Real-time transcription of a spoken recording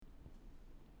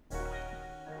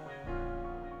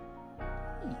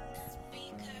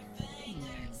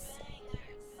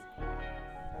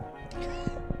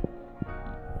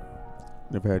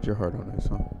Never had your heart on that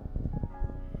song.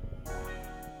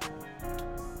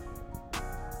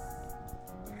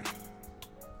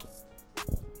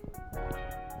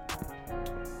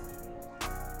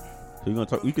 So you gonna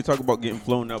talk? We could talk about getting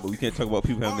flown out, but we can't talk about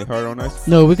people having their heart on us.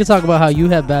 No, we can talk about how you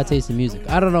have bad taste in music.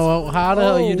 I don't know how the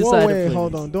hell you decided. Wait, to play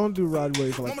hold this. on. Don't do Rod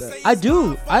Wave like that. I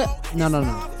do. No.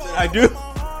 I do.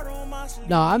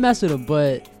 No, I mess with him,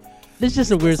 but it's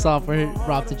just a weird song for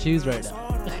Rob to choose right now.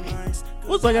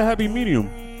 What's like a happy medium?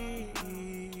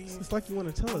 It's like you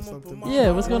want to tell us something. Yeah,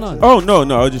 what's going on? Oh no,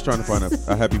 I was just trying to find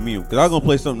a happy medium because I was gonna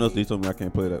play something else. They told me I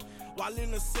can't play that.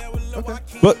 Okay.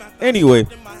 But anyway,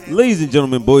 ladies and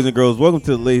gentlemen, boys and girls, welcome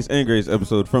to the latest and greatest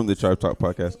episode from the Tribe Talk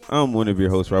Podcast. I'm one of your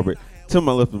hosts, Robert. To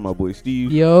my left is my boy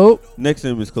Steve. Yo. Next to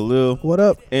him is Khalil. What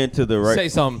up? And to the right, Say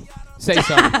something. Say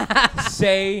something.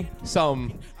 Say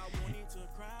something.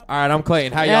 All right, I'm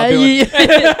Clayton. How y'all doing?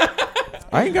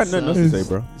 I ain't got nothing else to say,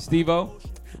 bro. Steve-O,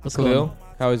 What's going Khalil, on?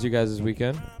 how was you guys this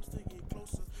weekend?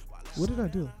 What did I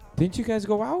do? Didn't you guys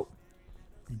go out?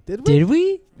 Did we? Did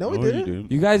we? No, we No, you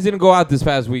didn't. You guys didn't go out this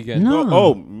past weekend. No.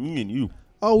 Oh, me and you.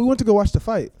 Oh, we went to go watch the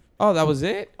fight. Oh, that was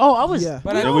it? Oh, I was. Yeah.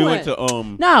 But we I Then all we went. went to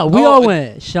Nah, we Oh, all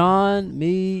went. Sean,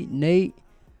 me, Nate.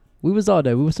 We was all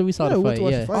there. We saw Yeah, the we went fight. to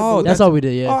watch Yeah. the fight. Oh, That's all we did.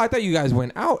 Oh, Yeah. I thought you guys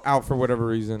went out for whatever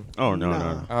reason. Oh no.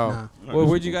 Nah. Oh. Nah. Well,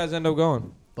 where'd you guys end up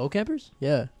going? Boat campers?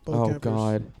 Yeah. Both Oh, campers.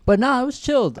 God. But nah, it was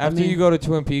chilled. After I mean, you go to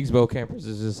Twin Peaks, boat campers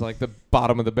is just like the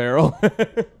bottom of the barrel.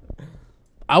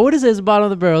 I would have said it's the bottom of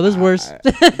the barrel. This is worse.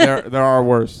 there are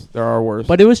worse. There are worse.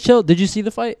 But it was chill. Did you see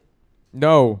the fight?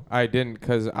 No, I didn't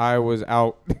because I was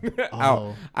out. out.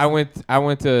 Oh. I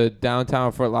went to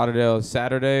downtown Fort Lauderdale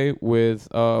Saturday with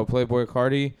Playboy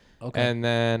Cardi, Okay. and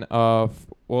then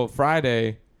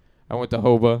Friday I went to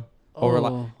Hoba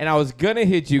Oh. and I was gonna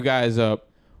hit you guys up,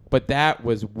 but that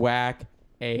was whack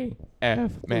AF, He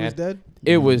man. was dead.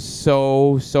 It was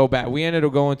so bad. We ended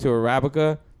up going to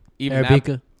Arabica, even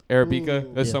Arabica. Arabica,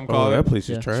 Ooh. as Yeah. some Oh, call that it. place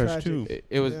is Yeah. trash Tragic. too.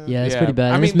 It was Yeah, it's pretty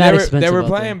bad. I And it's mean, mad they expensive were out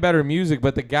playing there. better music,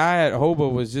 but the guy at Hoba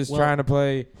was just Well- trying to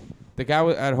play. The guy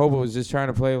at Hoba was just trying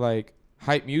to play like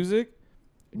hype music.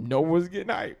 No one was getting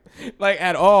hype, like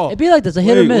at all. It'd be like this, a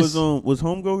hit or Wait, miss. was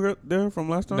Homegirl there from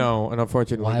last time? No, and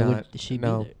unfortunately Why not. would she be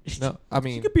no, there? no. I She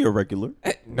mean, could be a regular.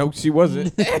 no, she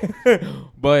wasn't.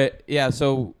 But yeah,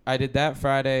 so I did that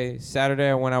Friday. Saturday,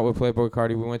 I went out with Playboy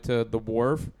Cardi. We went to the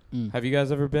Wharf. Mm. Have you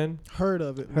guys ever been? Heard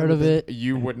of it. Heard Never of been. it.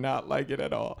 You would not like it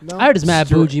at all. No. I heard it's mad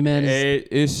Straight- bougie, man. It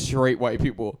is straight white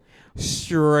people.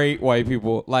 Straight white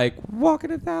people. Like walking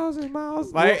 1,000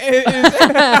 miles. Like it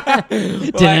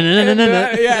is.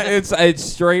 Yeah, it's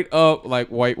straight up like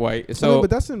white. I So mean, but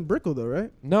that's in Brickell though,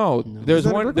 right? no, No. there's Is that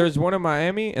in one. Brickell? There's one in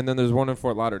Miami, and then there's one in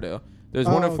Fort Lauderdale. There's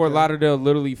one in Oh, Fort okay. Lauderdale,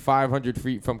 literally 500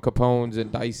 feet from Capone's and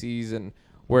Dicey's, and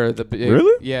where the big,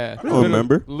 Really? yeah, I don't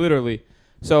remember. literally.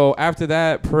 So after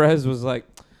that, Perez was like,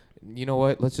 you know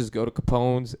what? Let's just go to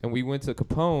Capone's, and we went to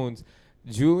Capone's.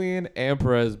 Julian and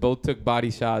Perez both took body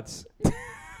shots.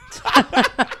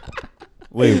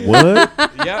 Wait, what?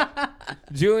 Yep.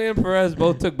 Julian and Perez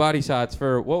both took body shots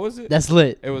for what was it? That's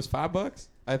lit. It was $5,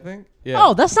 I think. Yeah.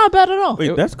 Oh, that's not bad at all.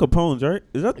 Wait, that's Capone's, right?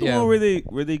 Is that the Yeah. one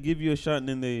where they give you a shot and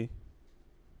then they?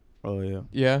 Oh yeah.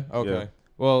 Yeah. Okay. Yeah.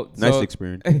 Well, Nice so,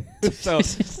 experience. so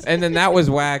and then that was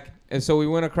whack. And so we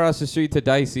went across the street to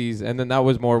Dicey's, and then that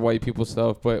was more white people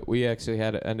stuff. But we actually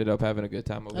ended up having a good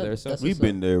time over there. So That's We've what's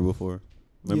been there before.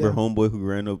 Remember Yeah. Homeboy who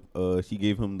ran up? She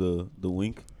gave him the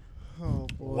wink. Oh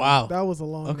boy. Wow. That was a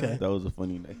long Okay. night. That was a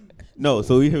funny night. No,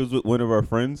 so he was with one of our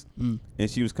friends, Mm. and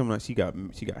she was coming out. She got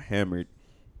hammered,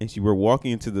 and we're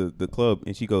walking into the club,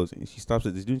 and she goes and she stops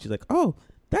at this dude. And she's like, "Oh,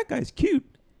 that guy's cute,"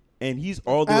 and he's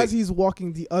all the way. As he's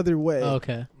walking the other way,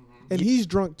 Okay. and he's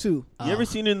drunk too. You ever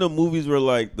seen in the movies where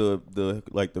like the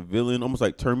villain, almost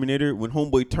like Terminator, when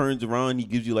Homeboy turns around, he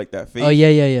gives you like that face. Oh,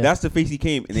 yeah. That's the face he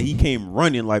came, and then he came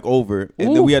running like over, and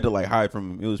then Ooh. we had to like hide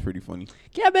from him. It was pretty funny.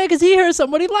 Yeah, man, because he heard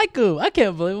somebody like him. I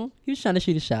can't blame him. He was trying to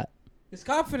shoot a shot. his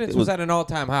confidence It was was- at an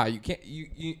all-time high. You can't.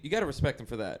 You got to respect him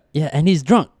for that. Yeah, and he's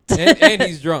drunk. And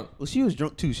he's drunk. Well, she was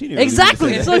drunk too. She didn't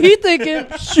Exactly. Really So he thinking,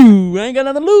 shoot, I ain't got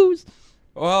nothing to lose.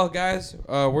 Well, guys,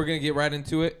 we're gonna get right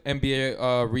into it. NBA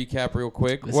recap real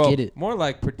quick. Let's well, get it. more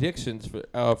like predictions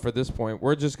for this point.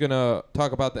 We're just gonna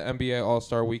talk about the NBA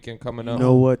All-Star Weekend coming you up.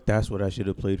 know what? That's what I should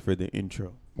have played for the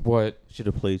intro. What? Should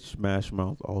have played Smash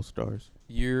Mouth All Stars.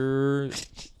 You're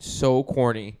so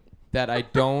corny that I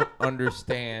don't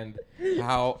understand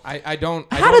how I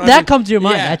don't. How did that come to your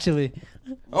mind, Yeah. actually?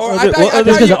 Or Other- I thought, what I other- thought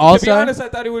Just 'cause you, of All to be Star? honest, I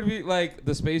thought it would be like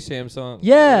the Space Jam song.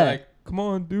 Yeah. Like, come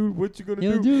on, dude, what you gonna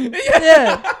Yo, do? dude.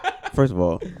 Yeah. First of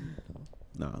all,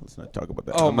 nah, let's not talk about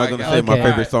that. Oh I'm my not gonna God. say my Okay.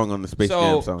 favorite song on the Space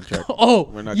So- Jam soundtrack. Oh,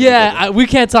 We're not gonna yeah. go there. We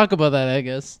can't talk about that, I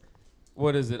guess.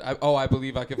 What is it? I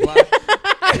believe I can fly.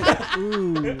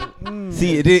 Ooh, mm.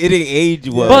 See, it didn't age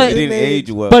well. But- it didn't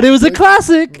age well. But it was a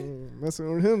classic.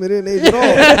 Messing with him, it didn't age at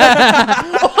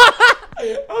all.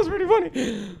 That was pretty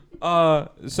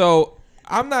funny. So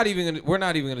I'm not even gonna. We're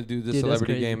not even gonna do the Dude, that's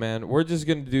celebrity crazy. game, man. We're just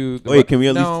gonna do. The Wait, can we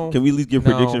at no, least give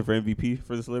no. prediction for MVP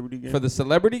for the celebrity game? for the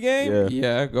celebrity game?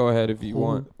 Yeah. Go ahead if you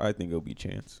want. I think it'll be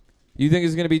Chance. You think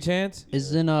it's gonna be Chance?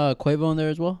 Isn't Quavo in there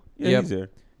as well? Yeah, Yep. he's there.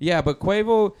 Yeah, but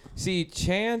Quavo. See,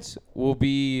 Chance will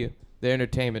be the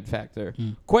entertainment factor.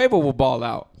 Mm. Quavo will ball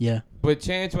out, Yeah. but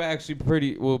Chance will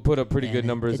actually will put up pretty Man, good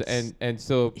numbers it's- and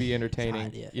still be entertaining.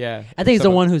 God, yeah. Yeah. I think he's So-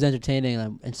 the one who's entertaining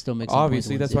and still makes. some points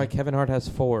Obviously, and that's wins, why yeah. Kevin Hart has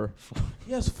 4.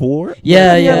 He has 4.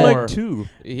 Yeah, He had yeah. like 2.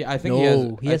 I think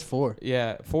No, he has. 4.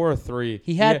 Yeah, 4 or 3.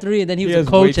 He had 3, and then he was has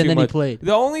a way coach, and too then he much. played.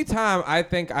 The only time I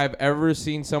think I've ever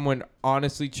seen someone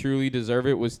honestly, truly deserve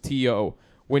it was T.O.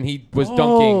 when he was dunking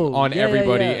Oh, on yeah,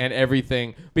 everybody yeah. and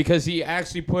everything because he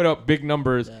actually put up big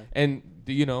numbers Yeah. and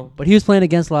you know. But he was playing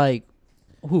against like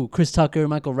who? Chris Tucker,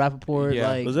 Michael Rappaport. Yeah.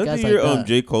 Like Was that guys the year like that.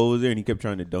 J. Cole was there and he kept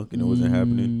trying to dunk and it wasn't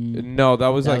happening? No, that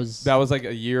was like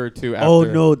a year or two after. Oh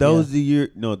no, that Yeah. was the year.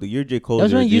 No, the year J. Cole. That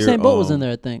was when there, the Usain year, Bolt was in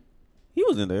there, I think. He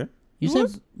was in there. He Usain,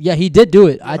 was? yeah, he did do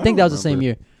it. I I think don't that was the same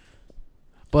remember. year.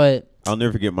 But I'll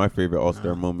never forget my favorite All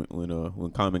Star moment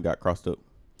when Common got crossed up.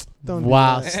 Don't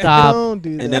Wow, do that. stop. Don't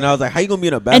do that. And then I was like, "How you gonna be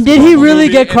in a and basketball?" did he movie? really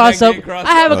movie get and then crossed up? get crossed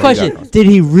I have up. a Oh, he got question. crossed Did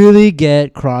he really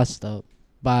get crossed up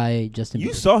by Justin You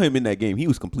Bieber? saw him in that game. He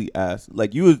was complete ass.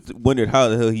 Like you was wondered how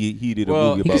the hell he did a Well,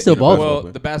 movie He about can still being a ball. basketball Well,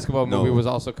 player. the basketball No. movie was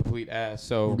also complete ass.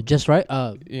 So Just right?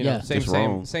 you know, Yeah. same, Just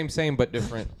same, wrong. same, but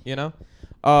different. You know.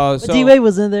 But So D-Wade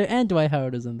was in there and Dwight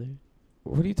Howard was in there.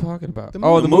 what are you talking about? The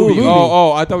Oh, the movie. movie.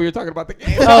 Oh, I thought we were talking about the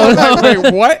game. Oh, I was like,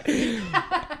 no. wait, what?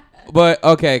 But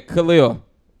okay, Khalil.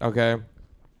 Okay,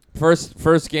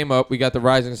 first game up, we got the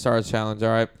Rising Stars Challenge. All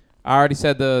right, I already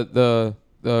said the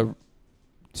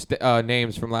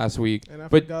names from last week. And I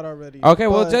but forgot already. okay,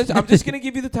 well, But- I'm just gonna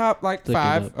give you the top like Look it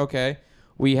 5. up. Okay,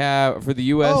 we have for the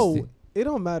U.S. Oh, it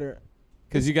don't matter.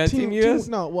 because you got Team U.S.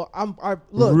 No, well, I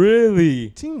look. Really?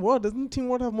 Team World doesn't Team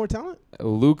World have more talent?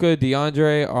 Luca,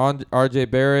 DeAndre, R.J.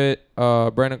 Barrett,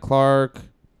 Brandon Clark,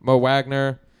 Mo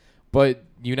Wagner, but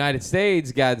United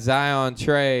States got Zion,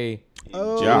 Trey,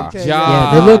 Oh, Ja. okay.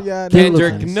 Ja. Yeah, they look- yeah, they look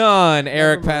Kendrick nice. Nunn,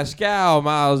 Eric Never mind. Pascal,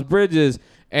 Miles Bridges,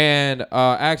 and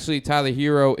actually Tyler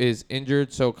Hero is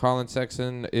injured, so Colin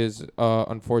Sexton is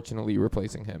unfortunately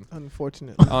replacing him.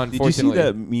 Unfortunately. Did you see Unfortunately,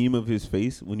 that meme of his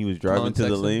face when he was driving Colin to the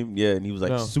Sexton? lane? Yeah, and he was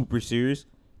like No. super serious.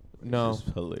 no. It's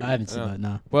hilarious. I haven't seen Yeah. that.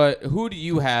 No. But who do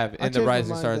you have I in the changed my Rising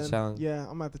mind Stars then. Challenge? Yeah, I'm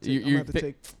gonna have to You- take. you I'm gonna have to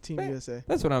think- take Team USA.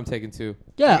 That's what I'm taking too.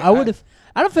 Yeah, I would have.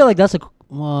 I don't feel like that's a.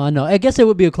 Well, no, I guess it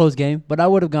would be a close game, but I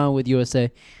would have gone with USA.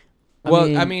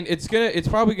 I mean, it's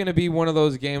probably gonna be one of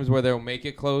those games where they'll make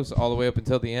it close all the way up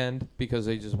until the end because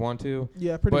they just want to.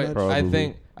 Yeah, pretty But much.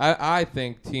 Probably. I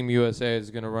think Team USA is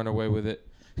gonna run away with it.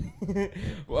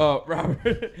 Well, Robert,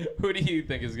 who do you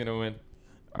think is gonna win?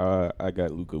 I got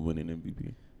Luca winning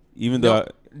MVP. Even though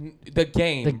The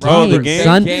game. The Robert, game, the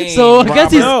son. game, So I guess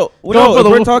Robert. he's no, going no. for If the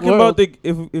we're talking world. about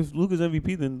if Luca's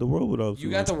MVP, then the world would obviously.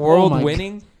 You got the win. world my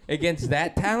winning against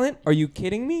that talent? Are you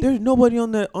kidding me? There's nobody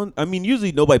on that. I mean,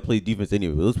 usually nobody plays defense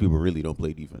anyway. But those people really don't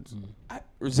play defense.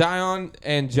 Zion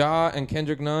and Ja and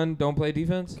Kendrick Nunn don't play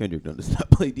defense. Kendrick Nunn does not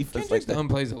play defense Kendrick like that. Nunn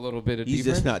plays a little bit of He's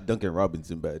defense. just not Duncan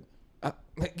Robinson bad.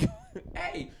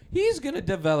 Hey, he's gonna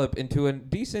develop into a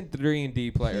decent 3-and-D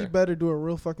He player. better do it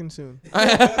real fucking soon.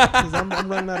 Because I'm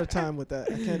running out of time with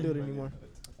that. I can't do it anymore.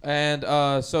 And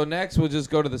so next we'll just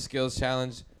go to the skills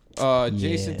challenge.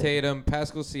 Jason Yeah. Tatum,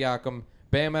 Pascal Siakam,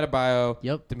 Bam Adebayo,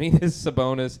 Yep. Dominguez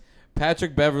Sabonis,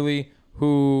 Patrick Beverly,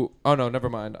 who no, never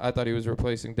mind. I thought he was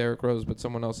replacing Derrick Rose, but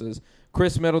someone else is.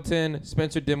 Chris Middleton,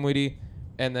 Spencer Dinwiddie,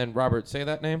 and then Robert. Say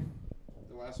that name.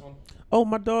 The last one. Oh,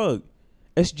 my dog.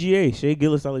 SGA, Shea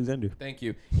Gillis Alexander. Thank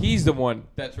you. He's the one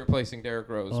that's replacing Derrick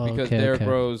Rose Oh, because okay, Derrick okay.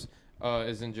 Rose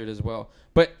is injured as well.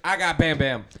 But I got Bam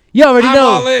Bam. You already I'm know.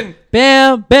 all in.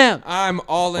 Bam, bam. I'm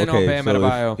all in on Bam so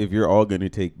Adebayo. if you're all going to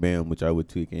take Bam, which I would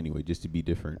take anyway, just to be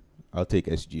different, I'll take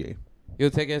SGA. You'll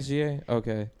take SGA?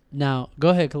 Okay. Now, go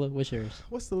ahead, Khalil. What's yours?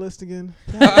 What's the list again?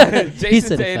 Jason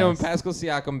said it Tatum, fast. Pascal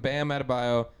Siakam, Bam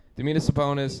Adebayo, Dominguez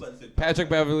Sabonis, Patrick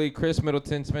Beverly, Chris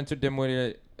Middleton, Spencer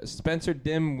Dinwiddie,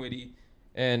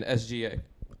 and SGA.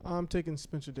 I'm taking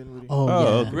Spencer Dinwiddie. Oh,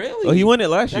 Oh, yeah. okay. Really? Oh, he won it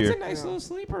last That's year. a nice little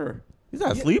sleeper. He's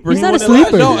not a Yeah. sleeper. He's He not won a it last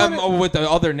sleeper. year. No, with the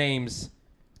other names.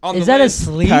 On Is the that a list.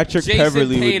 sleep? Patrick Jason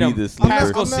Beverly Tatum, would be the sleeper.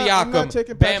 Pascal I'm not Siakam,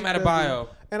 taking Bam Patrick Adebayo.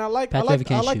 And I like Patrick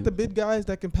can't the shoot. big guys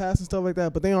that can pass and stuff like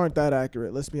that, but they aren't that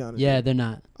accurate. Let's be honest. Yeah, they're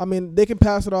not. I mean, they can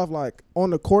pass it off like on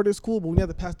the court is cool, but when you have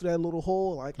to pass through that little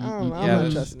hole, like I don't know, Mm-mm. I'm Yeah, not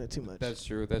that's- trusting it too much. That's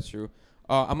true. That's true.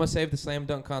 I'm gonna save the slam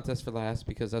dunk contest for last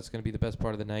because that's gonna be the best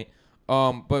part of the night.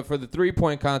 But for the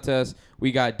 3-point contest,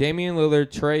 we got Damian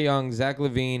Lillard, Trae Young, Zach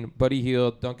LaVine, Buddy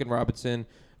Hield, Duncan Robinson,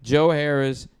 Joe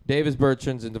Harris, Davis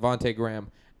Bertans, and Devontae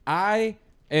Graham. I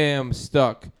am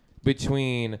stuck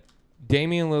between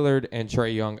Damian Lillard and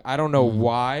Trae Young. I don't know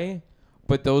why,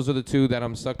 but those are the two that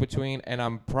I'm stuck between, and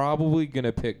I'm probably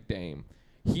gonna pick Dame.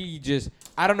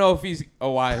 I don't know if he's.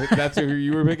 Oh, why? That's who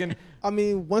you were picking. I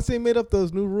mean, once they made up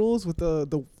those new rules with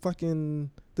the fucking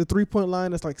the 3-point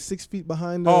line that's like 6 feet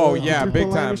behind. Oh, the yeah, 3-point big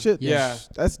line time. and shit. Yeah.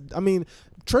 That's. I mean,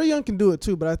 Trae Young can do it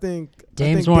too, but I think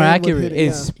Dame's Dame more would accurate. hit it, yeah.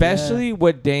 Especially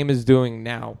what Dame is doing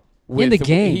now. In the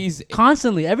game. He's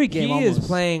Constantly, every game He almost. is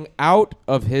playing out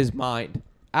of his mind.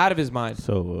 Out of his mind.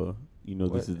 So,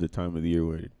 this is the time of the year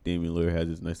where Damian Lillard has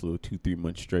this nice little 2-3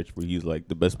 month stretch where he's like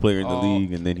the best player in the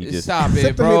league, and then he just Stop Sip it,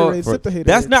 the bro. haterade, sip the haterade.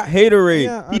 That's not haterade.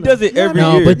 Yeah, I he know. does it Yeah, I every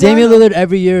know. No, year. but Damian Lillard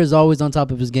every year is always on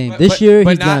top of his game. This year,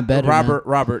 he's gotten better.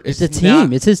 Robert, It's a team.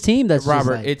 not- It's his team that's just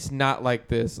Robert, like, it's not like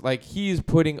this. Like, he's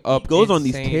putting up He goes on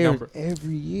these insane tears numbers.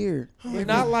 every year.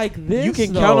 Not like this. You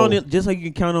can count on it just like you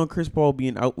can count on Chris Paul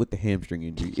being out with the hamstring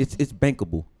injury. It's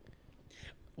bankable.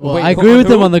 Well, Wait, I agree on with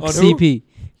him who? on the On who? CP.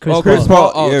 Chris Chris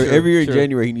Paul. Paul, Oh, yeah, true, every year true. in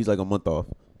January he needs like a month off.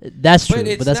 That's true, But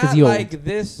it's but that's because not he old. like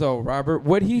this, though, Robert.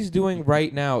 What he's doing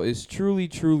right now is truly,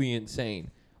 truly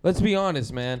insane. Let's be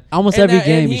honest, man. Almost And every that-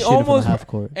 game and he he shooting from the almost- half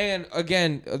court. And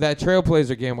again, that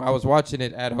Trailblazer game, I was watching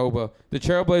it at Hoba. The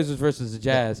Trailblazers versus the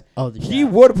Jazz. Oh, the He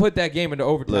Jazz. would have put that game into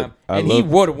overtime, Look, I and he love-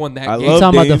 would have won that I game. You're love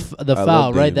talking Dame. about the I foul,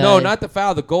 love right? Dame. No, not the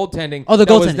foul, the goaltending. Oh, the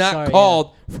that was goaltending, not sorry, called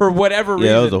for whatever reason.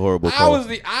 Yeah, that was a horrible call.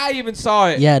 I even saw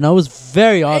it. Yeah, no, it was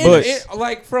very And obvious.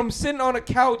 like from sitting on a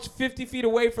couch 50 feet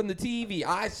away from the TV,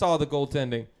 I saw the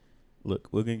goaltending. Look,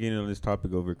 we're gonna get on this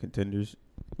topic over contenders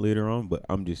later on, but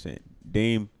I'm just saying,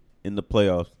 Dame in the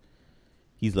playoffs,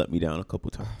 he's let me down a couple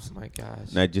times. Oh my gosh.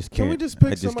 And I just Can can't. we just I pick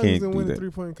just somebody who's can't gonna do win a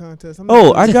that. 3-point contest?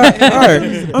 Oh, I got. All right,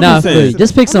 I'm Nah, just saying. please,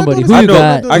 just pick I'm not somebody. doing Who this. you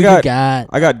I know, got? I Who got- you got?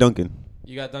 I got Duncan.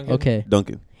 You got Duncan? Okay.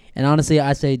 Duncan. And honestly,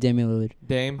 I say Damian Lillard.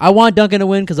 Dame. I want Duncan to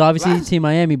win because obviously he's Last- Team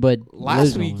Miami, but Last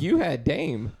Lillard's week gonna you had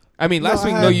Dame. I mean, No, last I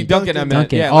week, had no, you Duncan. I meant.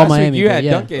 Duncan. Yeah, All last Miami, week you but had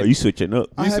yeah. Duncan. Are you switching up?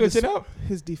 I You had to switching up?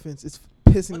 His defense is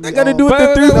pissing me They gotta off. do it But-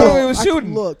 the three but- but- point. it was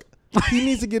shooting. Look, he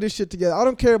needs to get his shit together. I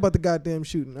don't care about the goddamn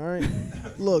shooting. All right,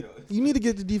 look, you need to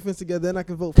get the defense together, then I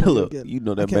can vote for him Look, again. you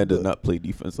know I that can't man do does it. not play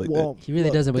defense like Well, He really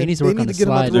look, doesn't, but he they- needs to they work on need the to get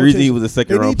him out slide. that. the The reason he rotation. was a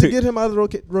second They round need to pick. get him out of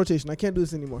the rotation. I can't do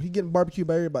this anymore. He's getting barbecued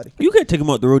by everybody. You can't take him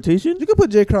out the rotation. You can put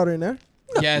Jay Crowder in there.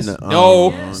 Yes. No,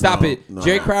 No. Stop no, it. no.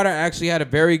 Jay Crowder actually had a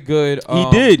very good.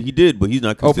 He did, but he's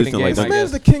not Opening consistent like game, This I that. man guess.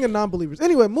 is the king of non-believers.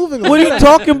 Anyway, moving on. What are you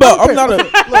talking about? I'm not a.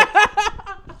 Look,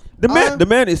 The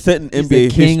man is setting He's NBA the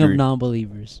king history. of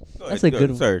non-believers. Go That's ahead, a go good ahead,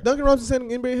 one. Sorry. Duncan Robinson setting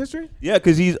NBA history. Yeah,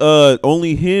 because he's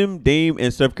only him, Dame,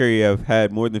 and Steph Curry have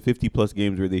had more than 50 plus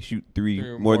games where they shoot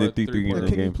more than three threes in Can a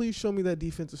you game. please show me that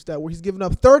defensive stat where he's giving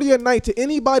up 30 a night to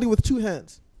anybody with two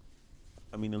hands?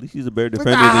 I mean, at least he's a better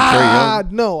defender than Trae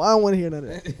Young. No, I don't want to hear none of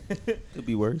that. Could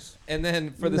be worse. And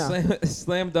then for the Nah.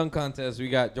 slam dunk contest, we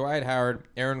got Dwight Howard,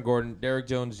 Aaron Gordon, Derrick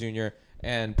Jones Jr.,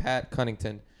 and Pat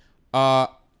Connaughton.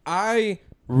 I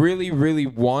really, really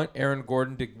want Aaron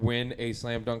Gordon to win a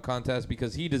slam dunk contest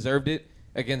because he deserved it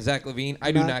against Zach LaVine.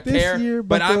 I do Not not this care. year,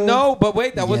 but bucko. but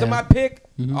wait, that wasn't Yeah. my pick.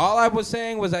 Mhm. All I was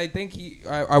saying was I think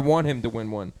I want him to win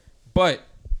one. But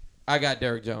I got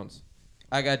Derrick Jones.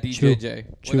 I got DJJ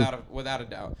True. without a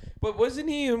doubt. But wasn't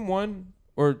he in one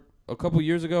or a couple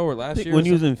years ago or I last think year? when or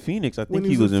he was something? in Phoenix, I When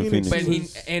think he was in Phoenix. But he he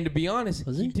was- and to be honest,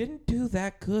 Was he he? didn't do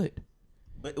that good.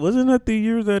 But wasn't that the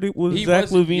year that it was He Zach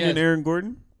was- LaVine yes. and Aaron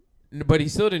Gordon? But he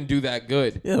still didn't do that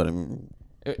good. Yeah, but I mean,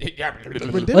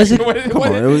 Listen, come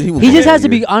on. He was He just one has to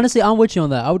year. be, honestly, I'm with you on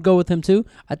that. I would go with him too.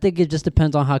 I think it just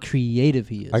depends on how creative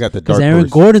he is. I got the Because dark Aaron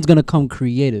horse. Gordon's going to come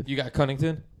creative. You got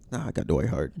Connaughton? Nah, I got Dwight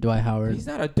Howard. Dwight Howard. He's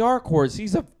not a dark horse.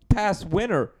 He's a past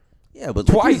winner. Yeah, but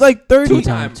Twice. he's like 30. Two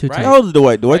times, Two right? times. How old is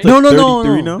Dwight? Dwight's No, like no, no,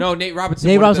 33 no. now? No, Nate Robinson.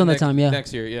 Nate would've Robinson been on the time, yeah.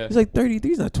 Next year, yeah. He's like 33.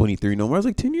 He's not 23 no more. It was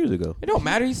like 10 years ago. It don't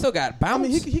matter. He still got I bounce.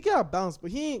 mean, he got bounced,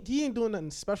 but he ain't doing nothing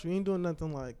special. He ain't doing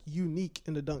nothing like unique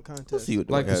in the dunk contest. Let's see what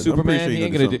like Dwight the has. I'm pretty Superman, sure he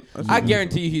ain't gonna do. something. I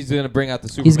guarantee he's gonna bring out the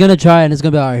Superman. He's going to try, and it's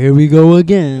going to be, all right, here we go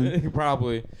again.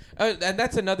 Probably. And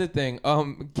that's another thing.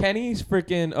 Kenny's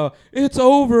freaking. It's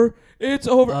over. It's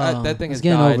over. That thing it's is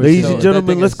getting died. over. Ladies So and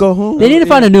gentlemen, let's go home. They need to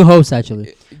find a new host,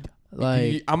 actually.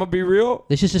 Like, I'm gonna be real.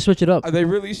 they should just switch it up. They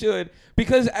really should,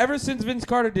 because ever since Vince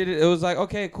Carter did it, it was like,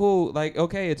 okay, cool, like,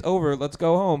 okay, it's over, let's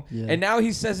go home. Yeah. And now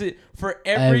he says it for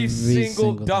every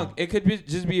single dunk. time. It could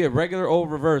just be a regular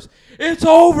old reverse. It's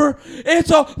over.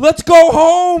 Let's go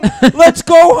home. Let's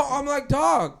go home. I'm like,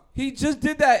 dog, He just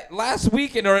did that last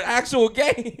week in an actual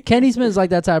game. Kenny Smith is like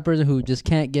that type of person who just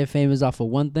can't get famous off of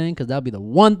one thing because that'll be the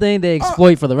one thing they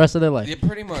exploit for the rest of their life. Yeah,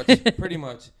 pretty much. Pretty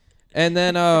much. And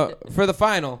then for the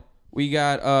final, we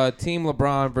got Team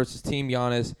LeBron versus Team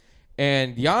Giannis.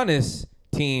 And Giannis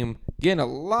team getting a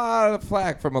lot of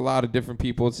flack from a lot of different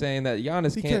people saying that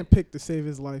Giannis He can't. can't pick to save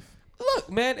his life.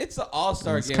 Look, man, it's the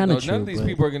All-Star It's game, kinda though. true, None of these but-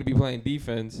 people are going to be playing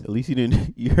defense. At least he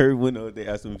didn't. You heard when they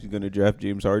asked him if he's going to draft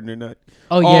James Harden or not.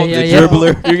 Oh, yeah, the yeah, yeah.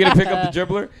 dribbler. You're going to pick up the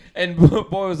dribbler? And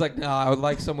Boy was like, nah, I would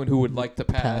like someone who would like to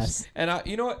pass. Pass. And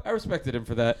you know what? I respected him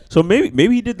for that. So maybe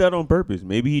he did that on purpose.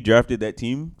 Maybe he drafted that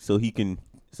team so he can.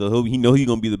 So he know he's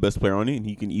gonna be the best player on it, and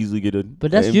he can easily get a.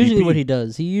 But that's a usually MVP. what he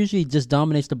does. He usually just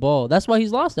dominates the ball. That's why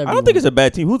he's lost I everyone. don't think it's a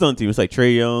bad team. Who's on the team? It's like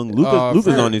Trae Young,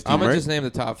 Luka's on his team, I'm going right? to just name the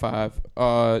top five.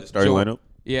 Starting lineup.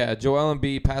 Yeah, Joel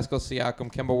Embiid, Pascal Siakam,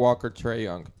 Kemba Walker, Trae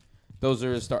Young. Those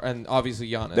are his and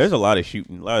obviously Giannis. There's a lot of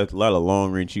shooting, a lot of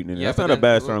long range shooting in there. That's but not a then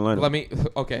bad starting lineup. Let me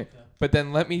but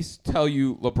then let me tell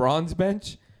you LeBron's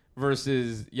bench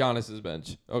versus Giannis's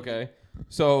bench. Okay,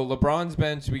 so LeBron's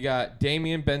bench we got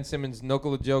Damian, Ben Simmons,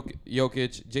 Nikola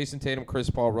Jokic, Jason Tatum, Chris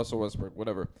Paul, Russell Westbrook,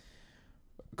 whatever.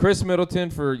 Chris Middleton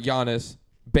for Giannis,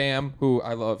 Bam, who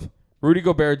I love, Rudy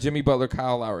Gobert, Jimmy Butler,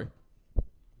 Kyle Lowry.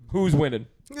 Who's winning?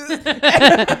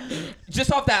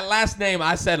 Just off that last name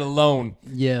I said alone.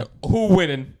 Yeah. Who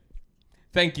winning?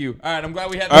 Thank you. All right, I'm glad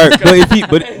we had. All this right, but if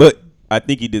discussion. he, but I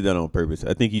think he did that on purpose.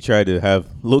 I think he tried to have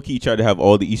low-key tried to have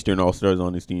all the Eastern All-Stars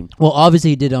on his team Well, obviously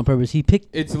he did it on purpose. He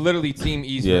picked. It's literally Team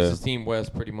East Yeah. versus Team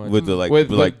West, pretty much. with the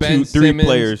with like Ben two, three Simmons,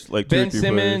 players, like two or Ben three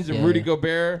Simmons, players. Yeah. Rudy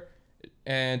Gobert,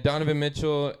 and Donovan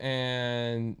Mitchell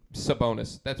and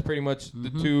Sabonis. That's pretty much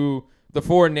the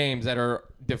four names that are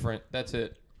different. That's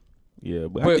it. Yeah,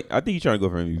 but But- I think he's trying to go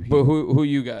for MVP. But who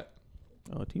you got?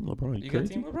 Oh, Team LeBron, you You got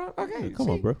crazy? Team LeBron? Okay, Yeah, come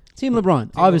see? on, bro. Team LeBron,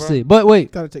 Team obviously. LeBron. But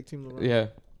wait, Gotta take Team LeBron. Yeah.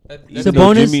 Even Sabonis-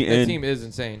 though Jimmy That and team is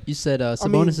insane. you said I Sabonis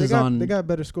mean, is on. They got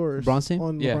better scorers LeBron's team?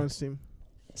 on Yeah. LeBron's team.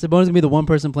 Sabonis gonna be the one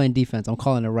person playing defense. I'm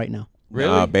calling it right now. Really?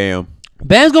 Nah, Bam.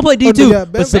 Bam's gonna play D Oh, too, yeah,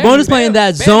 but Bam- Sabonis playing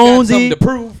that Bam zone got something D. to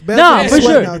prove. Bam's Nah, been for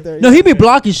sweating sure. out there, No, yeah. he be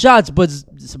blocking shots, but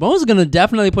Sabonis is gonna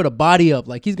definitely put a body up.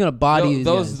 Like he's gonna body these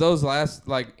guys. Those last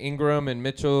like Ingram and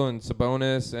Mitchell and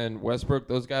Sabonis and Westbrook,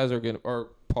 those guys are gonna or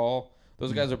Paul,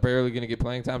 those guys are barely gonna get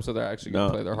playing time, so they're actually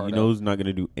gonna play their heart you know out. who's not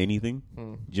gonna do anything?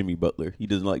 Hmm. Jimmy Butler. He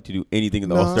doesn't like to do anything in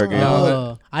the Nah. All-Star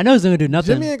game. I know he's gonna do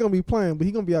nothing. Jimmy ain't gonna be playing, but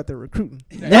he gonna be out there recruiting.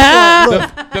 Yeah.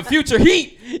 Look, The future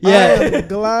Heat. I Yeah. am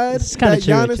glad It's kinda that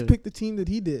true, Giannis actually. picked the team that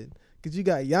he did. Because you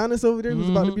got Giannis over there who's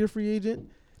about to Mhm. be a free agent.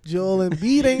 Joel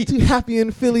Embiid ain't too happy in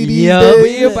Philly these Yup. days.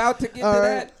 We about to get All to right.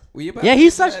 that. We about Yeah, to he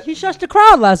get to shushed that. he shushed the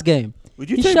crowd last game.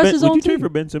 Would you He trade? shuts his own Would you trade team. for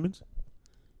Ben Simmons?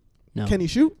 No. Can he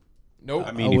shoot? Nope.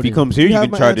 I mean, if he wouldn't. comes here, You you have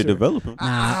can my try to answer. develop him.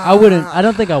 Nah, I wouldn't. I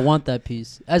don't think I want that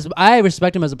piece. As I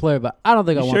respect him as a player, but I don't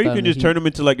think I You want sure that. you can in the just Heat. turn him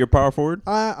into like your power forward?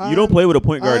 I You don't play with a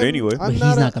point guard I'm- anyway. I'm But not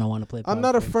he's a- not gonna want to play. I'm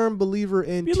not a firm believer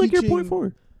in Be teaching. like your point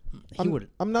forward. He would.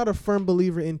 I'm not a firm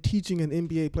believer in teaching an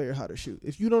NBA player how to shoot.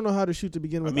 If you don't know how to shoot to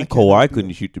begin I with, mean, can't help Kawhi you.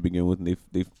 couldn't shoot to begin with, and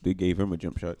they gave him a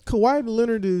jump shot. Kawhi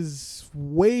Leonard is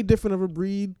way different of a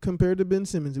breed compared to Ben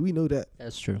Simmons. We know that.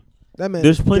 That's true. That man.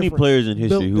 There's is plenty different. players in history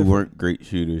Built who different. weren't great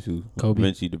shooters who Kobe.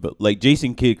 eventually developed. Like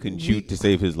Jason Kidd couldn't shoot to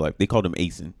save his life. They called him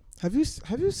Asen. Have you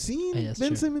seen Hey, that's Ben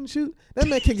true. Simmons shoot? That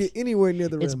man can't get anywhere near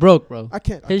the rim. It's broke, bro. I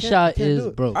can't. His I shot can't is do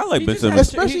it. broke. I like He Ben just had Simmons.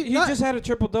 a- Especially he not- just had a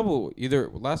triple double either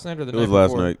last night or the It night was last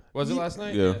before. night. Was it Ye- last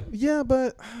night? Yeah. Yeah,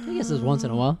 but I guess it's once in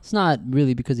a while. It's not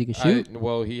really because he can shoot.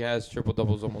 Well, he has triple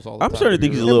doubles almost all the I'm time. starting to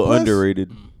think he's a And little plus-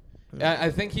 underrated. I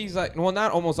think he's like, well,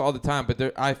 not almost all the time,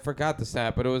 but I forgot the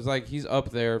stat, but it was like he's up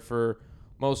there for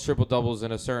most triple doubles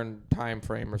in a certain time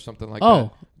frame or something like that.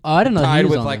 Oh, I didn't know he Tied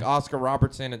was with on like there. Oscar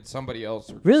Robertson and somebody else.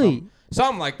 Or Really?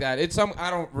 Something like that. It's some.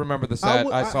 I don't remember the stat.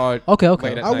 would- I saw it. Okay, late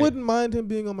okay. at I night. wouldn't mind him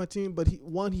being on my team. But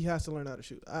he has to learn how to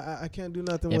shoot. I can't do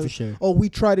nothing Yeah, with. for sure. Oh, we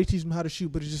try to teach him how to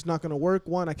shoot, but it's just not going to work.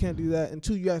 One, I can't do that, and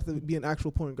two, you have to be an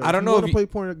actual point guard. I don't if know you if want you- to play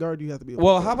point guard, you have to be. A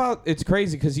Well, point how guard. about it's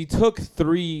crazy because he took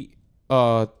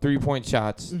 3-point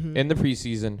shots Mhm. in the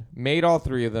preseason, made all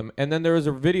 3 of them, and then there was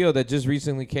a video that just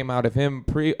recently came out of him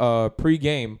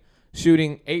pre-game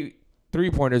shooting 8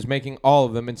 3-pointers, making all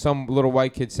of them, and some little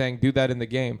white kid saying, "Do that in the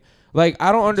game." Like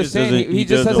I don't just understand. doesn't- He he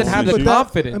just doesn't doesn't have the want to shoot.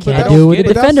 confidence. But I Can't don't do it with get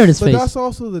the defender in his but face. that's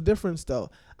also the difference, though.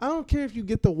 I don't care if you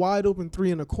get the wide open 3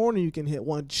 in the corner, you can hit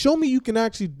one. Show me you can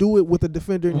actually do it with a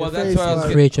defender in Well, your that's face. what I was like-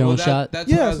 gonna, Create your well, own that- shot. That's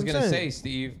Yeah, what I that's was what gonna I'm say, saying.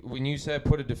 Steve. When you said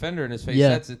put a defender in his face, Yeah.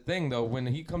 that's the thing, though. When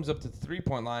he comes up to the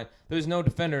 3-point line, there's no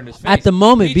defender in his face At the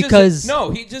moment, He just- because-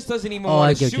 no, he just doesn't even Oh, want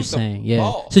I to get what shoot you're the saying. Yeah.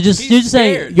 ball. So just He's you're just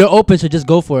saying scared. you're open, so just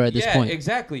go for it at this Yeah, point.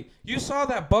 exactly. You saw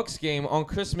that Bucks game on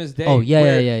Christmas Day. Oh, yeah,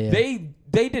 where yeah.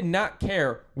 They did not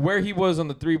care where he was on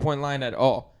the 3-point line at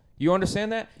all. You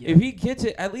understand that? Yeah. If he gets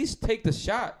it, at least take the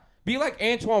shot. Be like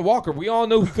Antoine Walker. We all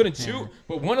know he couldn't shoot,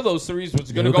 but one of those threes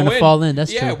was going to go in. Fall in.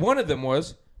 That's yeah, true. one of them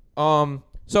was.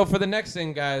 So for the next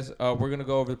thing, guys, we're going to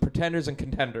go over the pretenders and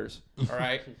contenders. All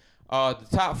right? The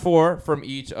top 4 from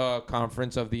each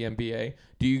conference of the NBA.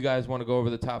 Do you guys want to go over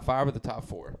the top 5 or the top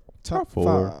 4? Top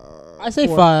 4. 5. I say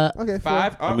 4. 5. Okay,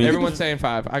 5? Oh, I mean- everyone's saying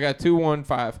 5. I got 2, 1,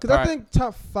 5. Because I think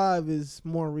top 5 is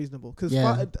more reasonable. Because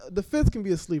Yeah. the 5th can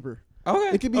be a sleeper.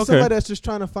 Okay. It could be Okay. somebody that's just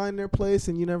trying to find their place,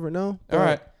 and you never know. All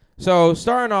right. So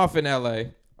starting off in LA,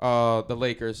 the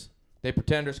Lakers. They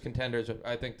pretenders, contenders.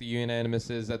 I think the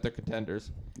unanimous is that they're contenders.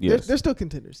 Yes. They're still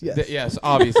contenders. Yes. Yes,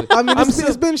 obviously. I mean, I'm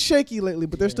it's been shaky lately,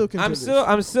 but they're still I'm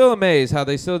contenders. still amazed how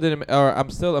they still didn't. Or I'm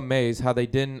still amazed how they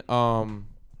didn't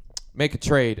make a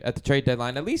trade at the trade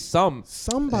deadline. At least some.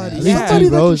 Somebody Yeah. that can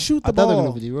Rose. shoot the I thought they were ball.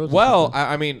 gonna be D Rose. Well,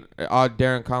 I mean,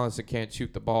 Darren Collinson can't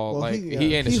shoot the ball. Well, like he- he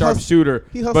yeah. ain't a He sharp hustled- shooter.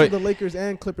 He hustled But the Lakers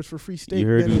and Clippers for free steak You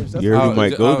heard dinners. he, That's you heard what- he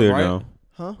might go there right? now.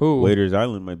 Huh? Who? Waiters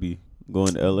Island might be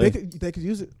going to LA. They could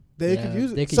use it. They Yeah, could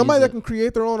use they it. could Somebody use that it. can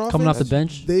create their own offense. coming off the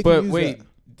bench. They But can use wait,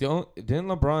 that. didn't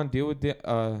LeBron deal with the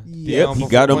Yep, He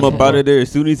got him up out of there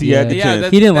as soon as he had the Yeah. chance.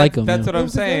 that's, He didn't that- like him, That's yeah. what I'm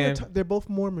saying. They're both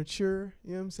more mature.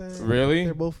 You know what I'm saying? Really?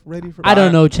 They're both ready for. I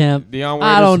don't know, champ. Deion Waiters,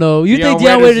 I don't know. You think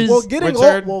Deion Deion Waiters-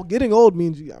 Waiters? Well, getting old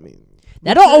means you. I mean,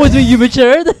 That don't always mean you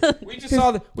matured. We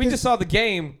just saw the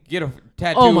game get a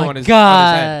tattoo Oh my on his head.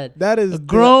 god. that is A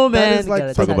grown man That is like got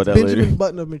a Talk about that Benjamin later.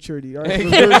 Button of maturity. All right,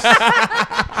 Reverse.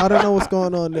 I don't know what's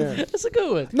going on there. That's a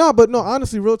good one. No, but no,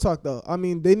 honestly, real talk though. I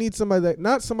mean, they need somebody that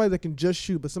not somebody that can just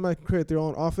shoot, but somebody that can create their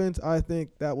own offense. I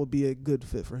think that would be a good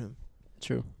fit for him.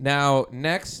 True. Now,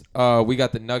 next, we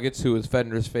got the Nuggets, who is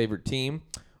Fender's favorite team.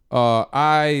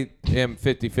 I am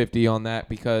 50-50 on that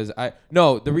because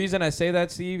the reason I say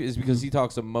that, Steve, is because he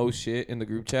talks the most shit in the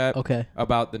group chat Okay.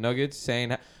 about the Nuggets,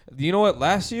 saying, you know what,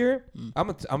 last year,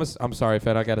 I'm sorry,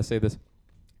 Fed, I got to say this.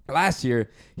 Last year,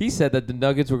 he said that the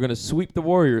Nuggets were going to sweep the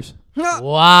Warriors.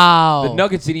 Wow. The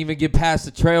Nuggets didn't even get past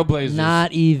the Trailblazers.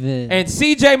 Not even. And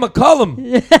C.J.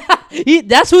 McCollum.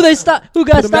 That's who they stopped. Who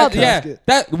got Put him back stopped? there. Yeah,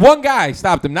 that one guy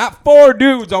stopped him. Not 4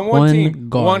 dudes on one One team.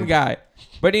 guard. One guy.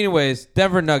 But anyways,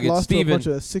 Denver Nuggets, Lost to a Steven. bunch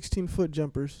of 16-foot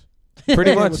jumpers.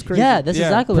 Pretty That much. was crazy. Yeah, that's Yeah,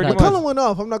 exactly what pretty happened. McCollum went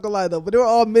off. I'm not gonna lie though, but they were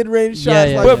all mid-range shots, Yeah,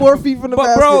 yeah, like yeah. 4 feet from the But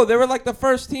basket. bro, they were like the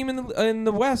first team in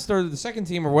the West or the second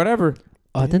team or whatever.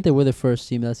 Oh, I think they were the first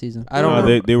team that season. I don't No,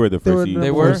 know. they were the first seed. number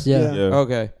They one. were? Yeah. Yeah.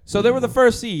 Okay, so they were the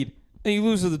first seed, and you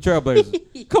lose to the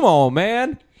Trailblazers. Come on,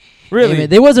 man. Hey, Really? man,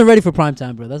 they wasn't ready for prime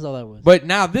time, bro. That's all that was. But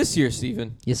now this year,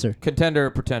 Steven, Yes, sir. contender or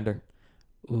pretender?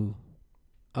 Ooh.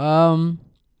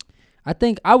 I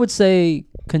think I would say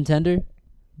contender,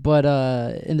 but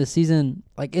in the season,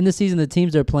 the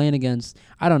teams they're playing against,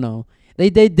 I don't know.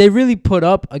 They really put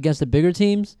up against the bigger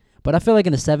teams, but I feel like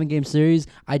in a 7-game series,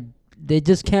 they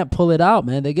just can't pull it out,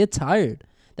 man. They get tired.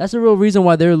 That's the real reason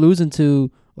why they're losing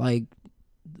to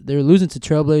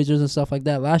Trailblazers and stuff like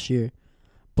that last year.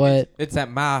 But It's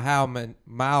that mile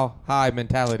high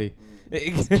mentality.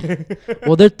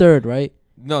 well, they're third, right?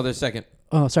 No, they're second.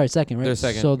 Oh, sorry, second, right? They're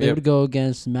second, So they yep. would go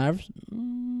against Mavericks.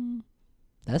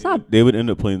 That's not They would end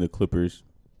up playing the Clippers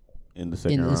in the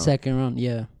second in round. the second round.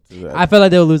 Yeah, So that- I feel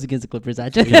like they'll lose against the Clippers.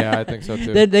 Actually, Yeah, I think so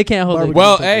too. they can't hold it. Barbecue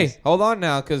Well, Clippers. hey, hold on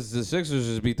now, because the Sixers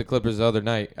just beat the Clippers the other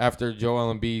night after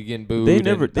Joel Embiid getting booed. they and-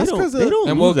 never. They That's don't. 'cause They don't.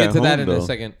 and we'll lose get at to that home, in though. a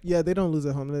second. Yeah, they don't lose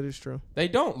at home. That is true. They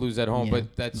don't lose at home, Yeah.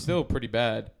 but that's still pretty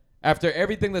bad. After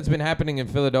everything that's been happening in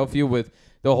Philadelphia with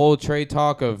the whole trade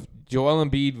talk of Joel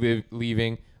Embiid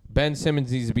leaving, Ben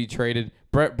Simmons needs to be traded,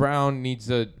 Brett Brown needs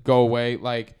to go away.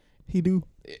 Like, He do.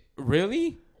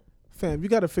 really? Fam, you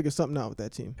got to figure something out with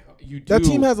that team. You do. That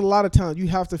team has a lot of talent. You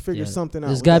have to figure Yeah. something out.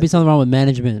 There's with got to that be team. something wrong with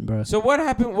management, bro. So what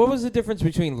happened? What was the difference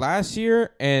between last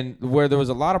year and where there was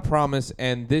a lot of promise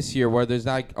and this year where there's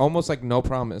like almost like no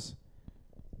promise?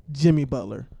 Jimmy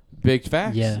Butler. Big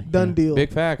facts. Yeah, Done deal.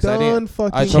 Big facts. I Done didn't.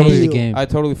 fucking I Change totally, the deal. game. I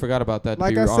totally forgot about that.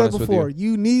 Like to I be said honest before, with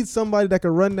you. you need somebody that can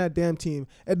run that damn team.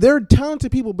 And they're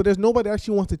talented people, but there's nobody that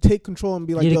actually wants to take control and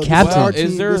be like, You need a yo, captain. this is our Well, team.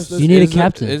 is there? this- You need a is there-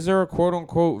 captain. Is there a quote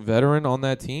unquote veteran on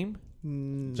that team?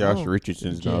 Josh no.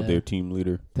 Richardson's now Yeah. their team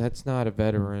leader, That's not a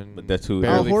veteran. but that's who.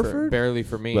 Al barely for, Horford? barely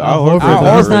for me. But Al Al Horford, Horford's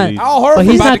but he's not- already- Al Horford But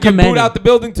he's about not to get booed commanding. out the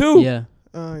building too. Yeah,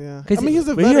 Oh, yeah. 'Cause I mean, he's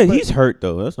a But yeah, veteran, but he's hurt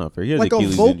though. That's not fair. He has Like a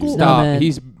Achilles vocal- injury. No, Stop. man.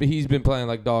 He's been playing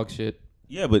like dog shit.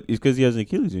 Yeah, but it's because he has an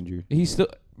Achilles injury. He's still,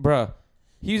 bruh.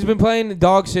 He's been playing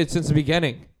dog shit since the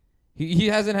beginning. He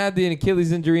hasn't had the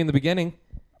Achilles injury in the beginning.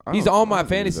 He's on my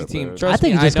fantasy team. Trust I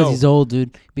think me, it's just I know. because he's old,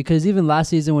 dude. Because even last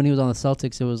season when he was on the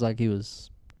Celtics, it was like he was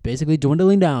basically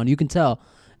dwindling down. You can tell.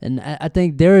 And I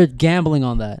think they're gambling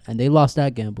on that, and they lost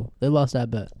that gamble. They lost that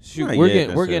bet. Shoot, Not we're yet,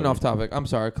 getting necessarily. off topic. I'm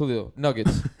sorry, Khalil.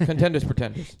 Nuggets, contenders,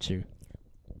 pretenders, True.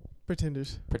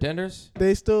 Pretenders. pretenders.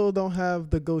 They still don't have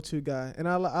the go-to guy, and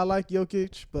I like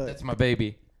Jokic, but That's my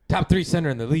baby. Top 3 center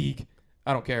in the league.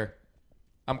 I don't care.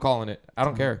 I'm calling it. I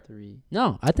don't care. 3.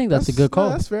 No, I think that's a good call.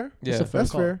 No, that's fair. Yeah. That's a fair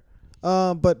That's call.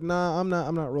 fair. But nah, I'm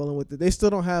not rolling with it. They still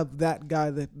don't have that guy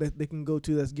that they can go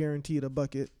to that's guaranteed a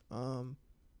bucket.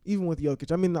 Even with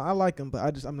Jokic, I mean, I like him, but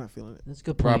I'm not feeling it. That's a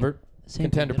good point. Robert, Same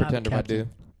thing, contender, they don't have a pretender, my captain. dude.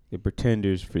 The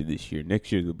pretenders for this year.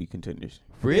 Next year they'll be contenders.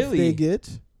 If they Really?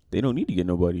 get. They don't need to get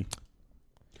nobody.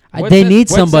 They What's need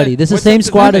that- somebody. This is the what's same that-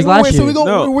 squad as last Wait, year.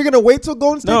 No. we're gonna wait till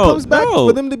Golden State No, comes back no.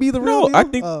 for them to be the real No, deal? I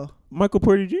think- Oh. Michael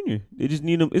Porter Jr. They just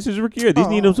need him. It's his rookie year. They just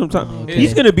need him sometime. okay.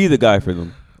 He's gonna be the guy for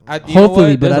them. You know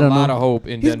Hopefully, what? but There's I don't a lot know. of hope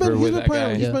in He's Denver been with that playing.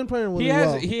 guy. He's Yeah. been playing really He has,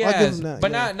 well. he I'll give has, him that,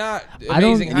 but yeah. not I don't-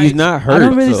 amazing. He's height. not hurt. I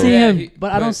don't really so. see Yeah, him, he-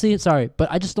 but I don't but- see. Sorry, but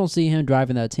I just don't see him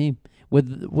driving that team.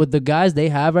 With the guys they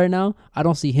have right now, I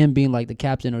don't see him being like the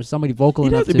captain or somebody vocal He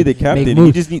enough doesn't have to be the make captain. He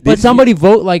moves. just need. But somebody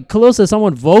like Khalil said,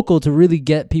 someone vocal to really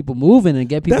get people moving and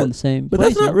get people in the same. But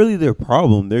place, that's not really their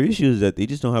problem. Their issue is that they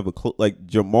just don't have a like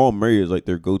Jamal Murray is like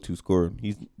their go-to scorer.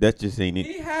 That just ain't it.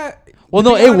 He had. Well, to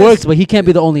no, be it honest- works, but he can't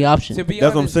be the only option. To be That's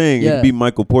what I'm honest, saying. It Yeah. could be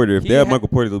Michael Porter. If he they have ha- Michael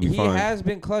Porter, they'll be He fine. has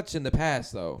been clutch in the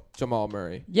past, though. Jamal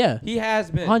Murray. Yeah, He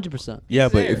has been. 100%. Yeah,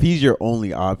 He's but there. if he's your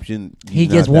only option, He he's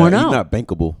gets not worn that- out. He's not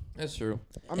bankable. That's true.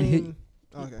 I And he- mean,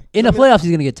 okay. In I the mean, playoffs, he's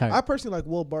gonna get tired. I personally like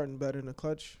Will Barton better in the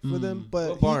clutch for them, but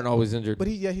Will Barton always injured.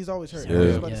 he's always hurt. Yeah. I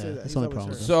was about to Yeah, say that. that's He's the only always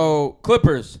problem. hurt. So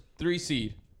Clippers 3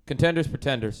 seed, contenders,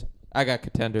 pretenders. I got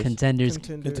contenders. Contenders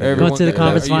Contender. Everyone- going to the yeah,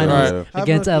 conference you're finals right. Have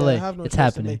against no- LA. yeah, have no It's choice to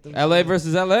happening. make them LA choose.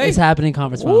 versus LA. It's happening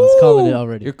conference finals. Calling it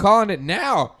already. You're calling it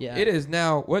now. Yeah. It is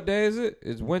now. What day is it?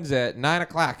 It's Wednesday at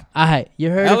 9:00. All right, you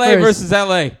heard LA it first. versus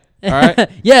LA. All right.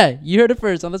 Yeah, you heard it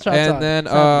first on the Chop Talk. And then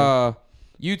It's happening.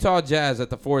 Utah Jazz at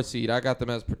the 4th seed. I got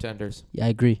them as pretenders. Yeah, I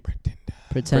agree.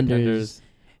 Pretenders.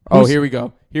 Oh, Who's- here we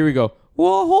go. Here we go.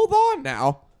 Well, hold on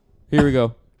now. Here we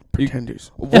go.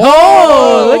 Pretenders.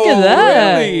 Oh, look at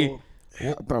that. Really?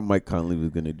 I thought Mike Conley was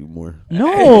gonna do more.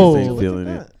 No. Same Look feeling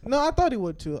at it. that. No, I thought he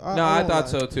would too. No, I won't thought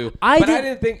lie. so too. I but I did-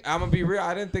 didn't think. I'm gonna be real.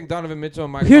 I didn't think Donovan Mitchell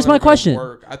and Mike. Here's Conley my were gonna question.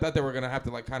 work. I thought they were gonna have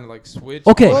to like kind of like switch.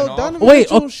 Okay. on and Well, off. Donovan Wait,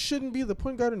 Mitchell okay. shouldn't be the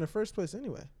point guard in the first place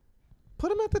anyway.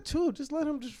 Put him at the 2. Just let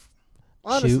him just.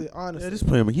 Honestly. Yeah, just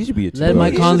play him. He should be a two. Let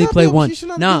Mike He should Conley not play be- one. he should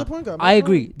not be Nah, the point guard. I Mike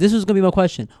agree. Conley. This was gonna be my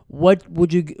question. What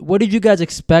did you guys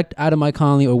expect out of Mike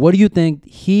Conley, or what do you think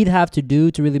he'd have to do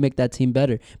to really make that team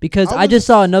better? Because I I just was-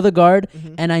 saw another guard,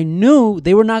 Mhm. and I knew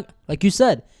they were not, like you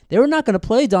said, they were not gonna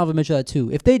play Donovan Mitchell at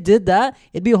 2. If they did that,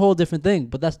 it'd be a whole different thing.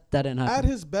 But that didn't At happen.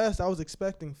 his best, I was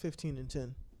expecting 15 and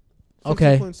 10. 15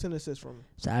 Okay. points, 10 assists from him.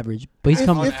 It's average, but he's If-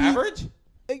 coming. on if he- average.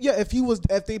 Yeah,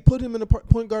 if they put him in a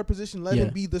point guard position, let Yeah.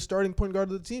 him be the starting point guard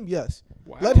of the team. Yes,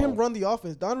 Wow. let him run the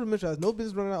offense. Donovan Mitchell has no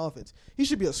business running that offense. He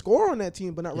should be a scorer on that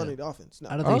team, but not Yeah. running the offense. No.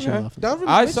 I don't think he should Okay. have offense. Donovan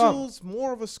I saw- Mitchell's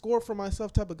more of a score for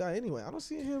myself type of guy anyway. I don't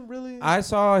see him really. I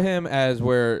saw him as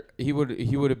where he would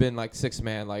have been like 6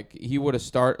 man. Like he would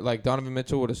have like Donovan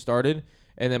Mitchell would have started,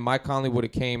 and then Mike Conley would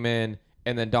have came in,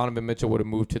 and then Donovan Mitchell would have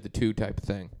moved to the 2 type of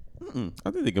thing.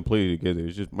 I think they can play together.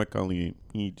 It's just Mike Conley.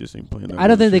 He just ain't playing. That I don't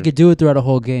well think they this could do it throughout a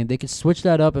whole game. They could switch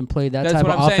that up and play that That's type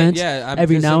what of I'm offense saying. Yeah,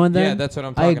 every now and then. Yeah, that's what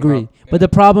I'm I talking agree. about. But the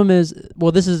problem is,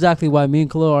 well, this is exactly why me and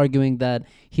Khalil are arguing that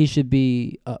he should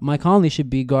be, Mike Conley should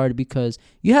be guard, because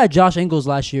you had Josh Ingles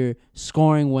last year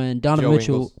scoring when Donovan Joe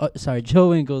Mitchell,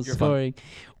 Joe Ingles You're fine. scoring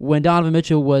when Donovan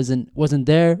Mitchell wasn't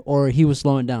there, or he was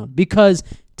slowing down, because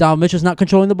Donovan Mitchell's not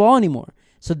controlling the ball anymore.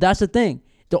 So that's the thing.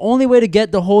 The only way to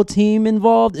get the whole team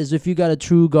involved is if you got a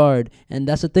true guard. And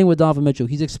that's the thing with Donovan Mitchell.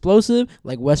 He's explosive,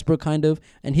 like Westbrook kind of,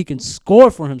 and he can score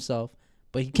for himself,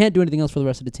 but he can't do anything else for the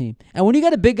rest of the team. And when you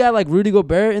got a big guy like Rudy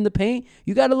Gobert in the paint,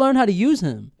 you got to learn how to use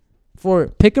him for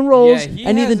pick and rolls he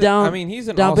and even hasn't- down. I mean, he's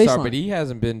an down all-star, baseline. but he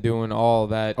hasn't been doing all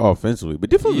that. offensively, but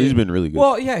defensively he's been really good.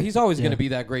 Well, yeah, he's always Yeah. going to be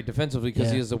that great defensively because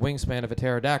Yeah. he has the wingspan of a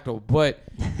pterodactyl. But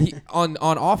he, on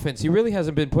offense, he really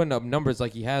hasn't been putting up numbers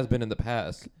like he has been in the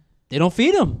past. They don't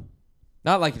feed him.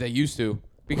 Not like they used to.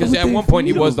 Because Who'd at they one point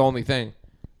he feed was him? the only thing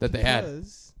that they had.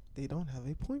 because they don't have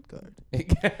a point guard.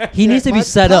 He needs to be Mike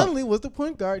set up. Conley was the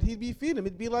point guard. He'd be feeding him.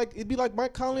 It'd be like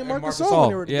Mike Conley and And Marcus Marc Gasol when Gasol.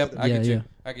 they were Yep, together. I get Yeah, you. yeah.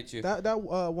 I get you. That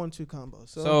 1-2 combo.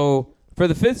 So for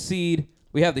the 5th seed,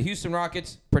 we have the Houston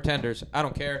Rockets, pretenders. I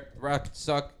don't care. The Rockets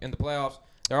suck in the playoffs.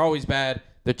 They're always bad.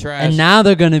 They're trash. And now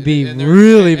they're gonna be And they're-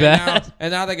 really and bad.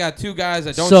 Now they got two guys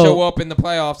that don't So- show up in the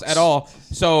playoffs at all.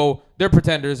 So they're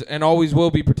pretenders and always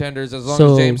will be pretenders as long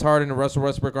So- as James Harden and Russell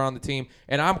Westbrook are on the team.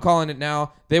 And I'm calling it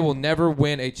now. They will never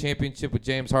win a championship with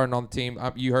James Harden on the team.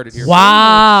 You heard it here.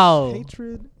 Wow.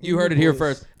 Hatred. You heard it here voice.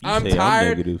 first. You I'm say I'm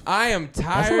tired. negative. I am That's a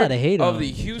tired lot of hate of on the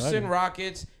him. Houston Sorry.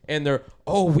 Rockets and their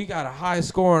we got a high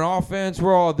scoring offense.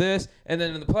 We're all this, and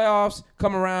then in the playoffs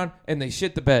come around and they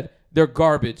shit the bed. They're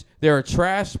garbage. They're a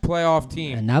trash playoff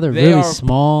team. And now they're They really are-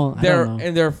 small. I They're don't know.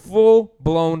 and they're full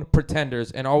blown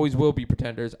pretenders and always will be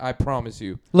pretenders. I promise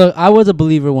you. Look, I was a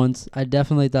believer once. I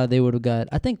definitely thought they would have got.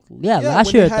 I think last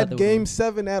when year I they thought had they Game would've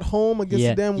 7 at home against Yeah,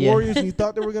 the damn yeah. Warriors, and you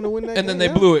thought they were gonna win that. And then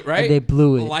game, they blew it, won. right? They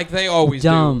blew it. Like they always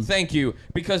Dumb. do. Thank you.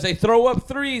 Because they throw up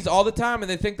threes all the time and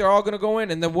they think they're all going to go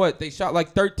in. And then what? They shot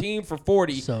like 13 for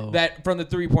 40 So- that from the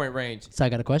 3-point range. So I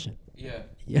got a question. Yeah.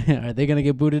 Yeah, are they gonna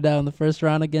get booted out in the first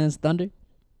round against Thunder?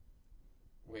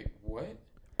 Wait, what?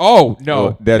 Oh, no.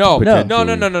 Oh, that's no.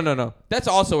 potentially. No. That's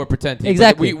also a pretend team. but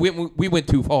Exactly. We went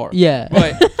too far. Yeah.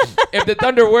 But if the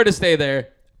Thunder were to stay there,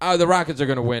 the Rockets are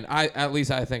going to win. At least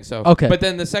I think so. Okay. But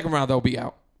then the second round, they'll be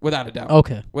out. Without a doubt.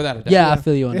 Okay. Without a doubt. Yeah, I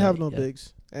feel you on They that. have no yeah.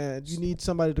 bigs, and you need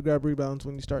somebody to grab rebounds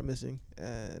when you start missing.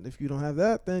 And if you don't have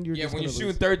that, then you're Yeah, just when you're gonna shooting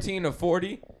lose. 13 of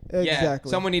 40. Yeah, Exactly.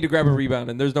 someone need to grab a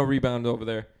rebound, and there's no rebound over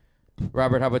there.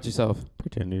 Robert, how about yourself?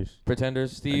 Pretenders.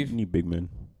 Pretenders, I Steve? need big men.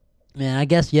 Man, I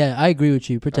guess I agree with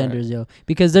you, pretenders, yo,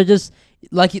 because they're just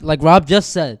like Rob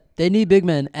just said, they need big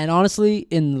men, and honestly,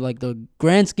 in like the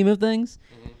grand scheme of things,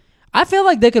 I feel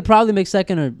like they could probably make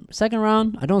second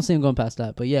round. I don't see them going past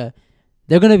that, but yeah,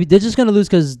 they're just gonna lose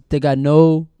because they got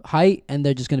no height, and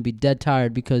they're just gonna be dead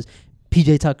tired because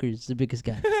PJ Tucker is the biggest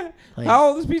guy. Like, How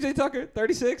old is PJ Tucker?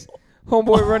 36?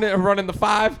 Homeboy running the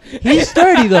 5. he's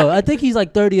 30 though. I think he's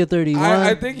like 30 or 31.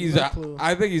 I think he's No clue.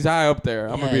 I think he's high up there.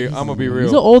 I'm Yeah, gonna be real.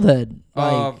 He's an old head.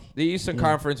 Like, The Eastern yeah.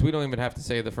 Conference, we don't even have to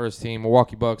say the first team.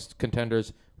 Milwaukee Bucks,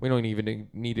 contenders. We don't even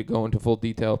need to go into full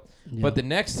detail. yeah. But the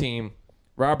next team,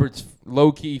 Robert's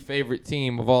low-key favorite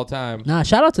team of all time. Nah,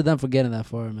 shout out to them for getting that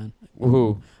far, man.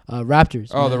 Who?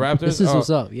 Raptors. Oh, the man. Raptors? This is Oh. what's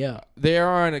up. Yeah. They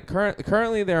are on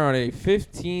currently they're on a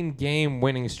 15-game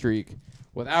winning streak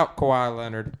without Kawhi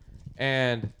Leonard,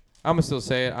 and I'm gonna still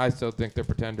say it. I still think they're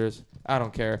pretenders. I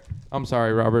don't care. I'm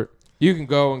sorry, Robert. You can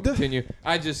go and continue.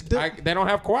 They don't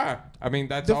have Kawhi. I mean,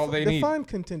 that's all they need. Define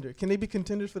contender. Can they be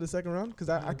contenders for the second round? Because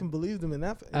I can believe them in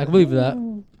that. I can believe that.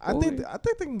 I think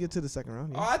they can get to the second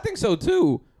round. Oh, Yeah. I think so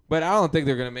too, but I don't think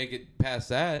they're gonna make it past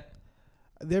that.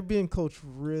 They're being coached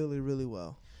really, really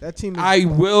well. That team. Is, I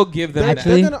will give them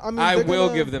Actually- that. they're gonna, I mean, I they're will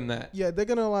gonna- give them that. Yeah, they're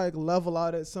gonna like level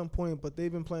out at some point, but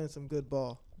they've been playing some good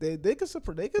ball. They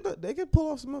could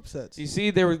pull off some upsets. You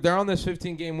see, they're on this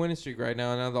 15-game winning streak right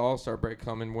now, and now the All-Star break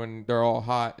coming when they're all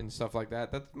hot and stuff like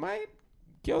that. That might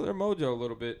kill their mojo a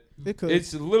little bit. It could.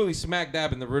 It's literally smack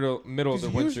dab in the middle of the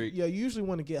win streak. Yeah, you usually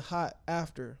want to get hot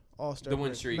after All-Star. The win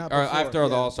break, streak, not or before, after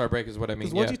the yeah. All-Star break is what I mean.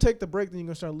 Because Yeah. once you take the break, then you're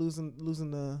gonna start losing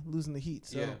the heat.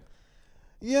 So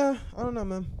yeah, I don't know,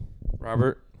 man.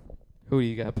 Robert, who do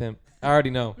you got, Pimp? I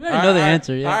already know. We already know the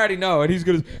answer, yeah. I already know, and he's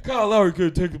gonna. Kyle Lowry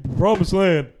could take the promised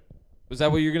land. Was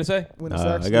that what you were gonna say? When it's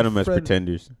I actually got them as Fred-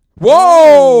 pretenders.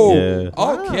 Whoa! Yeah.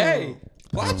 Okay.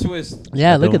 Plot twist.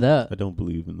 Yeah, I look at don't- I that. don't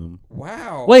believe in them.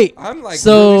 Wow. Wait, I'm like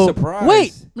So really surprised.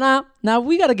 wait, now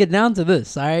we gotta get down to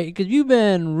this, all right? Because you've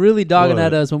been really dogging What?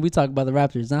 at us when we talk about the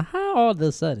Raptors. Now, how all of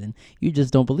a sudden you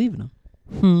just don't believe in them?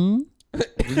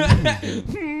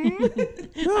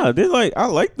 Nah, they're like I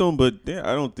like them, but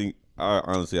I don't think.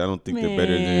 Honestly, I don't think they're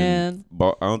better than. Man.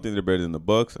 I don't think they're better than the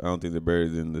Bucks. I don't think they're better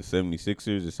than the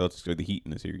 76ers, the Celtics, or the Heat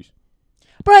in the series.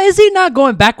 Bro, is he not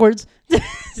going backwards?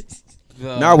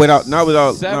 Not without-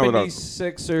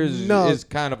 76ers No. is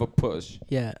kind of a push.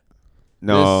 Yeah.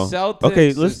 No. The Celtics Okay,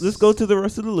 is- let's go to the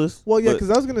rest of the list. Well, yeah, But-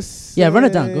 because I was gonna say. Yeah, run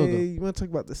it down. Go. You want to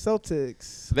talk about the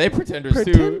Celtics? They pretenders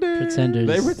too. Pretenders.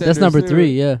 They That's pretenders number too.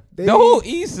 3, yeah. They, The whole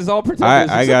East is all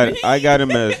pretenders. I except got the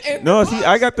them as Heat and no. the See, Bucks.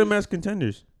 I got them as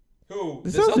contenders. Who? The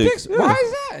The Celtics, Celtics? yeah. Why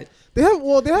is that? they have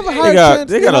a They higher They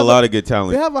chance. got a have lot of good They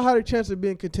talent. have a higher chance of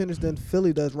being contenders than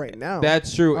Philly does right now.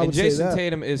 That's true. I And would say Jason that.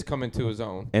 Tatum is coming to his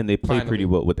own. And they play Finally. pretty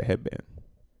well with the headband.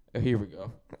 Here we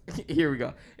go. Here we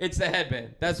go. It's the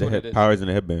headband. That's The what it is. powers in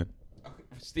the headband.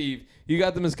 Steve, you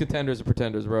got them as contenders or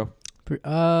pretenders, bro.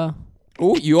 Because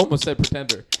Oh, you almost said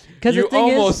pretender. the You thing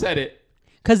almost is, said it.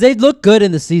 they look good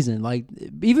in the season. Like,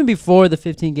 even before the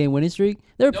 15-game winning streak,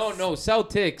 they're... No,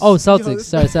 Celtics. Oh, Celtics.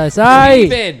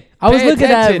 Sorry. I was Pay looking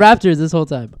at attention. Raptors this whole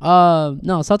time.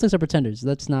 No, Celtics are pretenders.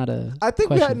 That's not a. I think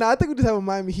question. I think we just have a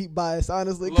Miami Heat bias,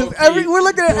 honestly, because Low-key. we're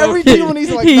looking at every Low-key. team and he's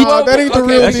like, Heat. nah, that ain't the Okay,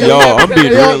 real okay. deal. Yo, I'm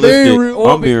being Yo, they ain't realistic. real.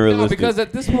 I'm being No, realistic. because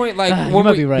at this point, like, You when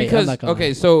might we, be right. I'm because not gonna okay,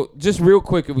 lie. so just real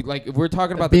quick, if we're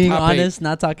talking about Being the top honest,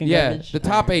 not talking eight, garbage. the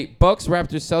top eight: Bucks,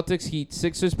 Raptors, Celtics, Heat,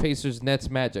 Sixers, Pacers, Nets,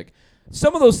 Magic.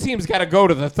 Some of those teams got to go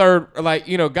to the third,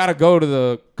 got to go to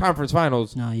the conference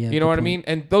finals. No, yeah, You know good what I point. mean?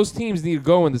 And those teams need to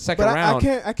go in the second But round.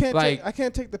 I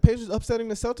can't take the Pacers upsetting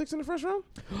the Celtics in the first round.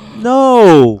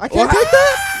 No. I can't take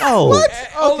that. No. What?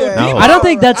 Okay. No. I don't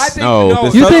think that's. I think No, no.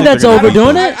 the You think Celtics that's are gonna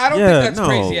overdoing do it? I don't Yeah, think that's no.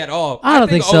 crazy at all. I don't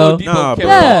think so. Oladipo Nah, can bro.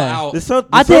 ball Yeah. out.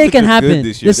 I think it can happen.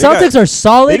 This The year. They got- Celtics are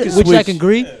solid, they can which I switch. can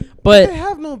agree. They But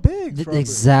have no bigs. Robert.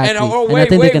 exactly, And, oh, and I wait,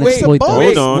 think wait, they can wait. exploit Hold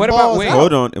those. Hold on. What about wait?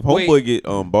 Hold on. If Wait. homeboy get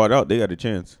bought out, they got a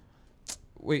chance.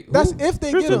 Wait, who? That's if they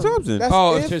Tristan get him. Thompson. That's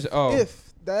Oh, if, Tristan- oh.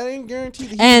 if that ain't guaranteed.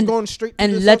 He's And- going straight to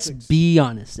And the let's Celtics. be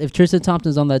honest. If Tristan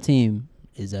Thompson's on that team,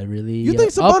 is that really? You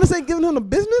think up? Sabonis ain't giving him the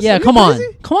business? Yeah, Are you come on,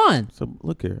 crazy? come on. So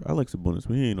look here. I like Sabonis,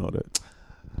 but he ain't all that.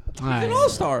 All He's an right.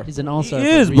 all-star. He's an all-star. He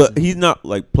for a is, reason. but he's not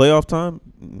like playoff time.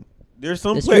 There's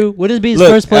some It's play- true. Would this be his Look,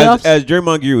 first playoffs? As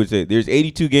Draymond Green would say, there's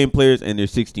 82 game players and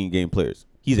there's 16 game players.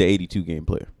 He's an 82 game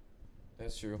player.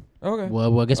 That's true. Okay.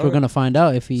 well, I guess we're Okay. gonna find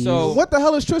out if he. So- What the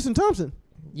hell is Tristan Thompson?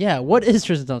 Yeah, what is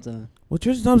Tristan Thompson? Well,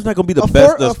 Tristan Thompson's not gonna be the A best,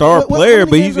 four- the a- star what- how player, many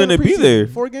but games he's are in the gonna be preseason? there.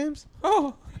 4 games.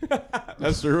 Oh,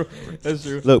 that's true. That's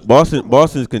true. Look,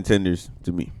 Boston's contenders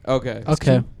to me. Okay.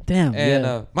 Okay, damn. And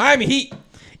yeah. Miami Heat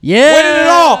Yeah. winning it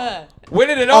all.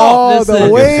 Winning it all. Oh, Listen. the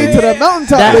way Okay, to so- the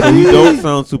mountaintop. That- baby. You don't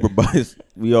sound super biased.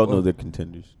 We all know they're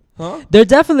contenders. Huh? They're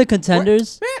definitely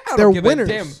contenders. Man, I don't They're give winners.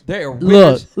 a damn. They're Look,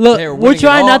 winners. look. They're We're winning it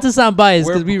trying all. not to sound biased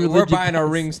because We're we're buying our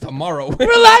rings tomorrow.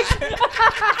 Relax.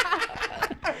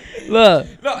 Look.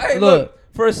 No, hey, look.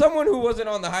 For someone who wasn't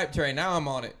on the hype train, now I'm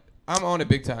on it. I'm on it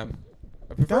big time.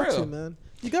 For Got real. to, man.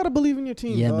 You gotta believe in your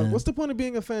team, Yeah, dog. man. What's the point of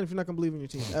being a fan if you're not gonna believe in your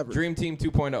team ever? Dream Team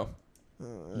 2.0.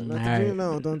 Not the Alright. dream.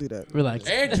 No, don't do that. Relax.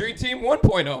 And Dream Team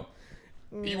 1.0.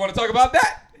 You want to talk about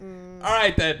that? All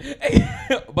right, then.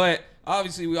 But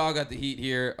obviously, we all got the Heat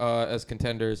here as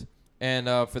contenders. And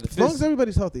for the As long as fifth,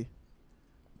 everybody's healthy.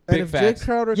 Big And if facts. Jay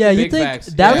Crowder, Yeah, can- you Big think facts.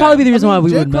 that would Yeah. probably be the reason why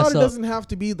we Jay would mess Crowder up. doesn't have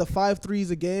to be the 5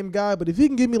 threes a game guy, but if he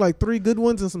can give me like 3 good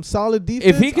ones and some solid defense,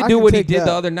 if he could I do can what he take did that.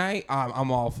 the other night,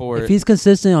 I'm all for If it. he's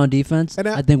consistent on defense, And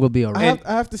I think we'll be I alright.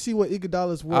 have to see what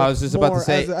Iguodala's worth. I was just about to more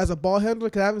say- as a ball handler,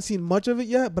 because I haven't seen much of it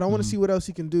yet. But I want to see what else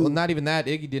he can do. Well, not even that.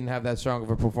 Iggy didn't have that strong of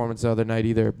a performance the other night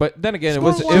either. But then again, it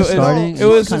was Scoring-wise, it, no. starting, it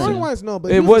was kinda- Scoring-wise, no,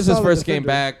 but it he was a his solid first game defender.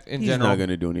 back in He's general. not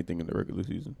gonna do anything in the regular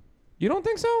season. You don't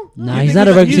think so? Nah, You he's think not a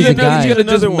he's regular season another- guy. He's gonna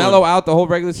just Another one. mellow out the whole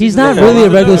regular season. He's not Yeah, really a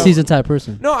no, regular no. season type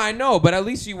person. No, I know, but at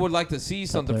least you would like to see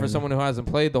something for player. someone who hasn't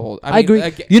played the whole. I agree.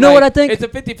 Like, You know what I think? It's a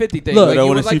 50-50 thing. Look, Like, What I you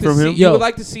wanna would like see to from him? You Yo. would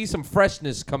like to see some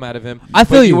freshness come out of him. I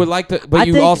feel but you. would like to, but I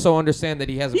you think- also understand that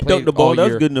he hasn't He played dunked the ball. all That was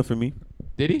year. good enough for me.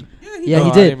 Did he? Yeah, No, he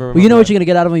I did. didn't But you remember know what that. you're gonna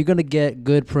get out of him? You're gonna get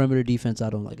good perimeter defense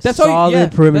out of him. Like That's all you- solid yeah,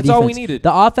 perimeter that's all we defense. needed.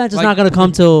 The offense is Like- not gonna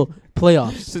come till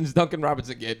playoffs. Since Duncan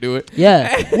Robinson can't do it.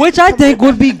 Yeah, which I think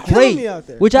would be Killing me great. out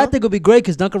there, Which I huh? think would be great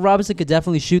because Duncan Robinson could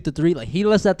definitely shoot the 3. Like he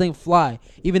lets that thing fly,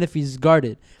 even if he's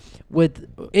guarded. With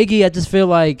Iggy, I just feel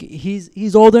like he's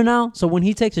older now, so when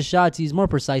he takes his shots, he's more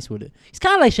precise with it. He's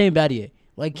kind of like Shane Battier.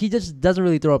 Like he just doesn't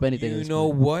really throw up anything. in You his know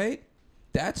play. what?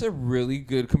 That's a really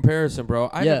good comparison, bro.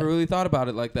 I Yeah. never really thought about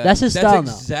it like that. That's his style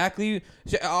now. exactly.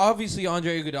 Obviously,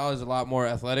 Andre Iguodala is a lot more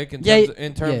athletic in Yeah,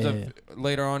 terms yeah, of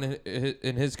later on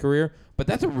in his career. But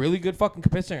that's a really good fucking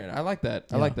comparison. I like that.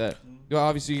 I Yeah. like that. Well,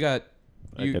 obviously, you got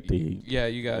I got the Heat. yeah,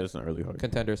 you got That's not really hard.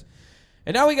 contenders,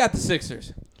 and now we got the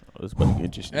Sixers. Oh, it's about to be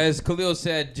interesting. As Khalil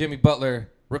said, Jimmy Butler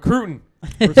recruiting,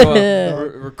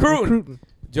 recruiting Recruiting.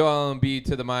 Joel Embiid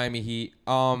to the Miami Heat.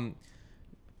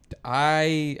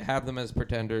 I have them as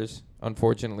pretenders,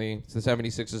 unfortunately. It's the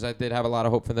 76ers. I did have a lot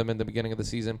of hope for them in the beginning of the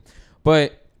season.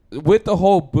 But with the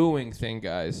whole booing thing,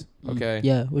 guys, okay,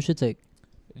 Yeah, we should take.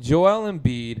 Joel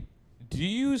Embiid, do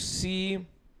you see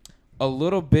a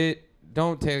little bit,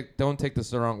 don't take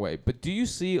this the wrong way, but do you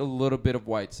see a little bit of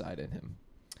Whiteside in him?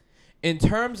 In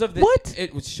terms of the... What?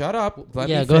 Shut up. Let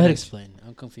Yeah, me go ahead. finish. Explain.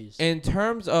 I'm confused. In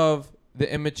terms of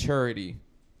the immaturity,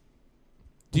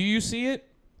 do you see it,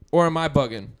 or am I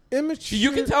bugging? Immature.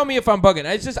 You can tell me if I'm bugging.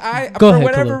 It's just Go for ahead,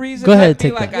 whatever Khalil. reason, Go I ahead,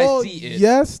 feel take like that. Well, I see it.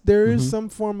 yes, there is Mhm. some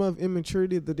form of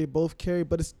immaturity that they both carry,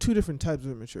 but it's 2 different types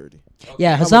of immaturity.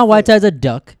 Yeah, I Hassan would Whiteside's a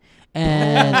duck,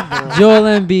 and Joel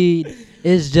Embiid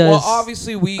is just Well,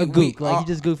 obviously a gook. Like he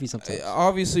just goofy sometimes.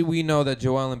 obviously we know that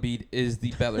Joel Embiid is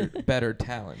the better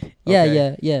talent. Yeah,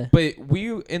 okay? yeah. But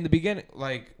we in the beginning,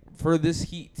 like for this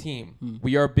Heat team,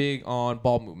 we are big on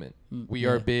ball movement. We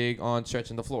are yeah. big on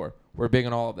stretching the floor. We're big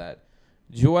on all of that.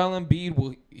 Joel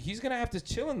Embiid he's gonna have to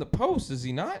chill in the post, is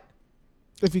he not?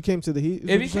 If he came to the Heat.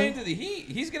 If he came to the Heat,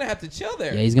 he's gonna have to chill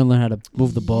there. Yeah, he's gonna learn how to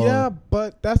move the ball. Yeah,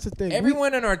 but that's the thing.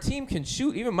 Everyone on our team can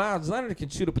shoot. Even Miles Leonard can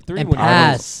shoot up a 3 And when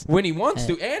pass. He wants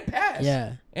to, and pass.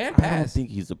 Yeah. And I don't pass. think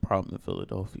he's a problem in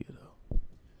Philadelphia though.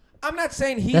 I'm not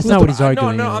saying he's. That's the not what he's pro-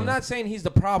 arguing No, here. I'm not saying he's the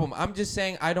problem. I'm just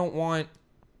saying I don't want.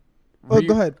 Oh,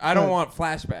 go ahead. I don't want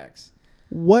flashbacks.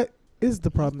 What is the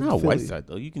problem? Not in Philly? Whiteside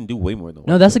though. You can do way more than.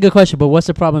 No, that's a good question. But what's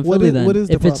the problem in What Philly is- then? what is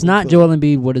the If it's problem not in Joel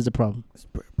Embiid, what is the problem?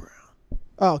 Brett Brown.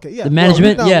 Oh, okay, yeah. The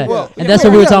management, Well, no, yeah. well, And that's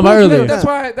what we were talking about earlier. That's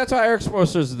why Eric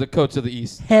Spoelstra is the coach of the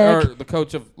East. Heck. Or the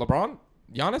coach of LeBron?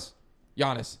 Giannis.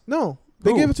 No,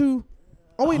 they Who? gave it to.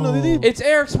 Oh wait, no, they did. It's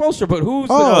Eric Spoelstra, but who's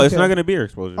Oh, No, it's okay. not gonna be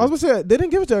exposure. I was gonna say they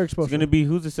didn't give it to Eric It's Spoelstra. gonna be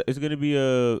It's gonna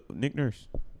be Nick Nurse.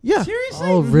 Yeah, seriously?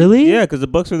 Oh, really? Yeah, because the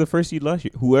Bucks were the first seed last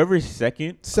year. Whoever's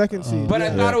second. second seed. But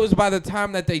yeah. I thought it was by the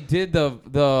time that they did the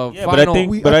Yeah, final.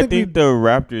 but I I think the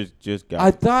Raptors just got. I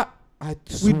it. thought I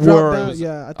We swore dropped it down. was.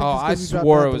 Yeah, I think Oh, it's I 'cause we dropped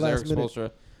swore out it the was last Eric minute.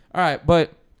 Spoelstra. All right,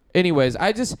 but anyways,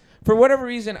 I just for whatever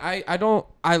reason I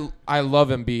love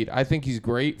Embiid. I think he's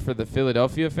great for the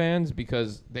Philadelphia fans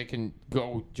because they can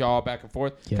go jaw back and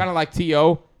forth, Yeah. kind of like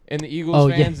T.O. and the Eagles Oh,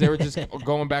 yeah. fans. They were just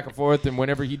going back and forth, and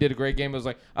whenever he did a great game, it was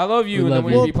like I love you, We and then love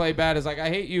when you. he played bad, it's like I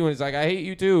hate you, and it's like I hate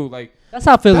you too. Like That's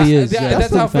how Philly is. yeah, Yeah,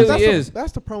 that's how Philly fans. is.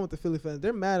 That's the problem with the Philly fans.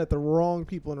 They're mad at the wrong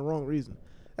people and the wrong reason.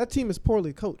 That team is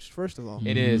poorly coached. First of all,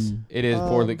 It is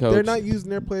poorly coached. They're not using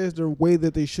their players the way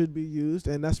that they should be used,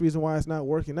 and that's the reason why it's not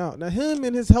working out. Now, him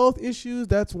and his health issues,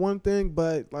 that's one thing,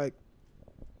 but like,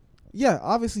 yeah,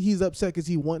 obviously he's upset because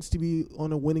he wants to be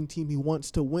on a winning team. He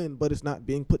wants to win, but it's not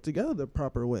being put together the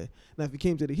proper way. Now, if he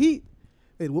came to the Heat,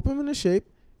 they'd whoop him into shape.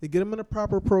 They get him in a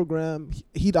proper program.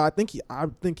 I think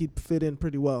he'd fit in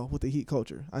pretty well with the Heat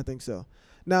culture. I think so.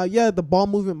 Now, yeah, the ball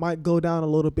movement might go down a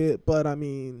little bit, but I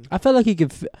mean, I feel like he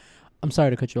could. I'm sorry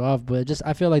to cut you off, but just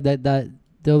I feel like that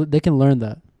they can learn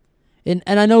that. And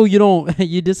I know you don't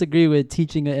you disagree with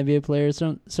teaching an NBA player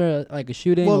some like a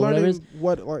shooting well, or whatever. learning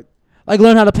what Like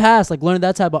learn how to pass, like learn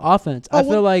that type of offense. Oh, I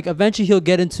feel like eventually he'll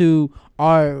get into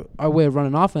our way of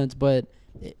running offense, but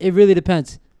it really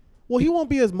depends. well, he won't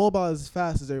be as mobile as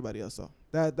fast as everybody else, though.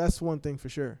 That's one thing for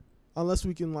sure. Unless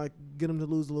we can like get him to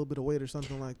lose a little bit of weight or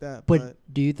something like that. But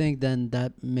do you think then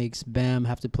that makes Bam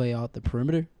have to play out the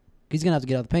perimeter? He's gonna have to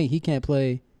get out the paint. He can't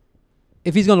play.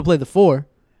 If he's gonna play the 4,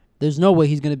 there's no way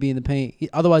he's gonna be in the paint.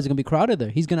 Otherwise, it's gonna be crowded there.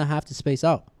 He's gonna have to space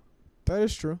out. that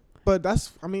is true. But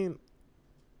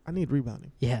I need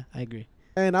rebounding. Yeah, I agree.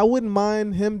 And I wouldn't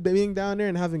mind him being down there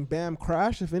and having Bam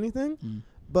crash, if anything.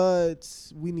 But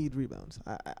we need rebounds.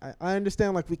 I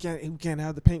understand like we can't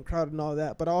have the paint crowded and all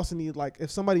that. But I also need like if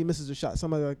somebody misses a shot,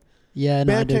 somebody like Yeah,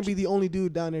 no, I Bam do. can't be the only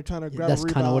dude down there trying to grab That's a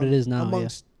rebound. kind of what it is now.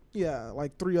 Amongst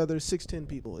like 3 other 6'10"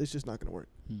 people. It's just not gonna work.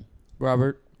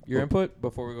 Robert, your input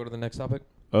before we go to the next topic.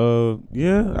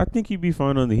 Yeah, I think he'd be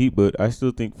fine on the Heat, but I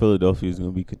still think Philadelphia is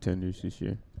gonna be contenders this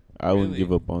year. I wouldn't Really?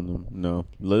 give up on them. No,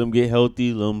 let them get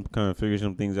healthy. Let them kind of figure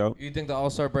some things out. You think the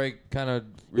All-Star break kind of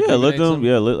Yeah, let them.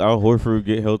 Yeah, let Al Horford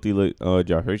get healthy. Let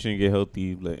Josh Richardson get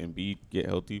healthy. Let Embiid get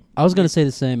healthy. I was gonna say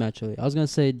the same actually. I was gonna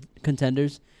say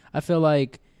contenders. I feel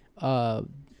like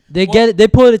they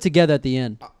put it together at the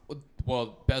end.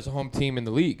 Well, best home team in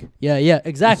the league. Yeah,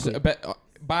 exactly.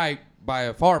 By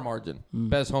a far margin, Mm.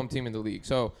 best home team in the league.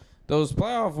 So those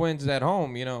playoff wins at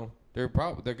home, they're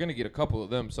gonna get a couple of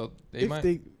them. So they if might.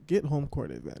 they get home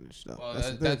court advantage, though. Well, That's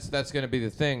the thing. that's going to be the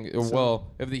thing. So- Well,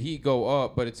 if the Heat go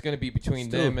up, but it's going to be between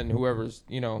Still. them and whoever's,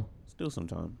 Still some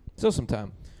time. still some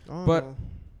time. I don't but- know.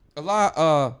 A lot.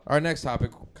 Our next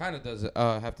topic kind of does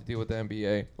have to deal with the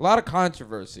NBA. A lot of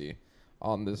controversy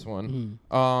on this one.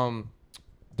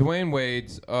 Dwayne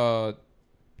Wade's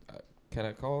can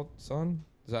I call it son?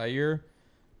 Zaire?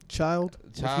 Child.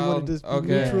 If you Child, wanted to be okay.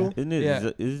 neutral. Isn't it? Yeah.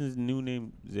 Isn't his new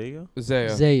name Zaya? Zaya.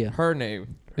 Zaya. Her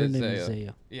name. Her is name Zaya. is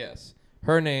Zaya. Yes.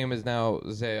 Her name is now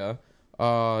Zaya.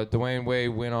 Dwayne Wade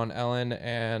went on Ellen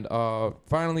and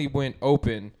finally went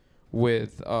open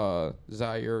with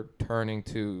Zaire turning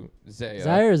to Zaya.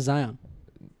 Zaire or Zion?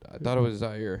 I thought it was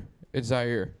Zaire. It's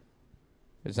Zaire.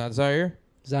 It's not Zaire?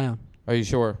 Zion. Are you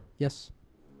sure? Yes.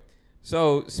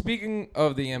 So, speaking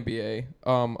of the NBA,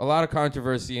 a lot of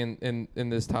controversy in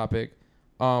this topic.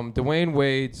 Dwayne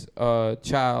Wade's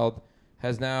child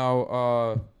has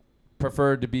now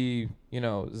preferred to be,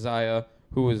 Zaya,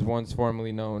 who was once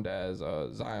formerly known as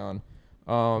Zion.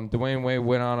 Dwayne Wade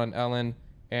went on Ellen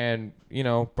and,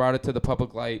 brought it to the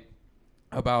public light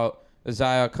about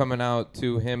Zaya coming out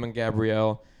to him and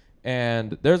Gabrielle.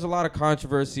 And there's a lot of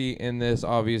controversy in this,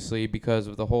 obviously, because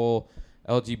of the whole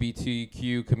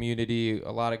LGBTQ community.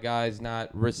 A lot of guys not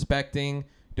respecting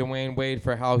Dwayne Wade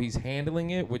for how he's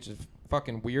handling it, which is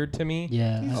fucking weird to me.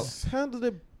 Yeah. He's handled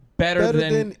it Better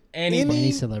than anybody.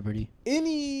 Any celebrity.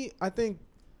 I think,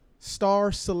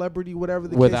 star, celebrity, whatever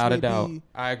the Without case a may doubt. be,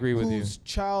 I agree with you. whose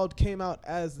child came out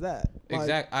as that.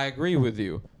 Like, I agree with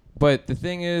you. But the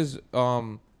thing is,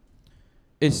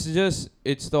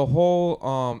 it's the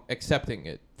whole accepting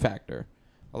it factor.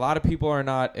 A lot of people are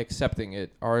not accepting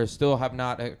it, or still have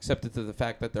not accepted to the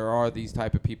fact that there are these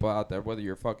type of people out there, whether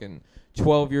you're fucking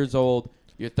 12 years old,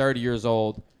 you're 30 years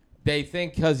old. They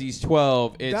think because he's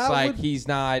 12, it's That like would- he's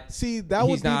not. See, that He's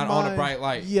would be not on a my- bright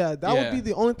light. Yeah, that Yeah. would be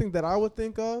the only thing that I would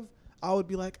think of. I would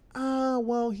be like,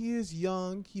 well, he is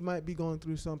young. He might be going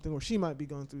through something, or she might be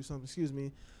going through something. Excuse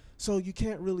me. So you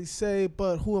can't really say,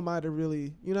 but who am I to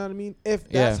really, you know what I mean? If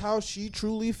that's Yeah. how she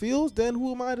truly feels, then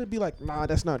who am I to be like, nah,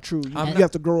 that's not true. You, I'm you not-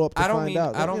 have to grow up to I don't find mean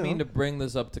out. I don't you mean know. to bring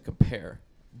this up to compare,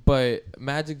 but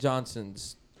Magic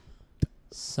Johnson's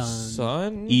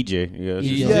son EJ. Yeah. that's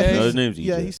his EJ. son. Yeah, No, his he's- name's EJ.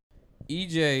 Yeah, he's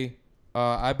EJ,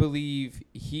 I believe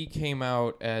he came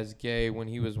out as gay when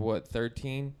he was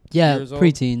 13 Yeah, years old?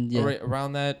 preteen. Yeah.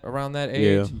 Around that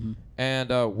age. Yeah. Mhm.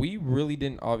 And we really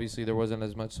didn't. Obviously, there wasn't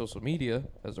as much social media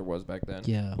as there was back then.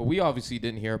 Yeah. But we obviously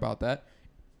didn't hear about that.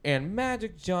 And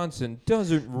Magic Johnson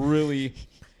doesn't really,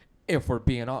 if we're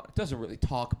being honest, doesn't really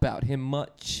talk about him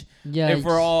much. Yeah. If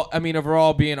we're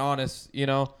all being honest, you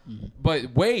know. Mhm.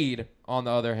 But Wade, on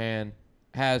the other hand,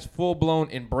 has full blown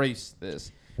embraced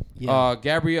this. Yeah.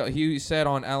 Gabrielle, he said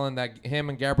on Ellen that him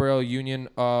and Gabrielle Union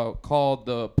called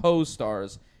the Pose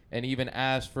Stars and even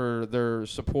asked for their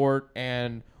support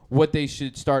and what they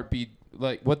should start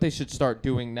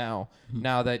doing now. Mhm.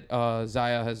 Now that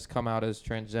Zaya has come out as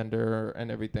transgender and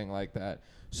everything like that.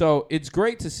 So it's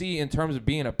great to see in terms of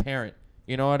being a parent.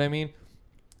 You know what I mean?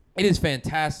 It is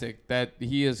fantastic that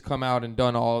he has come out and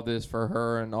done all of this for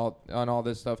her and all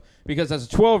this stuff. Because as a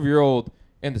 12-year-old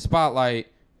in the spotlight,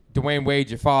 Dwayne Wade,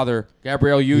 your father,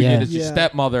 Gabrielle Union Yeah. is your Yeah.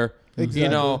 stepmother. exactly. You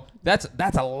know, that's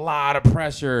a lot of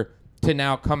pressure to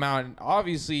now come out. And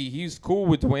obviously, he's cool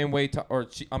with Dwayne Wade,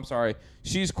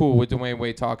 she's cool with Dwayne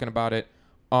Wade talking about it.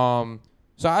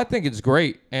 So I think it's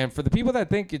great. And for the people that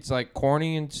think it's like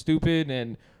corny and stupid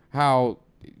and how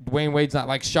Dwayne Wade's not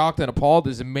like shocked and appalled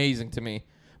is amazing to me.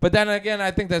 But then again,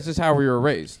 I think that's just how we were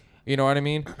raised. You know what I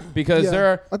mean? Because Yeah. there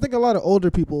are. I think a lot of older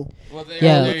people. Well,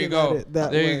 Yeah. there you Looking go. at it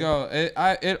that There way. you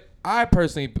go. I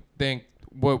personally think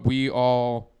what we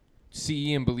all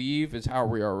see and believe is how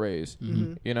we are raised.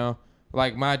 Mhm. You know,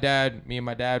 like me and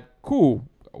my dad, cool.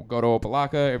 Go to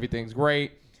Opelika, everything's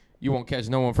great. You won't catch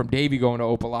no one from Davie going to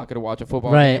Opelika to watch a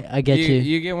football Right, game. I get you.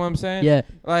 You get what I'm saying? Yeah.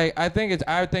 Like I think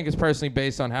it's personally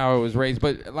based on how it was raised.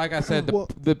 But like I said, Well-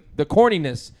 the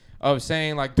corniness of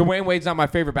saying like Dwayne Wade's not my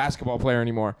favorite basketball player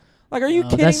anymore. Like, are you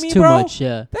kidding That's me, too bro? much.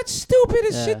 Yeah. That's stupid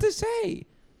as Yeah. shit to say.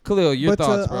 Khalil, your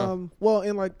thoughts, bro? Well,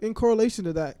 in correlation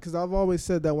to that, because I've always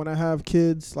said that when I have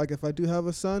kids, like if I do have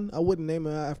a son, I wouldn't name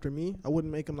him after me. I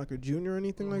wouldn't make him like a junior or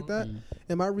anything like that. Mhm.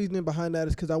 And my reasoning behind that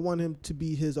is because I want him to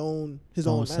be his own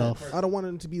Own man. self. I don't want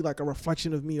him to be like a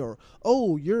reflection of me or,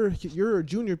 oh, you're a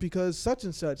junior because such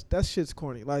and such. That shit's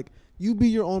corny. Like, you be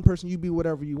your own person. You be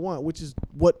whatever you want, which is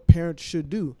what parents should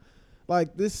do.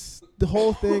 Like the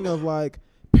whole thing of like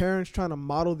parents trying to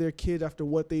model their kids after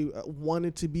what they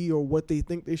wanted to be or what they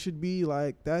think they should be,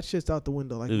 like that shit's out the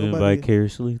window. Like Living nobody.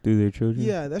 vicariously through their children.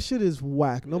 Yeah, that shit is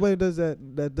whack. Nobody does that.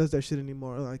 That does that shit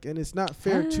anymore. Like, and it's not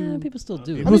fair to. People still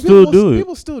do. People still do it.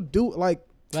 People still do. Like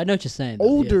I know what you're saying. though, yeah.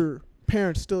 older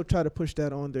parents still try to push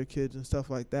that on their kids and stuff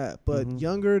like that. But Mhm.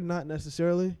 younger, not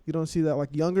necessarily. You don't see that.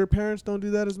 Like younger parents don't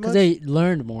do that as much. Because they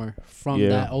learned more from Yeah.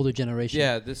 that older generation.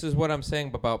 Yeah, this is what I'm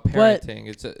saying about But- parenting.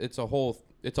 It's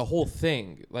a whole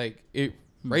thing. Like it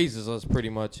raises us pretty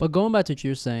much. But going back to what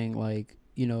you're saying, like,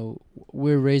 you know,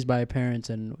 we're raised by our parents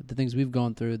and the things we've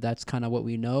gone through, that's kind of what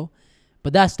we know.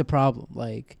 But that's the problem.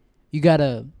 Like, you got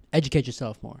to educate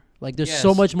yourself more. Like, there's so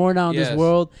Yes. much more now in this Yes.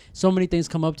 world. So many things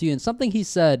come up to you. And something he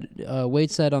said, Wade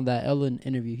said on that Ellen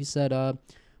interview, he said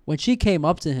when she came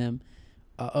up to him,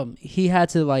 he had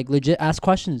to, like, legit ask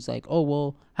questions like, oh,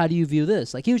 well, how do you view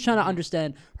this? Like, he was trying to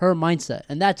understand her mindset.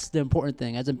 And that's the important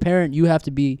thing. As a parent, you have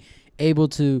to be able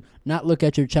to not look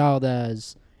at your child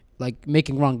as like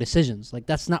making wrong decisions. Like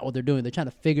that's not what they're doing. They're trying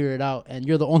to figure it out, and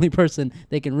you're the only person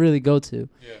they can really go to.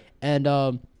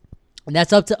 Yeah. And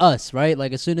that's up to us, right?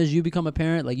 Like as soon as you become a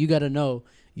parent, like you got to know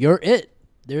you're it.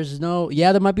 There's no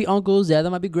there might be uncles, there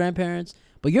might be grandparents,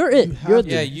 but you're it. You have You're to-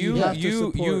 Yeah, the, you have to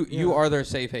support, you yeah. are their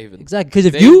safe haven. exactly because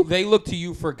if They you look to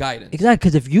you for guidance. exactly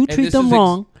because if you And treat this them is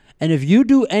wrong And if you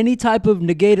do any type of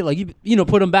negated, like you know,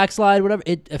 put them backslide, whatever,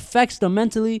 it affects them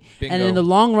mentally. Bingo. And in the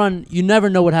long run, you never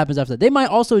know what happens after that. They might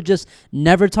also just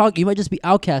never talk. You might just be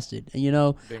outcasted. And you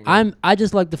know, Bingo. I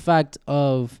just like the fact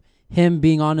of him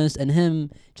being honest and him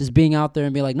just being out there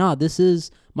and being like, nah, this is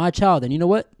my child. And you know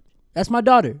what? That's my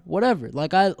daughter. Whatever.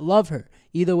 Like, I love her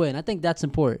either way. And I think that's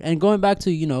important. And going back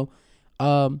to, you know,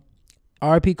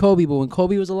 R.I.P. Kobe, but when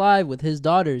Kobe was alive with his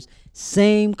daughters,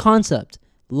 same concept.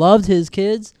 Loved his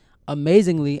kids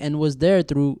amazingly and was there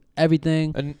through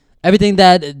everything. And Everything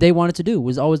that they wanted to do,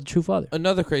 was always a true father.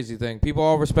 another crazy thing, people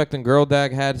all respecting girl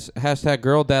dad had hashtag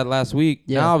girl dad last week.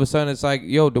 Yeah. Now all of a sudden it's like,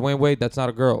 yo, Dwayne Wade, that's not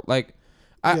a girl. Like,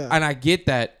 Yeah. and I get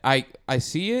that. I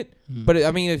see it, Mm. but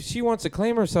I mean, if she wants to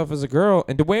claim herself as a girl,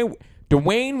 and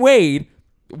Dwayne Wade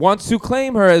wants to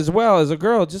claim her as well as a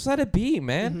girl, just let it be,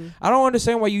 man. Mhm. I don't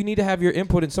understand why you need to have your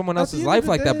input in someone At else's the end life of the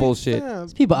like that day, bullshit. fam,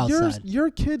 It's people outside. Your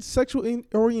kid's sexual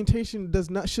orientation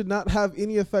should not have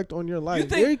any effect on your life.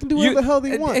 think- They can do whatever the hell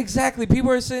they want. Exactly. People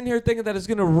are sitting here thinking that it's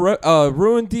gonna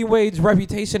ruin D Wade's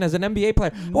reputation as an NBA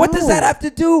player. What does No. that have to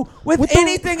do with, With the-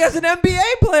 anything as an NBA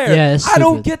player? Yeah, it's I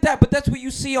don't stupid. get that, but that's what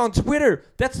you see on Twitter.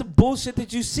 That's the bullshit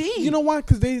that you see. You know why?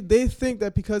 Because they think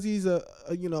that because he's a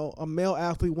male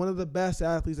athlete, one of the best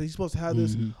athletes, that he's supposed to have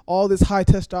this Mhm. all this high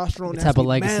testosterone, Type of has to be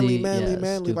legacy,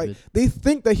 manly. yeah, Like stupid. they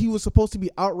think that he was supposed to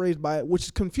be outraged by it,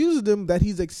 which confuses them that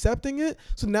he's accepting it.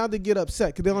 So now they get upset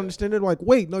because they don't understand it. Like,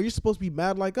 wait, no, you're supposed to be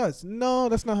mad like us. No,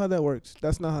 that's not how that works.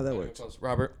 That's not how that works.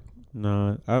 Robert.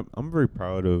 Nah, I'm very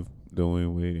proud of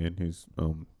Dwayne Wade and his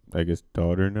I guess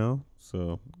daughter now.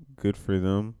 So good for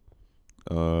them.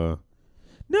 Nah,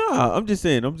 I'm just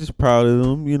saying, I'm just proud of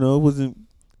them. You know,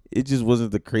 it just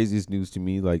wasn't the craziest news to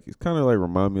me. Like, it's kind of like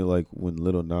remind me of like when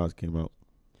Lil Nas came out.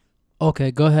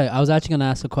 Okay, go ahead. I was actually gonna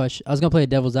ask a question. I was gonna play a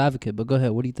devil's advocate, but go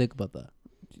ahead. What do you think about that?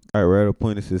 All right, we're at a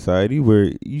point in society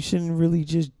where you shouldn't really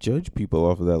just judge people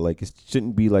off of that. Like, it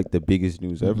shouldn't be like the biggest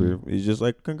news ever. It's just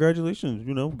like, congratulations,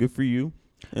 you know, good for you.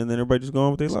 And then everybody just go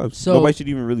on with their lives. So- Nobody should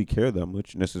even really care that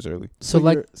much necessarily. So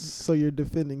like, you're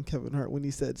defending Kevin Hart when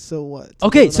he said, "So what?"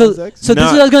 okay, Lil so Nas X? so this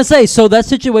is Nah. what I was gonna say. So that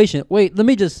situation. Wait, let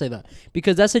me just say that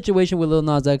because that situation with Lil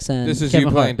Nas X and This is Kevin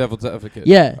you playing Hart. devil's advocate.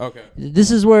 Yeah. Okay. This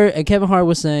is where and Kevin Hart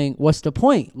was saying, "What's the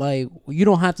point? Like, you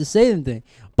don't have to say anything."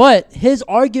 But his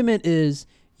argument is,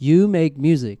 you make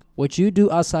music. What you do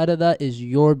outside of that is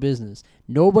your business.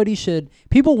 Nobody should.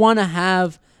 People want to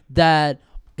have that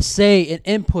say and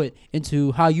input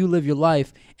into how you live your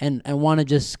life and want to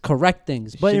just correct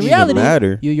things. But in Shouldn't even reality,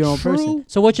 matter. you're your own True, person.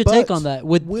 So what's your take but on that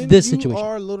with when this you situation?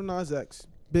 are Lil Nas X,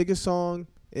 biggest song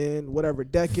in whatever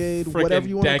decade, Freaking whatever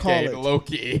you want to call decade, it.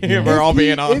 low-key, Yeah. if we're all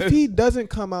being If honest. he doesn't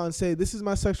come out and say this is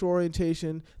my sexual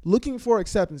orientation, looking for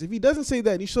acceptance, if he doesn't say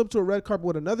that and he shows up to a red carpet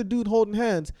with another dude holding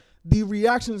hands, the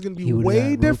reaction is going to He be would've way got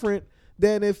roped. different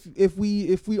than if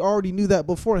we already knew that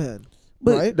beforehand.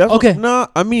 But right? that's Okay. Nah,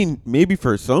 I mean, maybe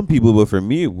for some people, but for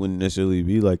me, it wouldn't necessarily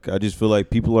be like. I just feel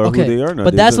like people are who they are now.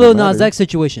 But that's Lil Nas X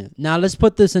situation. Now let's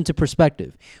put this into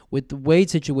perspective. With the Wade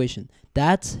situation,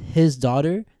 that's his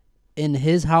daughter in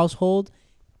his household,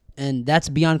 and that's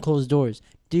beyond closed doors.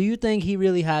 Do you think he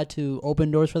really had to open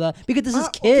doors for that? Because this is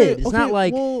kid. It's not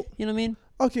like, well, you know what I mean?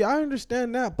 okay, I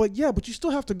understand that, but you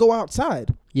still have to go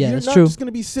outside. Yeah, You're that's not true. just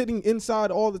gonna be sitting inside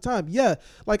all the time. Yeah,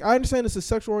 like I understand it's a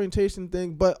sexual orientation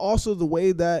thing, but also the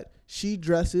way that she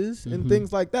dresses and Mhm.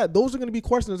 things like that. Those are gonna be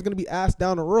questions that's gonna be asked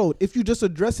down the road. If you just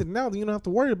address it now, then you don't have to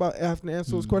worry about having to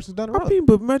answer those Mhm. questions down the I road. mean,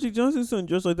 but Magic Johnson's son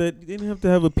dressed like that. They didn't have to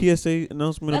have a PSA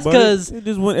announcement That's about 'cause- it.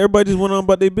 Everybody just went on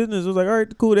about their business. It was like, all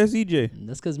right, cool, that's EJ.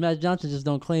 That's because Matt Johnson just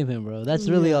don't claim him, bro. That's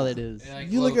really Yeah. all it is.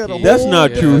 You look at a That's whole-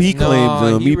 not true. He Nah,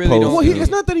 claims him. He really posts don't Well, do him.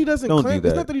 it's not that he doesn't Don't claim. do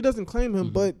It's that. not that he doesn't claim him,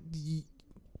 Mhm. but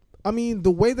I mean,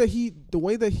 the way that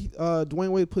Dwayne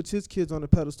Wade puts his kids on a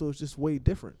pedestal is just way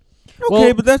different. Okay,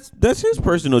 Well, but that's his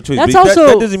personal choice. that's But that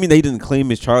also- doesn't mean that he doesn't claim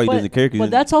his child. He doesn't care. 'Cause But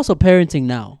that's also parenting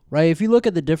now, right? If you look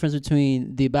at the difference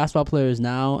between the basketball players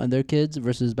now and their kids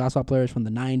versus basketball players from the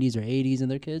 90s or 80s and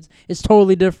their kids, it's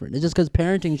totally different. It's just because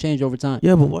parenting changed over time.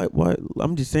 yeah, but why?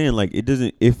 I'm just saying, like, it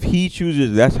doesn't. If he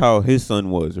chooses, that's how his son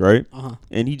was, right? Uh-huh.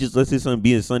 And he just lets his son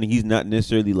be his son. And he's not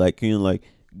necessarily like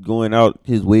going out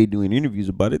his way doing interviews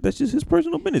about it. That's just his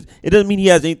personal business. It doesn't mean he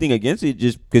has anything against it.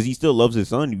 Just because he still loves his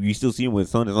son, you still see him with his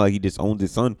son. It's not like he disowns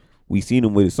his son. We've seen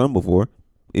him with his son before.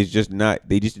 It's just not.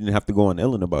 They just didn't have to go on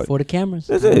Ellen about it. For the cameras.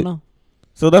 That's I don't it. know.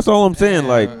 So that's all I'm saying.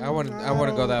 Like, I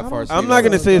wouldn't go that far. I'm not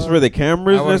gonna say it's for the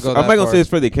cameras. I wouldn't go I'm that not gonna far. say it's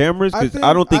for the cameras because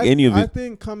I don't think any of I it.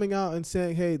 think coming out and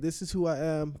saying, "Hey, this is who I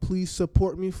am. Please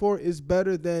support me for," is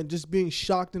better than just being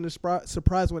shocked and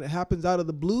surprised when it happens out of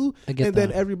the blue, I get and that.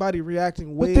 then everybody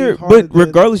reacting way But harder.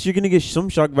 regardless, you're gonna get some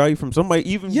shock value from somebody.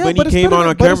 Even when he but it's came better on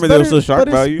to- but it's camera, there was better- still shock but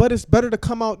it's- value. But it's better to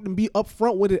come out and be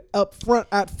upfront with it upfront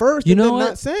at first, You and know then what?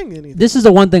 not saying anything. This is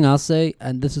the one thing I'll say,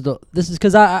 and this is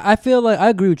because I feel like I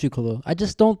agree with you, Khalil. I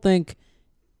just don't think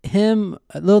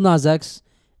Lil Nas X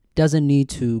doesn't need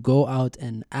to go out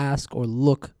and ask or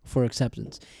look for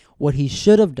acceptance. What he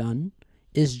should have done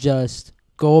is just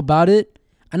go about it.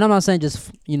 And I'm not saying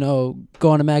just go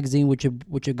on a magazine with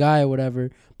your guy or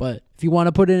whatever. But if you want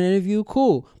to put in an interview,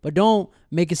 cool. But don't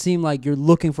make it seem like you're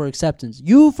looking for acceptance.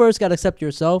 You first got to accept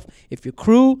yourself. If your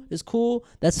crew is cool,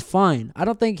 that's fine. I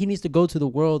don't think he needs to go to the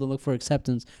world and look for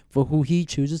acceptance for who he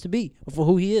chooses to be or for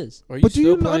who he is. Are you But do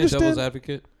still you playing understand- devil's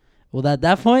advocate? Well, at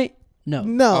that point, no.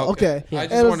 No, okay. Yeah. I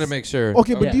just And wanted to make sure.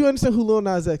 Okay, but Yeah. do you understand who Lil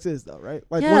Nas X is, though? Right,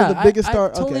 like one Yeah, of the biggest I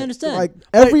stars. totally Okay, understand. like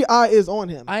every eye is on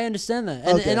him. I understand that.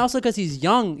 And, Okay. and also because he's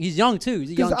young. He's young, too.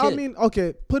 He's a young Because kid. I mean,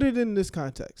 okay, put it in this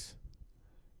context.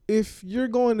 If you're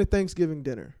going to Thanksgiving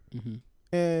dinner Mhm.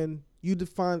 and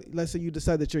let's say you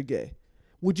decide that you're gay,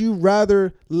 would you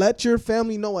rather let your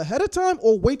family know ahead of time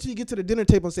or wait till you get to the dinner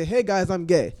table and say, "Hey guys, I'm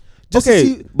gay"? Just to Okay,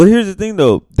 see- but here's the thing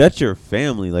though. That's your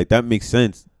family. Like that makes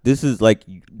sense. This is like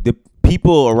the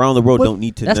people around the world But don't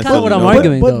need to. that's kinda necessarily what I'm know that.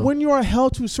 arguing. But though. when you are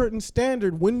held to a certain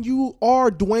standard, when you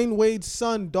are Dwayne Wade's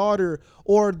son, daughter,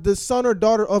 or the son or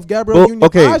daughter of Gabrielle Well, Union,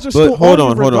 okay, eyes are but still hold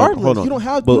on on, you hold on, regardless. hold on. You don't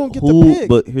have, But you don't get who? to pick.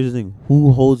 But here's the thing: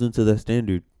 who holds into that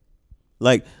standard?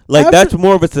 Like Every- that's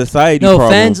more of a society No,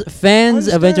 problem. fans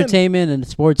of Understand. entertainment and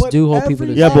sports But do hold people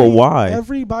to Yeah, but everybody- why?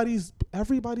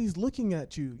 Everybody's looking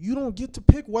at you. You don't get to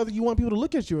pick whether you want people to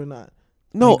look at you or not.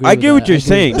 No, agree I with get that. what I you're agree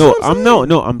saying. with No, that. That's what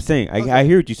I'm saying. I'm saying. Okay. I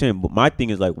hear what you're saying. But my thing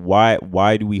is like,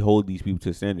 why do we hold these people to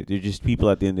a standard? They're just people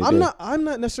at the end of the day. I'm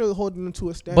not necessarily holding them to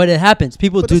a standard. But it happens.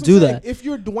 People But do that's what I'm saying. that. If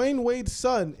you're Dwayne Wade's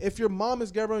son, if your mom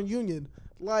is Gabrielle Union,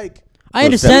 like I Well,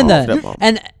 understand stepmom, that. stepmom.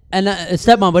 And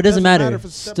stepmom, but it doesn't matter. if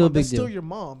it's Still a stepmom, big that's still deal. your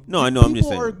mom. No, I know, I'm just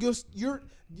People saying. are just your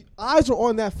eyes are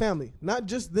on that family, not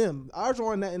just them. Eyes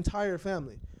are on that entire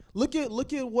family. Look at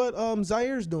what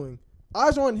Zaire's doing.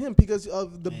 Eyes are on him because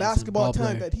of the Man, he's a basketball ball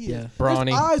talent player. that he Yeah. is.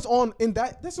 Brawny. There's eyes on in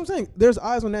that. That's what I'm saying. There's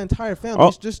eyes on that entire family. Oh.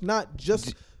 It's just not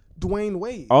just Dwayne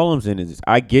Wade. All I'm saying is this.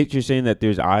 I get you're saying that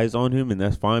there's eyes on him, and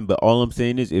that's fine. But all I'm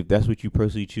saying is, if that's what you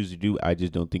personally choose to do, I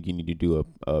just don't think you need to do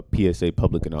a PSA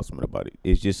public announcement about it.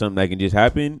 It's just something that can just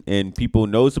happen, and people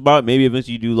knows about it. Maybe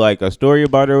eventually you do like a story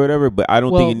about it or whatever. But I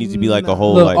don't Well, think it needs to be like nah. a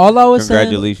whole Look, like all I was saying-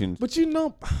 congratulations. But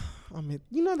I mean,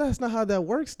 that's not how that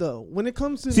works though. When it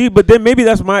comes to See, but then maybe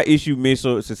that's my issue, made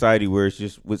society where it's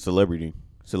just with celebrity.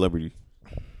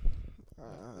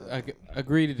 I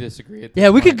agree to disagree. At this Yeah,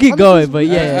 we could point. keep I'm going, just- but I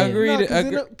yeah. agree.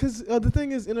 Because the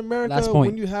thing is, in America, Last point.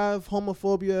 when you have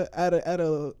homophobia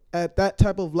at that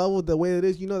type of level, the way it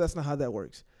is, that's not how that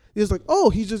works. It's like, oh,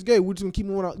 he's just gay. We're just gonna keep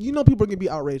moving on. People are gonna be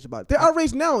outraged about it. They're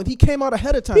outraged now, and he came out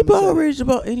ahead of time. People and said it. outraged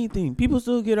about anything. People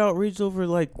still get outraged over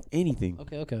like anything.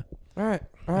 Okay. All right.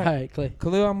 All right, Clay.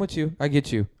 Khalil, I'm with you. I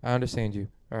get you. I understand you.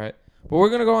 All right. But we're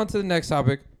gonna go on to the next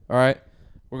topic. All right.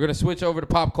 We're gonna switch over to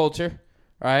pop culture.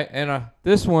 All right. And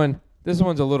this one's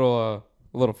a little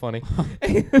funny.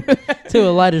 To a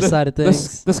lighter side of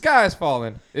things. The sky is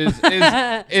falling. Is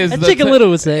A the Chicken Little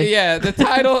would say. Yeah, the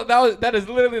title that is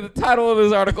literally the title of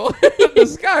this article. The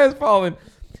sky is falling.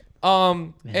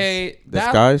 The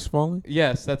sky is falling.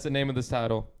 Yes, that's the name of this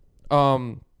title.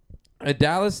 A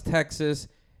Dallas, Texas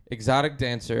exotic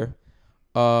dancer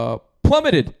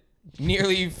plummeted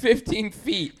nearly 15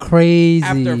 feet Crazy.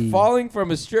 after falling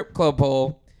from a strip club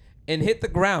pole and hit the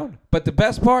ground. But the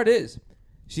best part is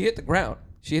she hit the ground.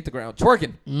 She hit the ground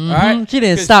twerking. Mhm. All right? She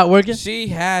didn't 'Cause stop working. She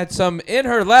had some in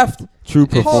her left. True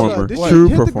Hold Hold performer. on, did True she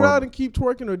hit the performer. ground and keep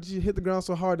twerking, or did you hit the ground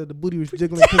so hard that the booty was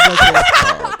jiggling?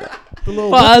 'Cause the little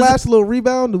Well, I was- whiplash, little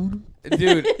rebound.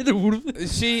 Dude,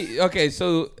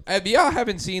 so if y'all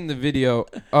haven't seen the video,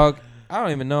 I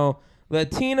don't even know.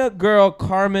 Latina girl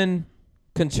Carmen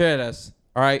Contreras.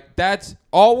 All right, that's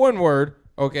all one word.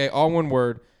 Okay, all one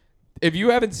word. If you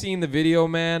haven't seen the video,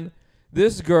 man,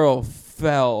 this girl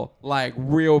fell like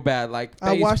real bad. Like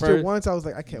I face watched first, it once. I was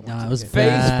like, I can't watch Nah, it it was again.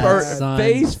 face Bad, first, son.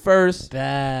 face first,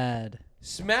 Bad.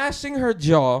 smashing her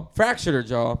jaw, fractured her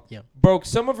jaw, Yep. broke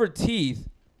some of her teeth,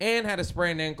 and had a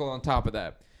sprained ankle on top of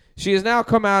that. She has now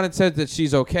come out and said that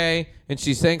she's okay, and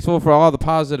she's thankful for all the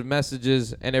positive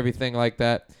messages and everything like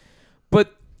that.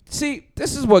 But See,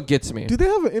 this is what gets me. Do they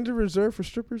have an injured reserve for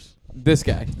strippers? This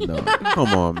guy. No,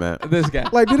 come on, man. This guy.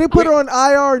 Like, do they put her on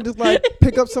IR and just like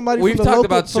pick up somebody? We've from the talked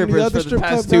local, about from the strippers other for the strip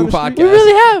past club two down the street? podcasts. We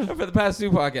really have. For the past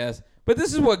 2 podcasts. But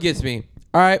this is what gets me.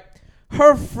 All right.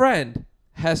 Her friend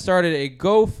has started a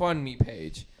GoFundMe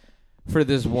page for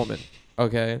this woman.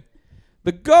 Okay.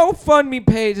 The GoFundMe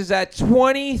page is at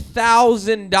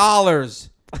 $20,000.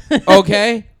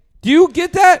 Okay. Do you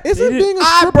get that? Isn't being a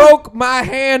I stripper? broke my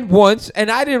hand once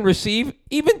and I didn't receive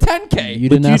even $10K. You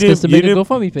didn't ask us to make a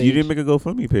GoFundMe page. You didn't make a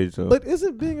GoFundMe page, though. But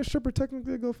isn't being a stripper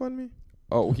technically a GoFundMe?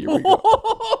 Oh, here we go.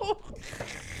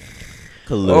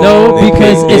 No,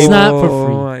 because it's not for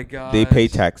free. Oh my god. They pay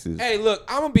taxes. Hey, look,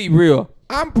 I'm gonna be real.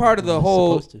 I'm part of the You're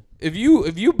whole. supposed to. If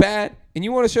you bad and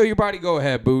you want to show your body, go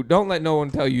ahead, boo. Don't let no one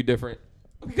tell you different.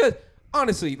 Because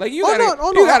honestly, like you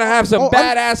gotta have some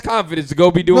badass confidence to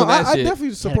go be doing that I shit.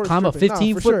 definitely support climb a stripping. Nah,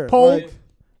 15-foot for sure. pole. Like,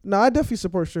 no, I definitely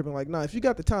support stripping. Like, nah, if you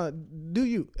got the talent, do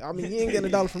you? I mean, you ain't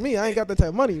getting $1 from me. I ain't got that type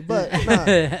of money, but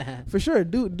nah, for sure,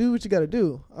 do what you got to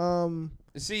do.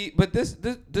 See, but this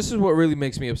is what really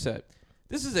makes me upset.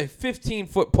 This is a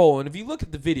 15-foot pole, and if you look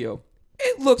at the video,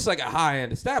 it looks like a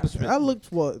high-end establishment. That looked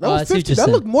what? That Oh, I was see what 15. you're That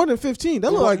saying. looked more than 15.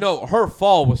 That looked like no, her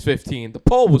fall was 15. The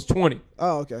pole was 20.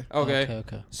 Oh, okay. Okay.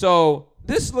 Okay. So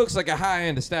this looks like a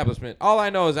high-end establishment. All I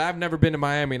know is I've never been to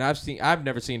Miami, and I've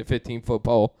never seen a 15-foot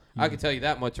pole. I can tell you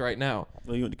that much right now.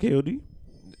 Oh, you went to KOD?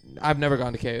 I've never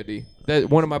gone to KOD. That's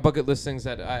one of my bucket list things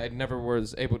that I never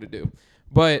was able to do.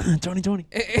 But 2020.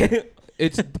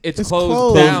 it's It's closed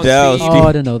closed. down. Down, Steve. Oh,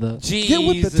 I didn't know that. Jeez. Get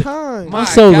with the time. My I'm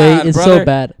so God, late. It's brother. so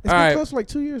bad. It's been All right. closed for like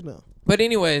 2 years now. But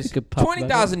anyways, You could pop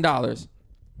back up. $20,000.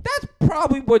 That's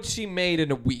probably what she made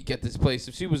in a week at this place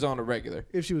if she was on a regular.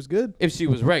 If she was good, If she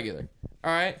was regular.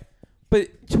 All right?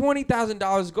 But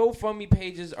 $20,000 GoFundMe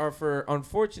pages are for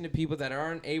unfortunate people that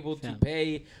aren't able to Yeah.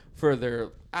 pay for their,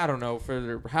 I don't know, for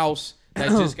their house that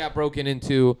just got broken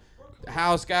into.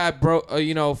 House got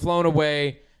flown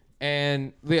away.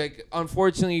 And like,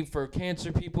 unfortunately for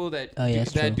cancer people that Oh, yeah,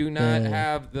 that's that true. do not Yeah.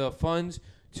 have the funds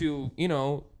to,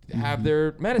 have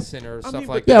their medicine or stuff mean,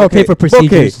 like Yeah, that. okay, for procedures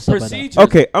okay. and stuff Procedures.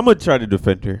 Okay, I'm going to try to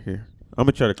defend her here. I'm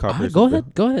going to try to like cop that. her. Alright, go something.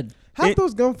 ahead. Go ahead. half It-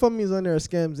 those GoFundMes on there are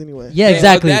scams anyway. Yeah, Yeah,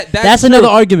 exactly. that's That's true. another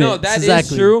argument. No, that is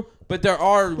exactly. true. But there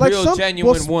are real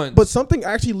genuine ones. But something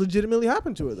actually legitimately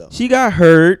happened to her though. She got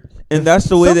hurt, and that's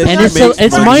the way that And she it's makes so-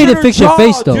 it's money. money to Fractured fix your jaw,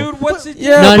 face, though. Dude, what's it?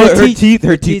 Yeah, No, but and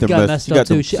her teeth got are messed She up got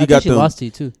too. them. I She think got she them. lost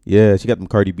teeth too. Yeah, she got them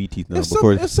Cardi B teeth now. If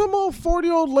Before, some old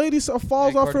 40-year-old lady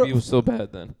falls off her, He was so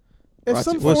bad then. if Watch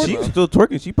some it. well, 40 she was still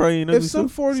twerking. She probably ain't if ugly some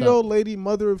too. 40-year-old lady,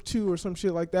 mother of two or some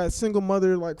shit like that, single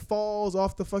mother, like falls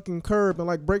off the fucking curb and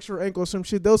like breaks her ankle or some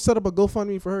shit, they'll set up a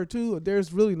GoFundMe for her too.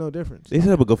 There's really no difference. They set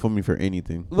up a GoFundMe for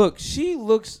anything. Look, she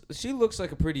looks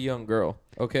like a pretty young girl.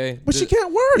 Okay, But she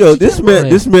can't work. Yo, She this can't man,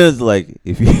 work. this man's like,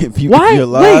 if Why? you're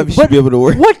alive, Wait, you should be able to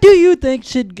work. What do you think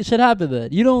should happen then?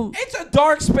 You don't. It's a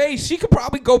dark space. She could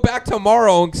probably go back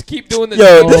tomorrow and keep doing this. Yo,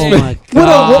 same this thing. man- my With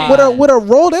god. a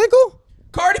rolled ankle?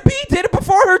 Cardi B did it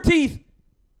before her teeth.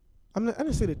 I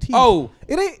didn't say the teeth. Oh,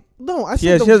 It ain't. No, I said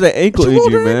Yeah, the, she has an ankle she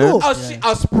rolled injury, her man. ankle.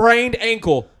 a sprained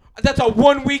ankle. That's a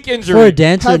 1 week injury. For a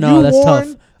dancer, Have no, you that's worn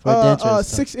tough. For a dancer,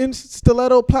 that's tough. 6-inch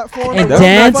stiletto platform? And or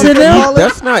dance whatever in the fuck them? you call it?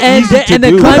 That's not And easy the- to and the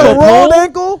do. With climb a up rolled pole?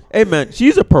 ankle? Hey man,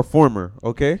 she's a performer.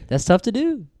 Okay, That's tough to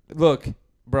do. Look,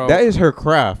 bro. that is her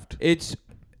craft. It's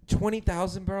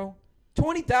 20,000, bro.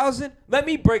 20,000. Let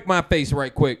me break my face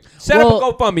right quick. Set Well,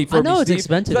 up a GoFundMe for I me, know it's Steve.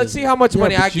 expensive. Let's see how much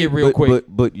money I get real quick.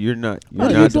 But you're not. You're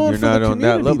What are you not. doing You're for the not on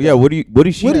that community, level. though? Yeah. What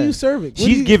is she? What are you serving? What She's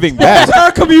do you- giving That's back.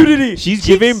 our community. She's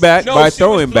giving back No, by she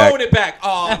throwing was back. throwing it back.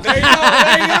 Oh, there you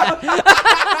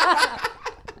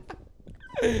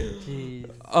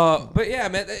go. But yeah,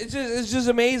 man, it's just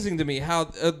amazing to me how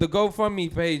the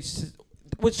GoFundMe page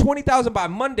was 20,000 by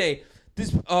Monday.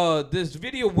 This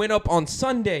video went up on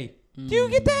Sunday. Do you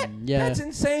get that? Yeah. That's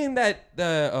insane. That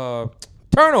the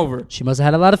turnover. She must have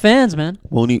had a lot of fans, man.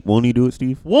 Won't he do it,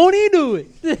 Steve? Won't he do it?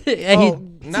 And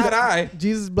Oh, Not I.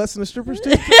 Jesus blessing the strippers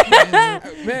too.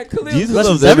 Man, Khalil. Jesus Bless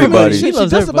loves everybody. everybody. She She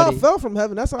loves just everybody. about fell from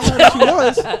heaven. That's how high she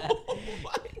was.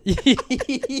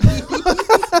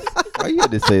 Why you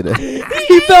had to say that?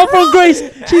 He fell from grace.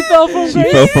 She fell from She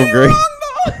grace. fell from grace.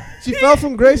 She fell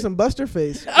from grace and bust her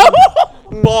face.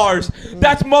 Bars.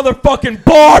 That's motherfucking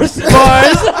bars.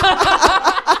 Bars.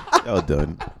 Y'all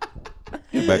done.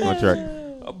 Get back on track.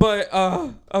 But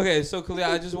okay, so Khalil,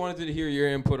 I just wanted to hear your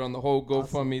input on the whole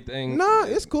GoFundMe thing. Nah,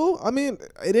 it's cool. I mean,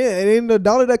 it ain't a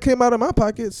dollar that came out of my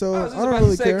pocket, so I I, was just don't about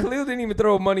really to say, care. Khalil didn't even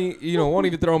throw money. Won't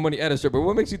even throw money at a stripper.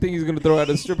 What makes you think he's gonna throw at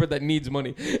a stripper that needs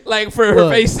money, like for her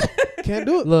Look. face? Can't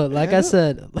do it. Look, like Can't I do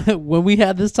it. said, when we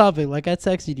had this topic, like I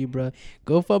texted you, bro,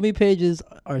 GoFundMe pages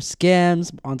are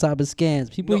scams on top of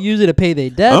scams. People No. use it to pay their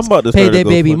debts, I'm about to pay start a their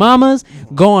baby GoFundMe. mamas,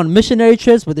 go on missionary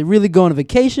trips, but they really go on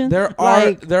vacation. There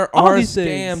Like, are all scams, these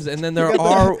things. and then They there got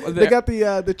are. They got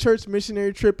the church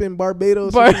missionary trip in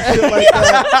Barbados Bar- or some shit like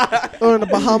that, or in the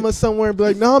Bahamas somewhere, and be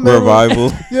like, "Nah, man,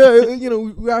 Revival. yeah,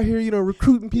 we out here,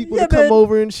 recruiting people Yeah, to come man.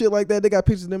 over and shit like that. They got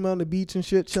pictures of them on the beach and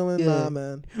shit, chilling. Yeah. Nah,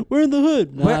 man. We're in the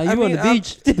hood. Nah, But, you I on mean, the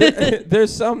beach.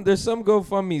 there's some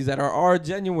GoFundMe's that are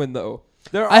genuine though.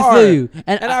 There I are. feel you.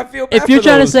 And I feel bad if you're for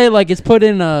trying to those. say like it's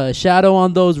putting a shadow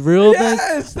on those real things,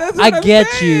 Yes, that's I what I'm get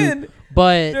saying. you.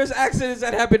 But There's accidents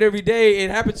that happen every day.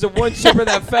 It happens to one shipper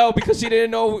that fell because she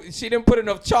didn't put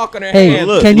enough chalk on her hey, hand.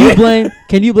 look, can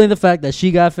you blame the fact that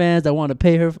she got fans that want to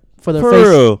pay her for their For face?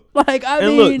 real. Like I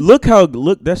And mean, look,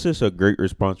 that's just a great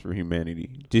response for humanity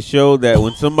to show that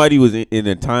when somebody was in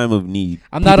a time of need,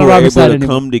 I'm not people on were Robert's able side to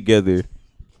anymore. come together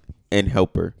and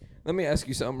help her. Let me ask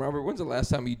you something, Robert. When's the last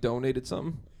time you donated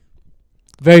something?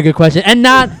 very good question, and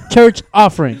not church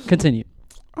offering. Continue.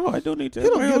 Oh, I donate to You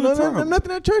don't everybody give all the time.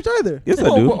 nothing at church either. Yes, I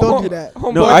do. Don't do that.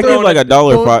 No, I give like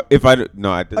 $1 five. If I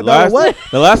no, at the $1 last what?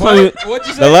 the last time you, What'd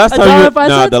you say? the last time you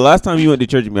 $1.05? the last time you went to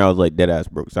church with me, I was like dead ass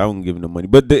broke, so I wouldn't give no money.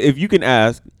 But if you can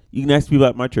ask people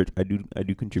at my church. I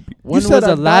do contribute. When said was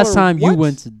the last $1 time you what?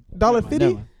 went to? $1.50?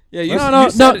 Never mind. Yeah, you No,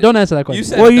 said don't answer that question. You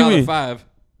said What do you $1.05. mean?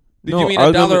 Did No, you mean I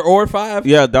was $1 gonna- or $5?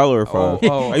 Yeah, $1 or $5.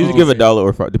 Oh, I usually oh, give okay. $1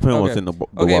 or $5, depending on what's Okay. in the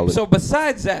Okay, wallet. so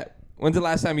besides that, when's the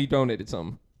last time you donated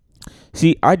something?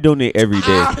 See, I donate every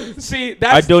day. See,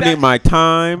 I donate my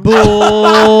time. Bull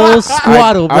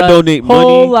squaddle, I bro. donate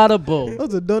Whole money. lot of bull.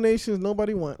 Those are donations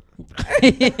nobody want.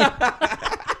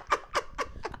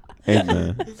 Hey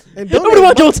man. And Nobody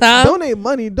want your time. Donate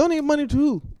money. Donate money to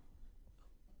who?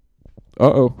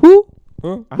 Uh-oh. Who?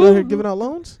 Huh? Out here giving out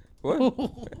loans?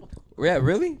 What? Yeah,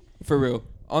 really? For real?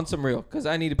 On some real? Because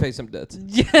I need to pay some debts.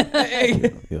 Yeah.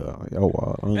 Hey. Yeah, y'all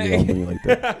wild. I don't give out money like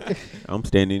that. I'm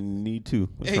standing in need too.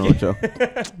 What's wrong with y'all?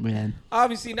 Man.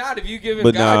 Obviously not. If you giving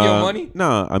But God your money.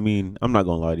 Nah, I mean, I'm not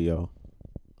gonna lie to y'all.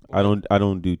 I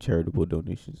don't do charitable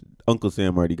donations. Uncle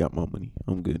Sam already got my money.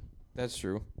 I'm good. That's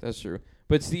true. That's true.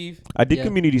 But Steve, I did Yeah.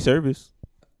 community service.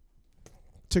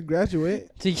 To graduate.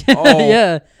 Oh.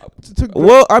 Yeah. To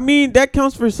Well, I mean, that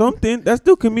counts for something. That's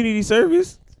still community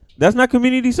service. That's not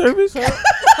community service.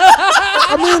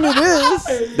 I mean, it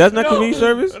is. That's not community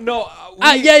service. No.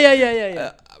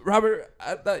 Yeah. Robert,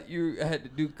 I thought you had to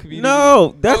do community.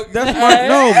 No, that's my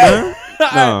no, man.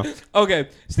 No. Okay,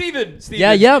 Steven.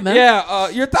 Yeah, man. Yeah,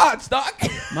 your thoughts, Doc.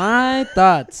 My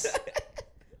thoughts.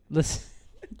 Listen.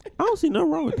 I don't see nothing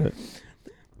wrong with that.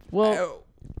 Well,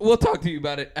 We'll talk to you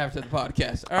about it after the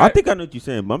podcast. All I right. think I know what you're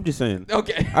saying, but I'm just saying.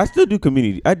 Okay. I still do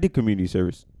community. I did community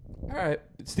service. All right,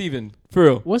 Steven, for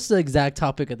real. what's the exact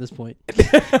topic at this point?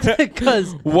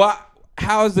 Because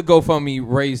How has the GoFundMe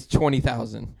raised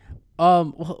 20,000?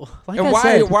 well, like And I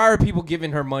said, why are people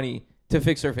giving her money to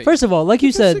fix her face? first of all, like you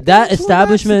Just said, get that into an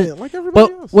establishment. accident like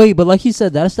everybody else. But like you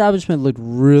said, that establishment looked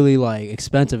really like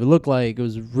expensive. It looked like it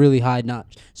was really high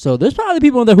notch. So there's probably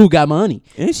people in there who got money.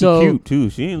 And she So- cute too.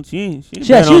 She ain't Yeah, bad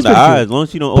she on was the pretty cute. eyes. As long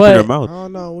as she don't But- open her I mouth.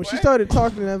 don't know. When she started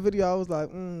talking in that video, I was like,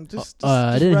 just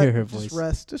I didn't rest, hear her Just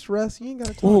voice. Just rest. You ain't got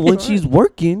to talk. Well, when It's she's all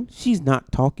working, she's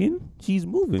not talking. She's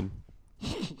moving.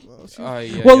 right. Well, she's-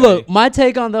 Yeah, Well, yeah, look, my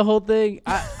take on the whole thing,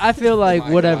 I feel like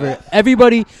my whatever. God.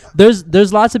 Everybody,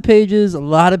 there's lots of pages. A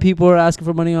lot of people are asking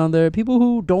for money on there. People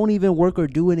who don't even work or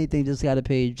do anything just got a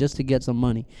page just to get some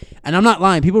money. And I'm not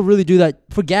lying. People really do that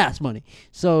for gas money.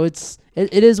 So it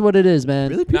is what it is, man.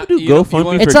 Really, people Not- do you don't- you GoFundMe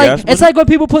wanna- for It's gas like money? it's like when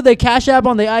people put their Cash App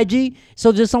on their IG,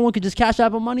 so just someone could just Cash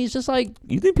App them money. It's just like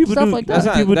You think people stuff do? like That's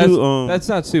that. you think not, people that's, do? that's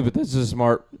not stupid. That's just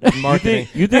smart marketing.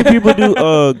 You think people do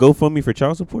GoFundMe for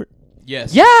child support?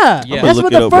 Yes. Yeah, Yeah. that's Look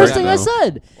what it the up first right thing I now.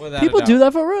 said. Without People a do doubt.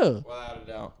 that for real. Without a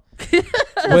doubt.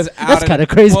 That's kind of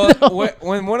crazy. Well, though.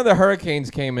 when one of the hurricanes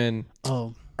came in,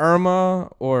 Oh, Irma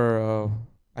or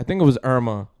I think it was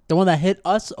Irma, the one that hit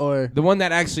us, or the one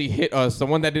that actually hit us, the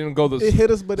one that didn't go the It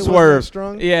hit us, but it swerve. wasn't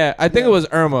strong. Yeah, I think Yeah. it was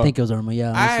Irma. I think it was Irma. Yeah,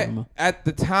 it was Irma. At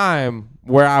the time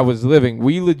where I was living,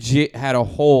 we legit had a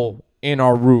hole in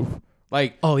our roof.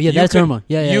 Like, Oh, yeah, you that's could- Irma.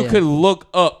 Yeah, you yeah. could look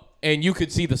up and you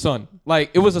could see the sun.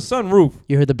 Like, it was a sun roof,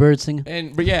 You heard the birds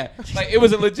singing. but yeah, like it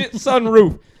was a legit sun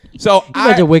roof. So You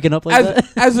imagine waking up like that.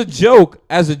 as a joke,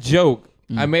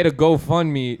 I made a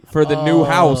GoFundMe for the new Oh.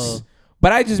 house,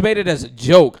 but I just made it as a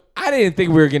joke. I didn't think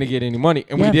we were gonna get any money,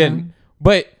 and Yeah, we didn't. man.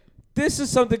 But this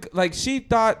is something like she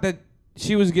thought that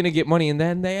she was gonna get money, and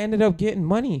then they ended up getting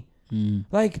money.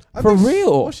 Like I for think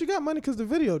real, Well, she got money because the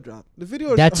video dropped. The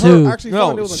video. That her too. Actually No,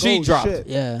 found it was like, she oh, dropped. Shit.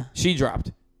 Yeah. she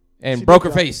dropped and She broke did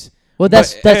her drop. face. Well,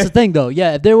 that's the thing though.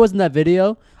 Yeah, if there wasn't that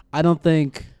video, I don't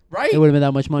think right. it would have been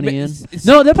that much money But in. it's-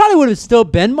 No, there probably would have still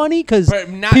been money because But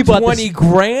not people at the 20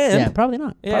 grand. yeah, probably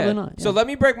not. Yeah. Probably not. So yeah. let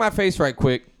me break my face right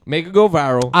quick. Make it go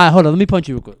viral. All right, hold on. Let me punch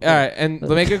you real quick. All right, and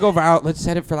make it go viral. Let's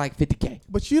set it for like 50K.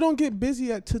 But you don't get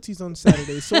busy at Tootsie's on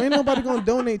Saturdays, so ain't nobody gonna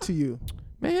donate to you.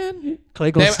 Man, Clay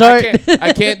gonna damn, start.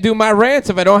 I can't do my rants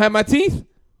if I don't have my teeth.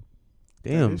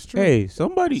 Damn. is true. Hey, It's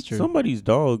true. somebody's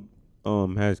dog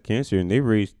has cancer and they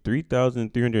raised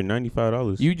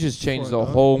 $3,395. You just changed For the a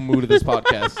dog. whole mood of this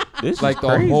podcast. This Like is the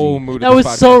crazy. whole mood That of this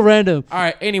was podcast. so random. All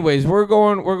right, anyways, we're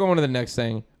going to the next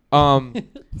thing.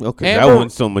 Okay, Amber- that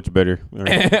one's so much better. All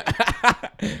right.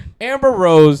 Amber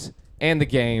Rose and the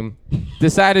game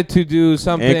decided to do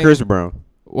something. And Chris Brown,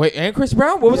 Wait, and Chris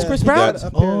Brown? What was Yeah, Chris he Brown? got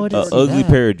a Oh, pair of didn't see Jordans. ugly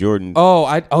that. pair of Jordans.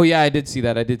 Oh yeah, I did see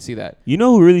that. You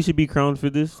know who really should be crowned for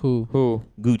this? Who? Who?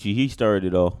 Gucci. He started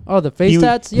it all. Oh, the face He-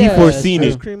 tats. he Yeah, foreseen that's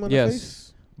Ice it. true. cream on Yes. the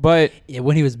face. But Yeah,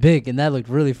 when he was big, and that looked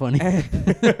really funny.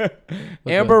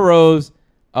 Amber Rose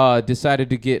decided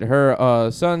to get her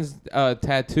son's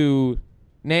tattoo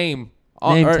name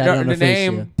Name tatted on the her face,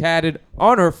 name yeah. tatted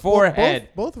on her Well, forehead.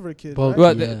 both of her kids. Both-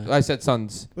 Right? Well, Yeah. I said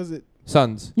sons. Was it?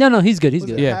 Sons. No, he's good. He's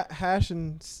Was good. it Yeah. hash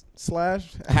and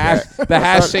slash? Hash the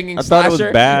hash singing I thought it was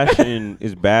slasher. Bash and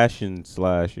is Bash and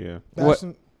Slash. Yeah. What- Bash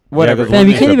and- Whatever. Yeah, Fam,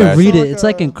 you It's can't a even bad read song. it. It's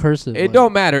like in cursive. It like-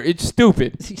 don't matter. It's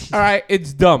stupid. All right,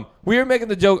 it's dumb. We were making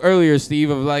the joke earlier, Steve,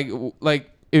 of like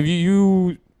if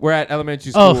you were at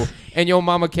elementary school Oh. and your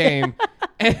mama came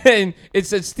and it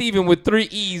said Steven with 3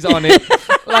 E's on it,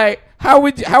 like how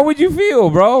would you feel,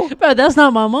 bro? Bro, that's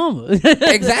not my mama.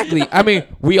 Exactly. I mean,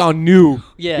 we all knew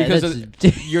Yeah, because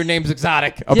that's- of, your name's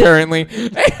exotic, apparently.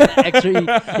 Extra E.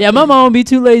 Yeah, my mom would be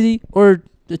too lazy or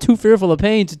too fearful of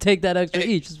pain to take that extra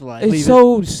E. Just like leave It's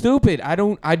so stupid. I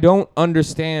don't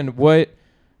understand what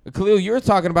Khalil, you were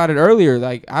talking about it earlier.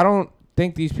 Like I don't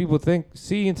think these people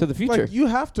see into the future. Like you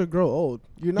have to grow old.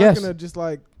 You're not Yes. gonna just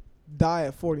like die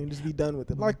at 40 and just be done with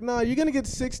it. Like, nah, you're gonna get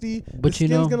 60. But the you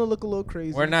skin's know- gonna look a little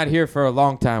crazy. We're not here for a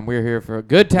long time. We're here for a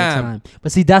good it. time.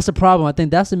 But see, that's the problem. I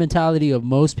think that's the mentality of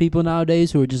most people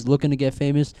nowadays who are just looking to get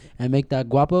famous and make that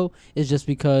guapo. Is just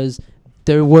because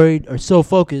they're worried or so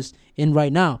focused in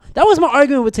right now. That was my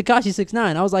argument with Tekashi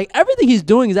 6ix9ine. I was like, everything he's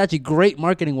doing is actually great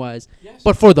marketing wise,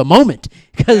 but for the moment,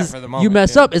 because for the you moment,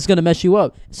 mess yeah. up, it's gonna mess you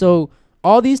up. So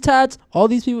all these tats, all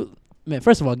these people, man.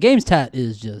 First of all, Game's tat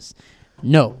is just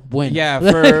no win. Yeah,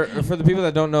 for the people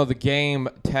that don't know, the game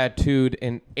tattooed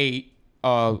an 8,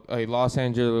 a Los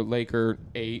Angeles Laker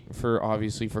 8 for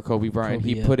Kobe Bryant.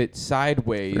 Kobe, He yeah. put it For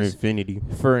sideways infinity.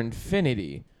 for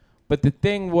infinity. But the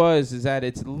thing is that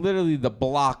it's literally the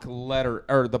block letter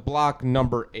or the block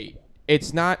number 8.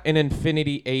 It's not an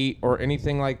infinity 8 or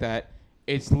anything like that.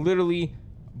 It's literally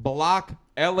block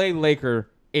LA Laker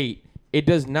 8. It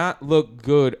does not look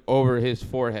good over his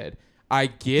forehead. I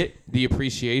get the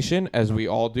appreciation, as we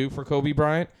all do, for Kobe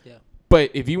Bryant. Yeah.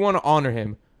 But if you want to honor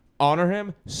him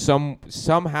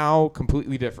somehow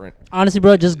completely different. Honestly,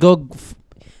 bro, just go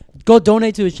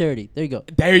donate to a charity. There you go.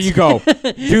 There you go.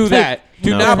 Do that.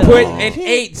 Do No. not No. put an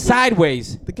 8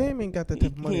 sideways. The game ain't got that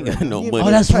type of money. ain't right got now. no He in money. a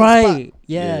Oh, that's tight right. spot.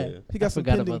 Yeah. Yeah. He got I some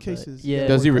forgot pending about that. cases. Yeah.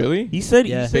 Does he really? He said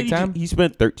Yeah. he, said Big time? he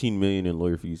spent $13 million in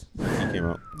lawyer fees. He came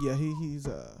out. Yeah, he's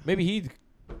Maybe he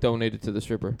donated to the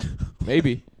stripper.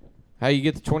 Maybe. How you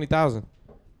get to 20,000?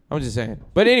 I'm just saying.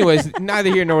 But anyways,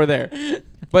 neither here nor there.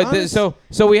 But so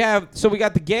we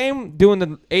got the game doing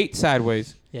the 8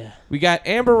 sideways. Yeah. We got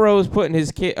Amber Rose putting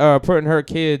putting her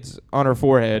kids on her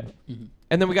forehead, Mhm.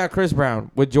 and then we got Chris Brown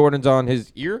with Jordans on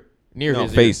his ear, near No,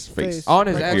 his face, ear. face. On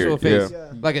his Right actual here, face,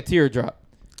 yeah. like a teardrop.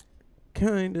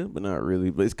 Kind of, but not really.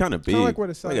 But it's kind of big. Kinda like where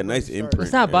the like a nice sideways start. imprint.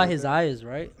 It's not by yeah. his eyes,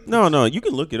 right? No, you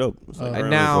can look it up. It's like Oh. right And on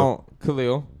now,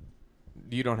 Khalil,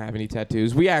 you don't have any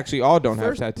tattoos. We actually all don't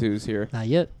First- have tattoos here. Not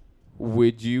yet.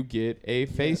 Would you get a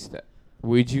face?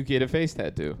 Would you get a face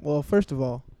tattoo? Well, first of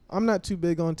all, I'm not too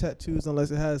big on tattoos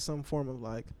unless it has some form of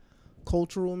like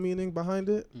cultural meaning behind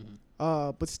it.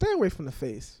 But stay away from the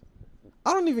face.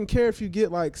 I don't even care if you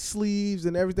get like sleeves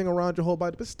and everything around your whole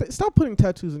body, but stop putting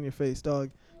tattoos on your face, dog.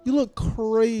 You look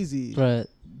crazy. But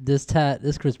this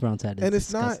Chris Brown tat is And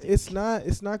disgusting.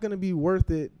 it's not gonna be worth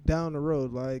it down the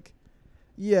road. Like,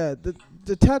 yeah,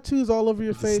 the tattoos all over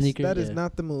your The face, sneaker, that is yeah.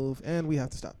 not the move, and we have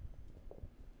to stop.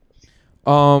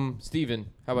 Steven,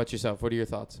 how about yourself? What are your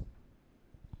thoughts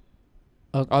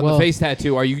Uh, on well, the face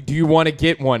tattoo? Do you want to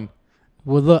get one?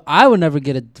 Well, look, I would never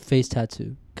get a face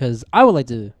tattoo because I would like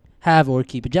to have or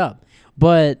keep a job.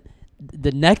 But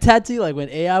the neck tattoo, like when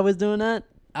AI was doing that,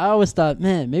 I always thought,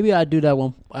 man, maybe I'd do that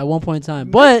at one point in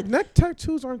time. But neck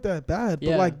tattoos aren't that bad, but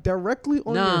Yeah. like directly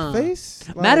on Nah. your face.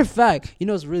 Like, matter of fact, you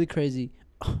know what's really crazy?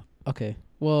 Okay,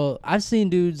 Well, I've seen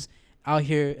dudes out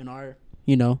here in our,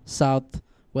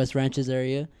 Southwest Ranches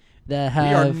area that We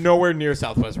are have. nowhere near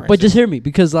Southwest Ranches. But just hear me,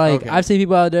 because like Okay. I've seen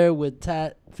people out there with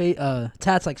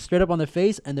tats like straight up on their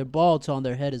face, and they're bald on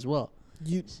their head as well.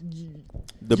 You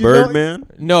The You know- Birdman.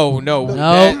 no, No,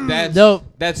 that's no.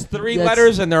 that's three That's-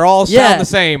 letters and they're all Yeah. sound the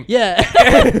same. Yeah,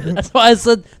 that's why I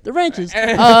said the ranches.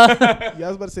 Yeah, I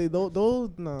was about to say those.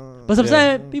 Nah. But I'm Yeah.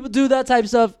 saying people do that type of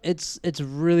stuff. It's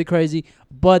really crazy.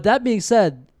 But that being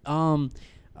said,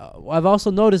 I've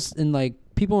also noticed in like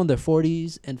people in their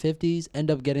 40s and 50s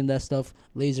end up getting that stuff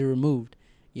laser removed.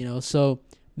 So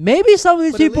maybe some of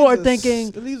these But it people are leaves a thinking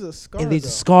it leaves a scar. it leaves a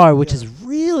though. scar, which Yeah. is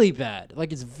really bad.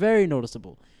 Like it's very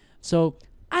noticeable. So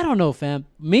I don't know, fam.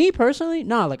 Me personally,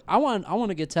 nah. Like I want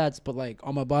to get tats, but like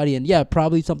on my body, and yeah,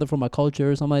 probably something from my culture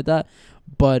or something like that,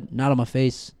 but not on my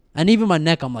face. And even my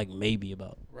neck, I'm like maybe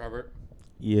about. Robert,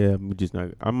 Yeah, I'm just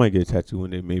not. I might get a tattoo one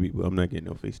day, maybe, but I'm not getting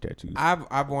no face tattoos.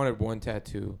 I've wanted one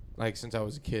tattoo like since I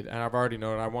was a kid, and I've already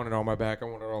known I want it on my back. I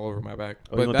want it all over my back.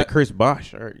 Oh, you want the Chris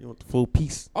Bosch? All right, you want the full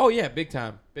piece? Oh yeah, big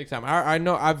time, big time. I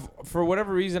know for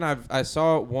whatever reason I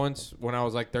saw it once when I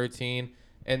was like 13,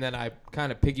 and then I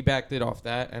kind of piggybacked it off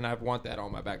that, and I want that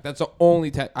on my back. That's the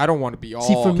only I don't want to be all.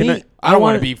 See, for Can me, I don't want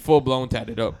wanna- to be full blown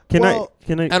tatted up. Can Well, I?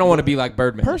 Can I? I don't want to be like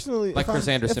Birdman. Personally, like if Chris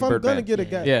I'm, Anderson, if I'm Birdman. gonna get a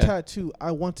Yeah. Yeah. tattoo,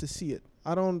 I want to see it.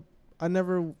 I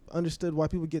never understood why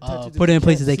people get tattoos. that put it they in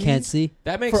places they can't see. see.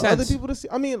 That makes For sense. other people to see.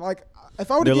 I mean, like, if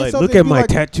I were to They're get like, something, look at it'd be my like,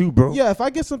 tattoo, bro. Yeah, if I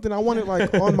get something, I want it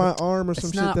like on my arm or some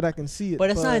It's shit not- that I can see it.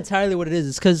 But it's not entirely what it is.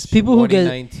 It's because people who get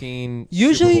 2019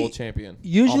 Usually- Super Bowl champion. on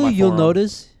usually my you'll forearm.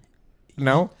 notice.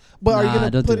 No, But are you Nah,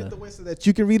 gonna don't put do it that. the way so that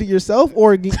you can read it yourself,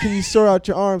 or can you throw out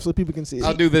your arm so people can see it?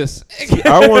 I'll do this.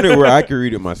 I want it where I can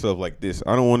read it myself like this.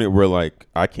 I don't want it where like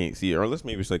I can't see it, or unless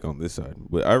maybe it's like on this side.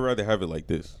 But I'd rather have it like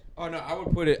this. Oh no, I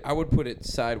would put it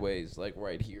sideways, like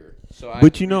right here. So I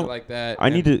But can you know, read it like that. I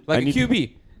and need to- like I a need to-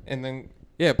 QB, and then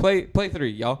play 3,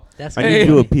 y'all. That's I Hey. need to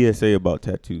do a PSA about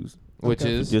tattoos. Which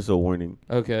Okay. is Just a warning.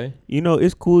 okay.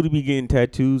 It's cool to be getting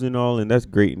tattoos and all, and that's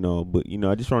great and all. But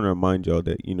I just want to remind y'all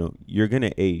that you're gonna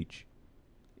age,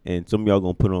 and some of y'all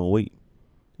gonna put on weight,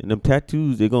 and them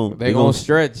tattoos They gonna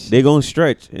stretch. they gonna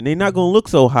stretch, and they not gonna look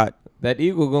so hot. That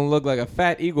eagle gonna look like a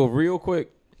fat eagle real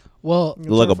quick. Well, You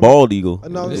Look like turn a from- bald eagle.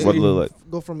 No, That's just what it look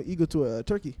like. go from an eagle to a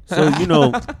turkey. So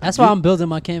that's why I'm building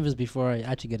my canvas before I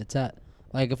actually get a tat.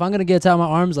 Like if I'm gonna get a tat on my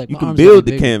arms, like you my can arms build gotta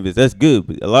be the bigger. canvas. That's good,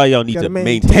 but a lot of y'all need Gotta to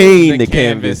maintain maintain the the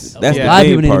canvas. canvas. That's Yeah. the A lot of main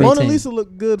people need to part. maintain. Mona Lisa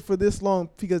looked good for this long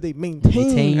because they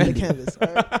maintained Maintain. the canvas.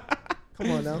 All right?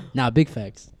 Come on now. Nah, big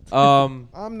facts. I'm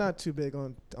not too big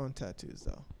on tattoos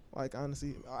though. Like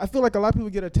honestly, I feel like a lot of people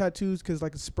get a tattoos because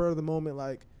like a spur of the moment,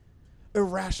 like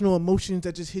irrational emotions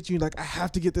that just hit you. Like I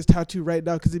have to get this tattoo right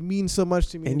now because it means so much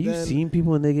to me. And you've then, seen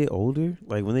people when they get older,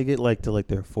 like when they get like to like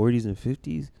their 40s and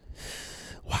 50s,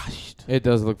 washed. It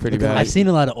does look pretty Look at bad. I've seen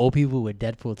a lot of old people with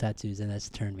Deadpool tattoos, and that's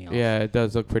turned me off. Yeah, it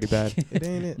does look pretty bad. it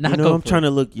ain't it. Not I'm go for trying it.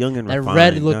 to look young and That refined,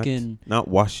 red looking, not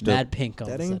washed up. mad pink all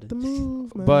That of a ain't the sudden.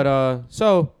 move, man. But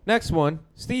so next one,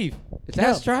 Steve. It's Yeah.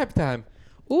 Ask Tribe time.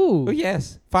 Ooh, Oh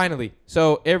yes, finally.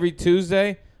 So every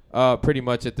Tuesday, pretty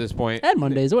much at this point. and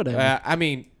Mondays, whatever. I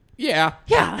mean, yeah,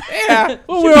 yeah. yeah.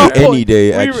 Well, Should we're be all- right. Any day,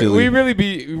 we actually.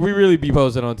 really be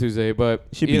posting on Tuesday, but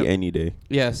Should you be know, any day.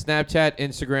 yeah. Snapchat,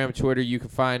 Instagram, Twitter. You can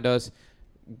find us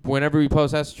whenever we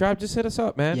post Ask the Tribe. Just hit us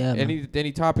up, man. Yeah, man.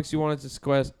 Any topics you want to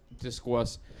discuss.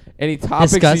 Any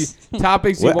topics Discuss.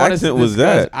 topics you What want us to accent was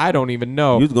discuss. that? I don't even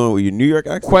know. You was going with your New York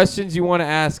accent? Questions you want to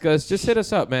ask us, just hit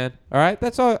us up, man. All right,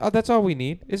 that's all. That's all we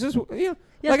need. It's just Yes,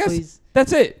 like I s- please.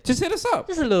 that's it. Just hit us up.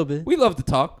 Just a little bit. We love to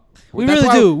talk. We That's really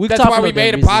why- do. We've That's talked why for we no made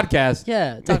a damn reason. podcast.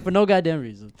 Yeah, talk for no goddamn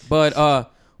reason. But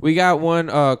we got one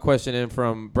question in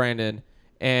from Brandon,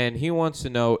 and he wants to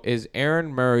know: is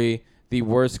Aaron Murray the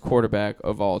worst quarterback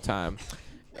of all time?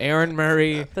 Aaron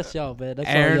Murray. That's y'all, man. That's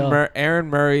all y'all. Aaron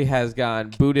Murray has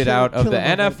gone booted out of the Kill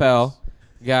him, NFL,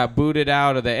 got booted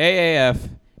out of the AAF,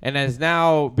 and has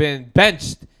now been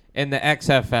benched in the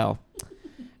XFL.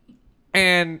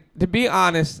 And to be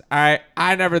honest, I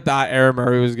never thought Aaron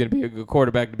Murray was going to be a good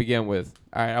quarterback to begin with.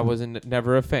 All right, I wasn't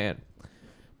never a fan.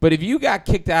 But if you got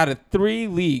kicked out of 3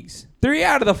 leagues, 3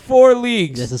 out of the 4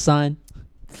 leagues, That's a sign.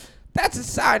 that's a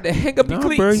sign to hang up your Nah,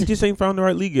 cleats. bro, you just ain't found the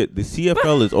right league yet. The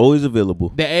CFL is always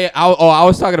available. I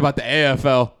was talking about the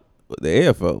AFL, The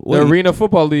AFL. the What? Arena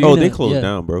Football League. Oh, they Yeah. closed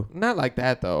down, bro. Not like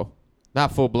that though.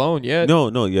 Not full blown yet. No,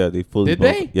 yeah, they fully. Did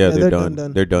bumped they? it. Yeah, Yeah, they're done.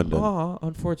 done. They're done. Oh,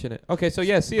 unfortunate. Okay, so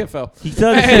yeah, CFL. He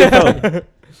said CFL.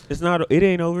 It's not. It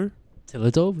ain't over. Till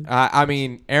it's over. I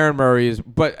mean, Aaron Murray is,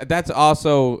 but that's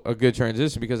also a good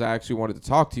transition because I actually wanted to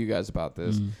talk to you guys about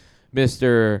this.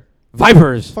 Mr.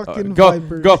 Vipers. Fucking Go,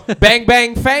 Vipers. go, bang,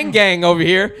 bang, fang gang over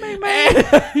here.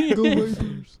 Go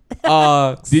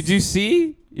Vipers. Did you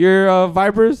see your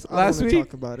Vipers I last don't want week? to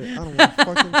talk about it. I don't want to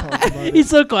fucking talk about it. He's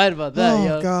so quiet about that, Oh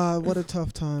yo. God, what a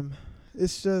tough time.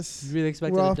 It's just Really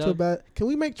expected we're a off to a dub? bad. Can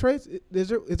we make trades? Is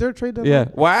there a trade deadline? Yeah.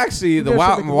 Well, actually, You the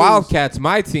guys should make a Wildcats,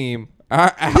 my team.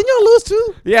 Didn't y'all lose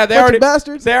too? Yeah, they Bunch already of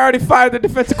bastards. they already fired the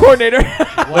defensive coordinator. Wait,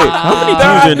 how many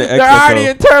Wow. teams are in the They're already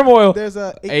XFL? in turmoil. There's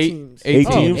eight Eight- teams. eight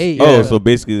Oh, teams. eight, Oh, yeah. so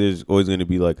basically, there's always going to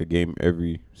be like a game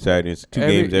every Saturday. It's two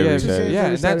games every yeah, Saturday. Saturday. Yeah,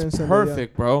 and Saturday that's and Sunday, yeah.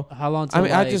 perfect, bro. How long? I Till,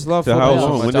 mean, I like, just love So how football so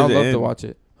long? much. When I does it love to end? watch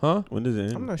it. Huh? When does it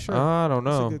end? I'm not sure. I don't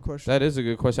That's a know. good question. That is a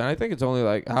good question. I think it's only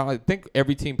like I think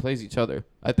every team plays each other.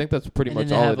 I think that's pretty and then much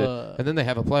they all have it is. a- And then they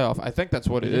have a playoff. I think that's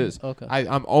what it is. Okay.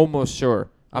 I'm almost sure.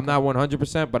 I'm not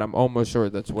 100%, but I'm almost sure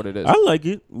that's what it is. I like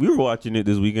it. We were watching it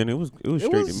this weekend. It was straight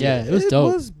to me. Yeah, it was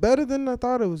dope. It was better than I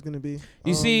thought it was gonna be.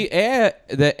 You see,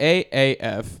 the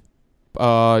AAF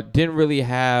didn't really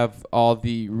have all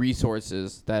the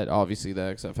resources that obviously the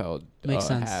XFL Makes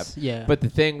sense. have. Yeah. But the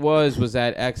thing was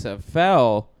that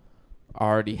XFL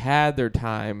already had their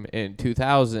time in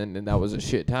 2000, and that was a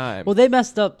shit time. well, they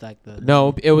messed up back then.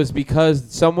 No, it was because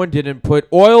someone didn't put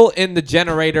oil in the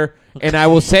generator, and I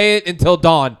will say it until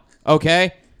dawn.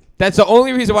 Okay, that's the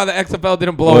only reason why the XFL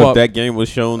didn't blow Well, up. if that game was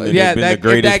shown, then Yeah, it'd been that, the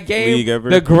greatest that game, league ever.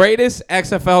 the greatest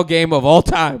XFL game of all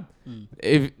time. Mm.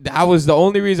 If that was the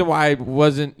only reason why it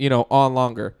wasn't, on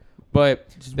longer. But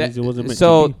Just that, means it wasn't meant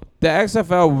so to be. the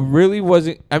XFL really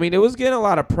wasn't. I mean, it was getting a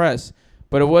lot of press,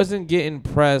 but it wasn't getting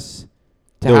press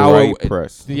to The how right it,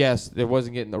 press. Yes, it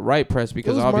wasn't getting the right press it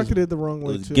because was obviously marketed the wrong It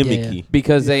way was too. gimmicky.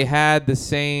 because they Yeah. had the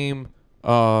same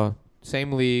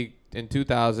league in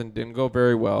 2000, didn't go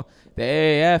very well. The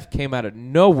AAF came out of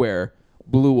nowhere,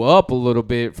 blew up a little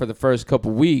bit for the first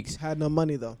couple weeks. Had no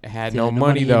money though. It had Yeah, no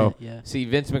money in though. it, yeah. See,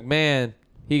 Vince McMahon,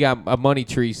 he got a money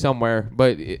tree somewhere,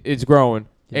 but it's growing.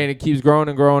 Yeah. And it keeps growing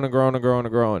and growing and growing and growing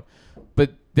and growing.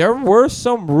 But there were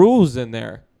some rules in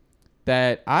there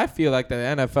that I feel like the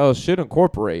NFL should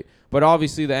incorporate. But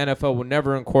obviously the NFL will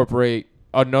never incorporate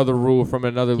another rule from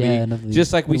another Yeah, league. another league.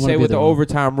 Just like we They wanna say be with the their own.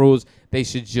 overtime rules, they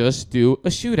should just do a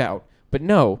shootout. But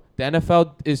no, the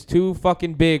NFL is too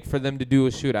fucking big for them to do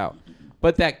a shootout.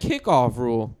 But that kickoff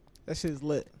rule, That shit is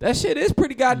lit. that shit is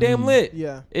pretty goddamn Mm. lit.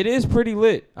 Yeah. It is pretty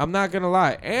lit. I'm not gonna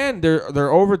lie, and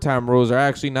their overtime rules are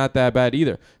actually not that bad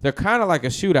either. They're kind of like a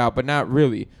shootout, but not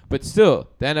really. But still,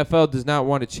 the NFL does not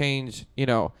want to change,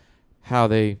 how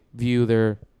they view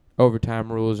their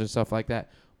overtime rules and stuff like that.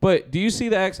 But do you see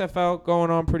the XFL going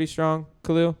on pretty strong,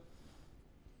 Khalil?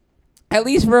 At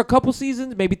least for a couple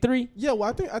seasons, maybe 3. Yeah, well,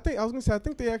 I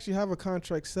think they actually have a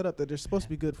contract set up that they're supposed to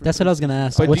be good for. That's what I was gonna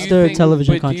ask. But What's do you their think-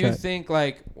 television but do you contract? think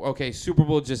okay, Super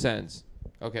Bowl just ends.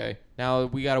 Okay, now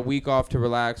we got a week off to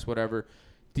relax, whatever.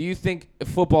 Do you think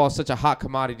football is such a hot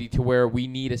commodity to where we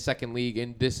need a second league,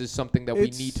 and this is something that we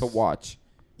It's- need to watch?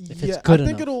 If it's Yeah, good I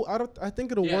think enough. I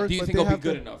think it'll work. Do you but think they it'll be have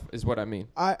good to- enough? Is what I mean.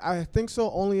 I think so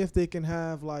only if they can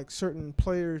have like certain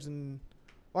players and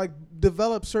like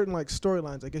develop certain like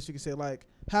storylines. I guess you could say like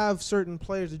have certain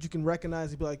players that you can recognize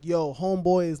and be like, yo,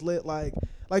 homeboy is lit. Like you know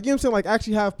what I'm saying? Like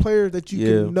actually have players that you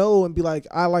Yeah. can know and be like,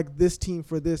 I like this team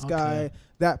for this Okay. guy,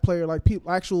 that player. Like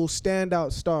people, actual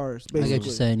standout stars. I Basically. get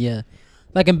you saying, yeah,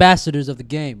 like ambassadors of the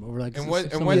game, or like And s- what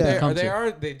and somebody what that they come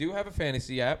to. they do have a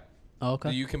fantasy app. Oh,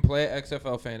 okay. You can play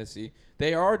XFL fantasy.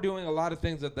 They are doing a lot of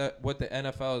things what the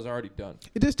NFL has already done.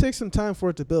 It just takes some time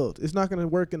for it to build. It's not going to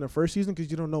work in the first season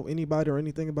because you don't know anybody or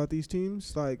anything about these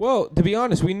teams. Like Well, to be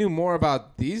honest, we knew more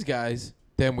about these guys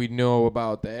than we know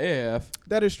about the AAF.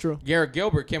 that is true. Garrett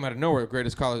Gilbert came out of nowhere,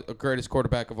 greatest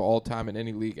quarterback of all time in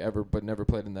any league ever, but never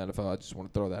played in the NFL. I just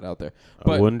want to throw that out there. I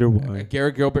But wonder why.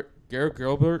 Garrett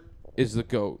Gilbert is the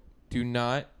GOAT. Do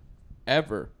not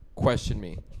ever question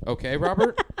me. Okay,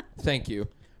 Robert? Thank you.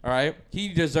 All right? He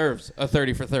deserves a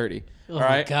 30 for 30. Oh all my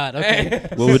right? God, okay.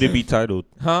 What would it be titled?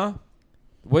 Huh?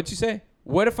 What'd you say?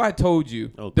 What if I told you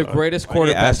Oh, the God. greatest Why you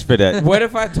quarterback? ask for that. What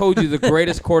if I told you the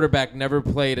greatest quarterback never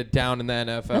played a down in the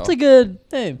NFL? That's a good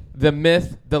name. The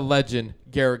myth, the legend,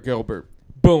 Garrett Gilbert.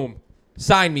 Boom.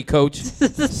 Sign me, coach.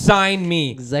 Sign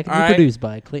me. Executive All right? produced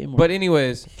by Clayton Moore. But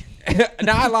anyways,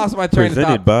 now I lost my train of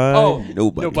Presented thought. by Oh,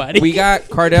 nobody. we got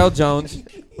Cardell Jones.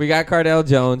 We got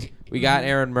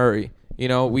Aaron Murray.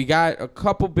 We got a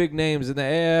couple big names in the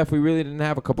AF. We really didn't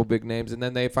have a couple big names, and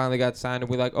then they finally got signed, and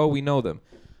we're like, oh, we know them.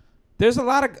 There's a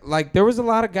lot of there was a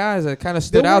lot of guys that kind of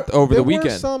stood out over the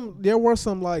weekend. There were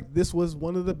some like this was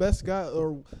one of the best guys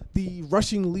or the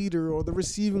rushing leader or the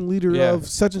receiving leader of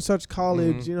such and such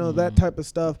college, that type of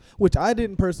stuff, which I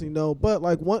didn't personally know. But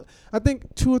like I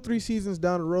think 2 or 3 seasons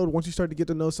down the road, once you start to get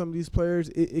to know some of these players,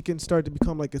 it can start to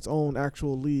become like its own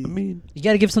actual league. I mean, You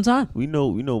got to give some time. we know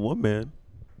one man,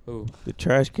 Ooh, the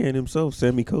trash can himself,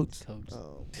 Sammy Coates.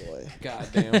 Oh boy.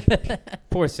 goddamn.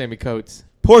 Poor Sammy Coates.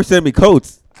 Poor Sammy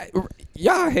Coates.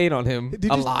 Y'all hate on him Did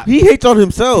a you- lot. He hates on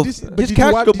himself. Did Just you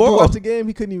catch watch, the did you ball. watch the game?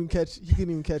 He couldn't even catch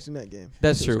in that game.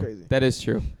 That's It was true. crazy. That is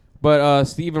true. But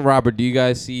Steve and Robert, do you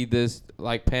guys see this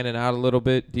like panning out a little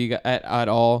bit? Do you guys at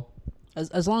all?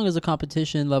 As long as the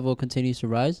competition level continues to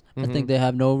rise, I Mhm. think they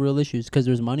have no real issues because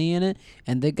there's money in it,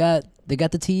 and they got the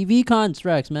TV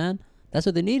contracts, man. That's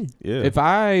what they needed. Yeah. If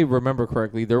I remember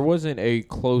correctly, there wasn't a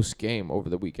close game over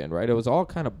the weekend, right? It was all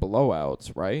kind of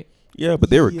blowouts, right? Yeah, but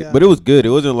they were. Yeah. But it was good. It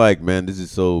wasn't like, man, this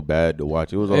is so bad to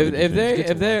watch. It was all. If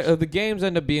interesting. the games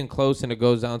end up being close and it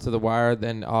goes down to the wire,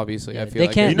 then obviously I feel they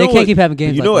like can't. You know They can't what- keep having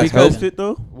games. You know like what that. helps it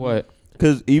though? what?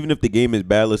 Because even if the game is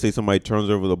bad, let's say somebody turns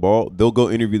over the ball, they'll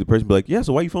go interview the person, be like, "Yeah,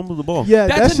 so why you fumble the ball?" Yeah,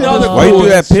 That's that shit another was Why you cool. do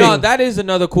that pick? No, that is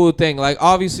another cool thing. Like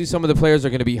obviously, some of the players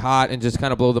are going to be hot and just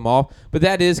kind of blow them off, but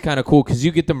that is kind of cool because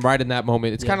you get them right in that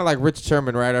moment. It's Yeah. kind of like Rich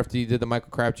Sherman right after he did the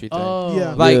Michael Crabtree thing. Oh,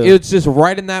 Yeah. Like Yeah. it's just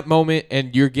right in that moment,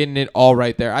 and you're getting it all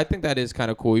right there. I think that is kind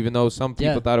of cool, even though some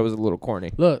people Yeah. thought it was a little corny.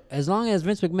 Look, as long as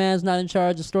Vince McMahon's not in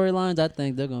charge of storylines, I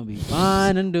think they're gonna be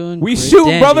fine and doing. We great shooting,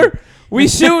 dandy. brother. We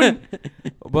shooting.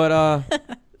 But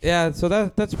yeah. So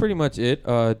that's pretty much it.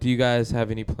 Do you guys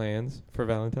have any plans for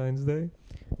Valentine's Day?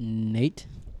 Nate.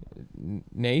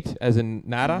 Nate, as in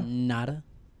Nada, Nada.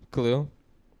 Khalil.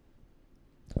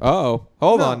 Oh,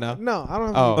 hold No, on now. No, I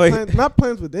don't Oh. have plans, not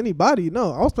plans with anybody.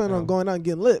 No, I was planning Oh. on going out and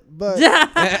getting lit, but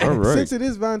All right. since it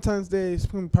is Valentine's Day, it's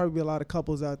gonna probably be a lot of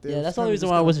couples out there. Yeah, It's that's the only kinda reason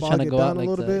just why I gonna wasn't trying to bog go it out down like a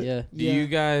little that. bit. Yeah. Do you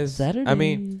guys? Saturday. I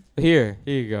mean, here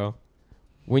you go.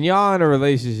 When y'all in a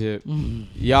relationship, Mm.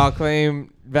 y'all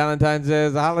claim Valentine's Day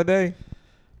as a holiday.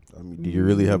 I mean, do you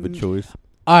really have a choice?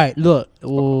 All right, look.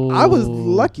 I was Ooh.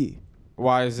 lucky.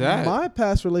 Why is that? My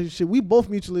past relationship, we both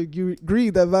mutually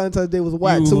agreed that Valentine's Day was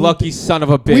whack. You so lucky son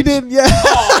of a bitch. we didn't. Yeah.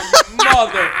 Oh,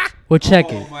 mother. Well, check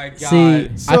Oh it. my God. See,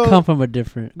 So- I come from a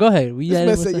different. Go ahead. We This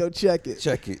man said, "Yo, check it."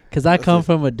 Check it. because I come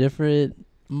from a different.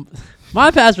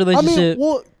 My past I relationship. mean,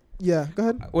 well, yeah. Go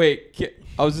ahead. Wait,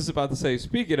 I was just about to say.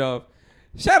 Speaking of,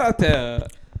 shout out to.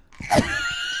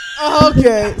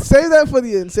 Okay, save that for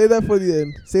the end. Save that for the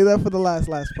end. Save that for the last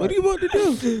part. What do you want to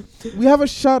do? We have a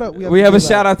shout out. We have a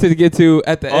shout out to get to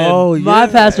at the Oh, end. my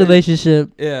yeah. past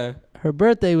relationship. Yeah. Her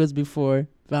birthday was before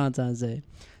Valentine's Day,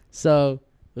 so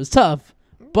it was tough.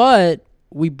 But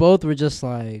we both were just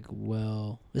like,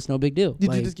 well, it's no big deal. Did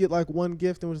Like, you just get like one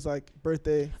gift and was like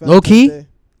birthday? Low key? Valentine's Day?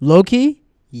 low key?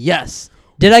 Yes.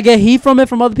 Did I get heat from it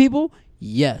from other people?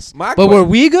 Yes. My But were que-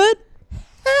 we good?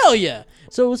 Hell yeah.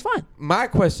 So it was fine. My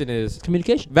question is,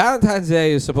 Communication. Valentine's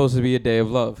Day is supposed to be a day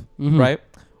of love, Mhm. right?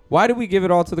 Why do we give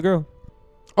it all to the girl?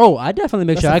 Oh, I definitely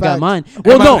make That's sure a I got fact. mine.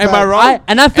 Well, Am I- no, am I wrong?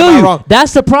 and I feel Am I you. wrong?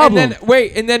 That's the problem.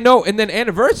 And then and then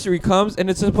anniversary comes and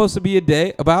it's supposed to be a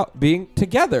day about being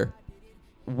together.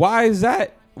 Why is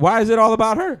that? Why is it all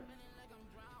about her?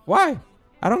 Why?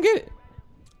 I don't get it.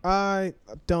 I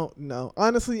don't know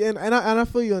honestly, and I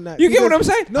feel you on that. You get what I'm because-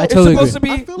 saying? No, I It's totally supposed agree.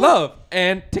 to I be feel like- love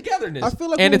and togetherness. I feel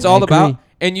like and when it's we- all I about agree.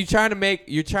 and you're trying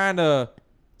to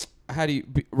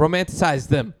romanticize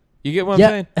them. You get what Yeah.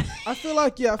 I'm saying? I feel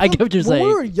like I get what you're when saying.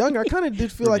 we were younger, I kind of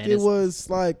did feel like it was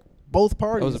like both That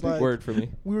parties. was a big like, word for me.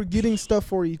 we were getting stuff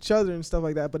for each other and stuff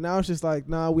like that. But now it's just like,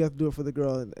 nah, we have to do it for the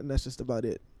girl, and that's just about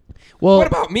it. well, What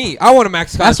about me? I want a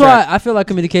max contract. that's why I feel like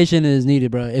communication is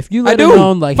needed, bro. If you let I her do.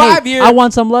 know, like, 5 hey, years, I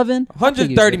want some loving. I'll take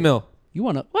you 130 to it. mil. You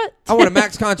want to what? I want a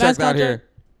max contract out contract? here.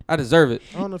 I deserve it.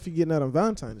 I don't know if you're getting that on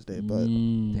Valentine's Day, but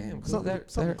Damn,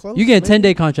 something close. You getting maybe?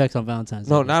 10-day contracts on Valentine's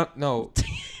No, Day. no.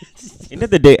 Ain't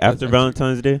that the day after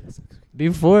Valentine's Day?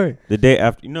 Before. The day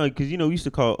after, because we used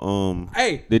to call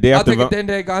Hey, the day I'll after. take a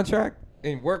 10-day contract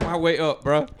and work my way up,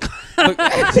 bro. Look,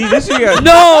 See this you got.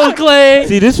 No, Clay.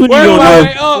 See this when you Where gonna am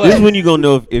I? know. Oh. This when you gonna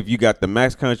know if you got the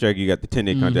max contract, you got the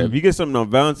 10-day contract. Mhm. If you get something on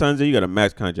Valentine's Day, you got a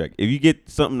max contract. If you get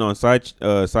something on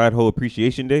side hole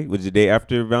appreciation day, which is the day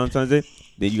after Valentine's Day,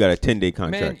 then you got a 10-day man,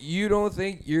 contract. you don't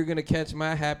think you're gonna catch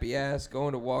my happy ass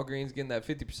going to Walgreens getting that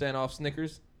 50% off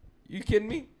Snickers? You kidding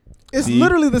me? It's See?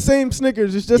 literally the same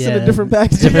Snickers. It's just in Yeah. a different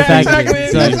package. Different Yeah, packaging.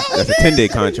 exactly. Sorry. That's a 10-day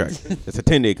contract. That's a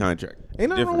 10-day contract. Ain't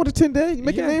nothing wrong Different. with a 10-day. You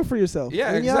make Yeah. a name for yourself.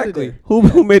 Yeah, and you're outta exactly. there.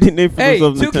 Who made a name for Hey,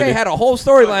 themselves? in the 2K 10-day? had a whole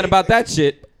storyline about that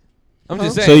shit. I'm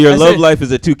just saying. So your I love said- life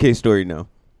is a 2K story now.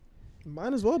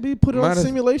 Might as well be put it Might on as-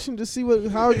 simulation to see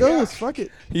how it goes. Fuck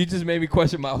it. You just made me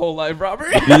question my whole life,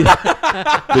 Robert.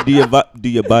 But do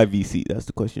you buy VC? That's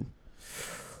the question.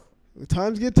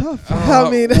 Times get tough. I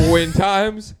mean, when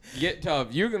times get tough,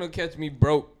 you're gonna catch me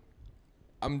broke.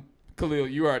 I'm Khalil.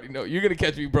 You already know. You're gonna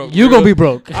catch me broke. You gonna be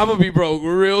broke. I'm gonna be broke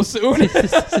real soon.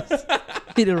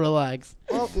 Need to relax.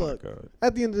 well, look.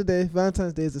 At the end of the day,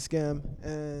 Valentine's Day is a scam,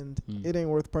 and it ain't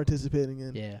worth participating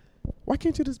in. Yeah. Why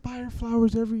can't you just buy her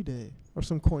flowers every day, or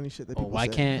some corny shit that Oh, people why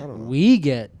say? I can't don't know. we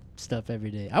get stuff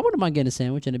every day? I wouldn't mind getting a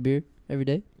sandwich and a beer every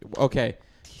day. Okay.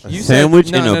 A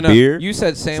sandwich and a beer? You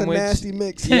said It's sandwich. a nasty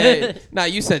mix. Yeah. Nah,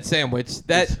 you said sandwich.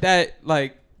 That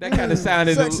kind of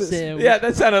sounded. Sexist. Yeah,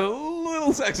 that sounded a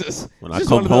little sexist. When I Just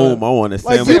come one of home, the- I want a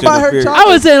Like, sandwich you buy and a her beer. chocolate. I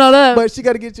was saying all that, But she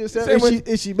got to get you a sandwich. Sandwich.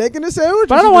 Is she making a sandwich?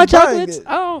 but or I she don't want just buying chocolates. it?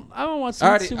 I don't want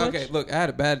Alrighty, sweets too much. okay. Look, I had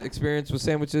a bad experience with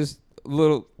sandwiches.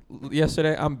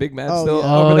 Yesterday. I'm big mad Oh, still.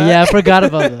 yeah. over Oh that. yeah, I forgot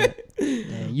about that.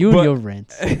 Yeah, you But- and your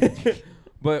rent.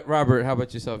 But Robert, how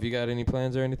about yourself? You got any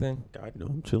plans or anything? God, no,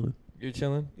 I'm chilling. You're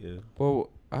chilling. Yeah. Well,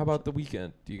 how about the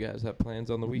weekend? Do you guys have plans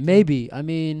on the weekend? Maybe. I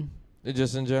mean,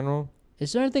 Just in general.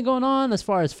 is there anything going on as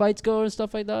far as fights go and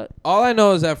stuff like that? All I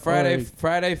know is that Friday, Or-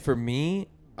 Friday for me,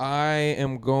 I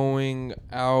am going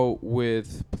out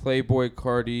with Playboy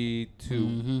Cardi to.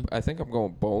 Mhm. I think I'm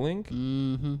going bowling.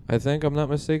 Mm-hmm. I think I'm not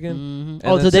mistaken. Mm-hmm. And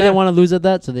Oh, then so they Sat- didn't want to lose at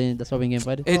that, so that's why we get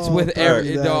invited. It's Oh, with don't every.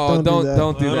 do that. No, Don't do that.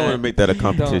 don't I do don't want to that. make that a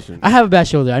competition. I have a bad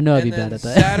shoulder. I know I'd And be bad then at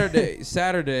that.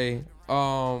 Saturday,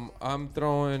 I'm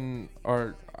throwing,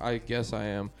 or I guess I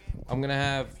am. I'm gonna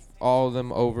have all of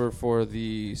them over for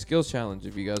the skills challenge.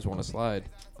 If you guys want to slide,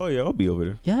 Oh yeah, I'll be over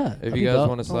there. Yeah. if I'd you be guys dope.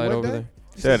 want to slide what over day? there.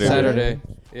 Saturday. Saturday.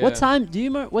 Yeah. What time? Do you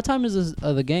remember? What time is this,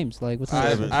 the games? Like, what's the I,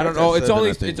 Seven. I don't Starts know. at It's 7, only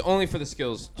I think. it's only for the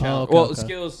skills challenge. okay, well, okay.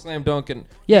 skills, slam dunk, and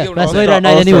Yeah, you know, that's all-star- later at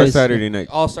night All-Star anyways. Saturday night.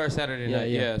 All-Star Saturday Yeah, night.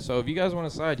 yeah. Yeah. So if you guys want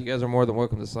to slide, you guys are more than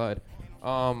welcome to slide.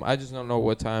 I just don't know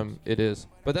what time it is,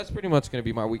 but that's pretty much gonna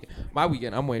be my weekend. My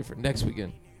weekend. I'm waiting for next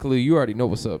weekend. Khalil, you already know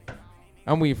what's up.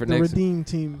 I'm waiting for The next. Redeem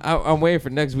team. I'm waiting for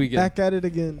next weekend. Back at it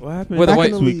again. What happened With the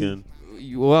next white- weekend?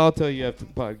 Well, I'll tell you after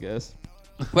the podcast.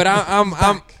 But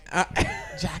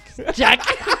Jack.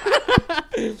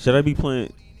 Should I be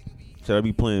playing? Should I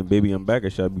be playing Baby I'm Back or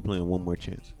should I be playing One More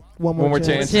Chance? One more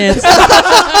chance. Chance.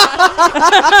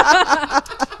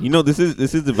 You know this is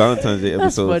the Valentine's Day That's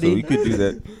episode, so funny. we could do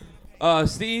that.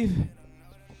 Steve,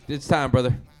 it's time,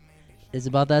 brother. It's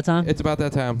about that time. It's about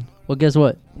that time. Well, guess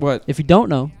what? What? If you don't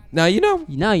know, Now you know.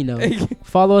 now you know.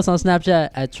 Follow us on Snapchat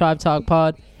at Tribe Talk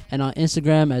Pod and on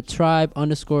Instagram at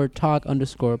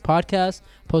Tribe_Talk_podcast.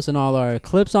 Posting all our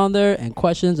clips on there and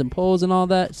questions and polls and all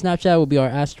that. Snapchat will be our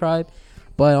Ask Tribe.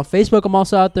 But on Facebook, I'm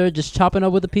also out there just chopping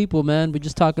up with the people, man. We're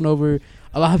just talking over.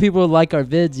 A lot of people like our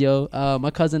vids, yo.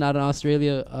 My cousin out in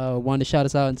Australia wanted to shout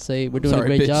us out and say we're doing Sorry, a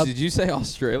great bitch, job. Did you say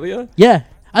Australia? Yeah.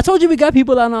 I told you we got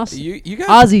people out in You got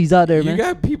Aussies out there, you man.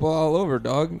 got people all over,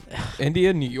 dog.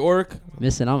 India, New York.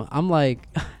 Listen, I'm like,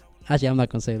 actually, I'm not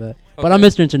gonna say that, but Okay. I'm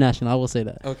Mr. International. I will say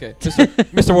that. Okay,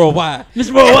 Mr. Worldwide.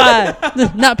 Mr.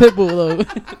 Worldwide, not Pitbull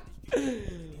though.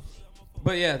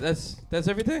 But yeah, that's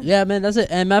everything. Yeah, man, that's it.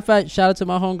 And matter of fact, shout out to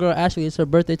my homegirl Ashley. It's her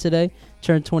birthday today.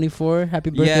 Turned 24. Happy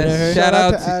birthday to her. Yes, Shout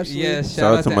out to to Ashley. yes,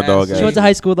 Shout out to my dog, She Ashley. went to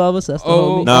high school with all of us. That's the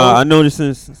Oh, homie. Nah, I know this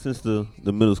since the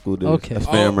middle school days. Okay. That's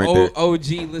fam right there. OG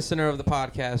listener of the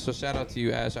podcast. So shout out to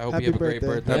you, Ash. I hope Happy you have a great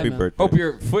birthday. birthday. Yeah, Happy man. birthday. Hope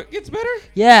your foot gets better.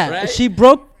 Yeah, Right? she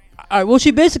broke. All right, well,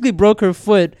 she basically broke her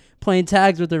foot playing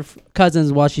tags with her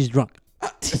cousins while she's drunk.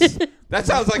 That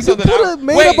sounds like You something. coulda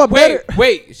made up a better-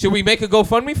 Wait. Should we make a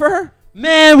GoFundMe for her?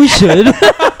 Man, we should.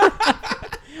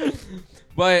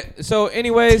 But so,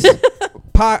 anyways,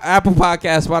 Apple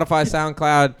Podcast, Spotify,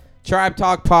 SoundCloud, Tribe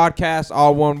Talk Podcast,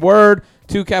 all one word,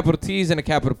 2 capital T's and a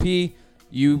capital P.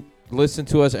 You listen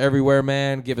to us everywhere,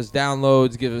 man. Give us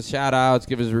downloads, give us shout outs,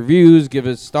 give us reviews, give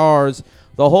us stars,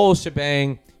 the whole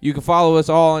shebang. You can follow us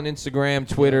all on Instagram,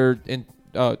 Twitter, and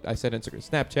I said Instagram,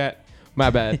 Snapchat. My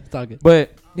bad. It's all good.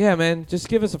 But yeah, man, just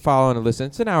give us a follow and a listen.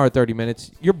 It's an hour and 30 minutes.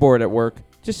 You're bored at work.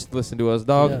 Just listen to us,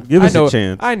 dog. Yeah. Give us I know, a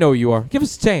chance. I know you are. Give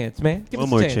us a chance, man. Give One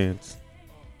us more a chance. chance.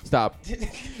 Stop.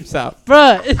 Stop.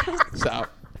 Bruh, Stop.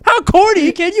 how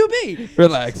corny can you be?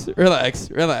 Relax. Relax.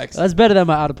 Relax. That's better than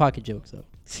my out-of-pocket joke, so.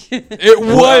 It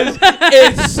was.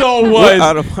 It so What was.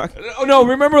 out of pocket? Oh, no,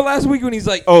 remember last week when he's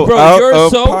like, Oh, bro, out you're of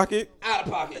so pocket. out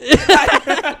of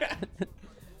pocket.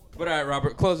 But all right,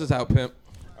 Robert, close us out, pimp.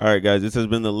 All right, guys, this has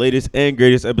been the latest and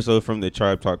greatest episode from the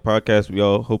Tribe Talk Podcast. We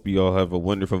all hope you all have a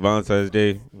wonderful Valentine's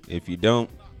Day. If you don't,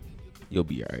 you'll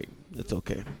be all right. It's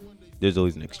okay. There's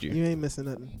always next year. You ain't missing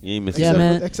nothing. You ain't missing Yeah, nothing.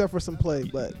 man. Except for some play,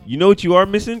 but You know what you are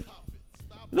missing?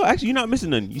 No, actually, you're not missing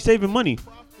nothing. You saving money.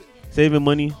 Saving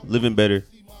money, living better.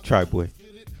 Tribe Boy.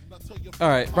 All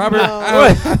right, Robert.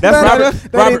 What?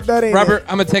 That's Robert. that ain't Robert,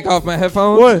 I'm gonna take off my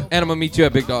headphones What? and I'm gonna meet you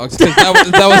at Big Dogs because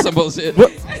that was some bullshit.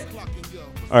 What?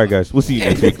 All right, guys. We'll see you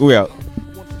next week. We out.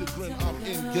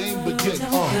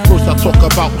 First I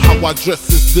talk about how I dress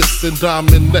is this and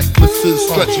diamond necklaces,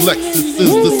 stretch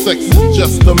Lexuses, the sex is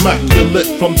just immaculate.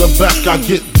 From the back I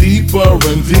get deeper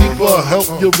and deeper, help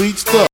you reach the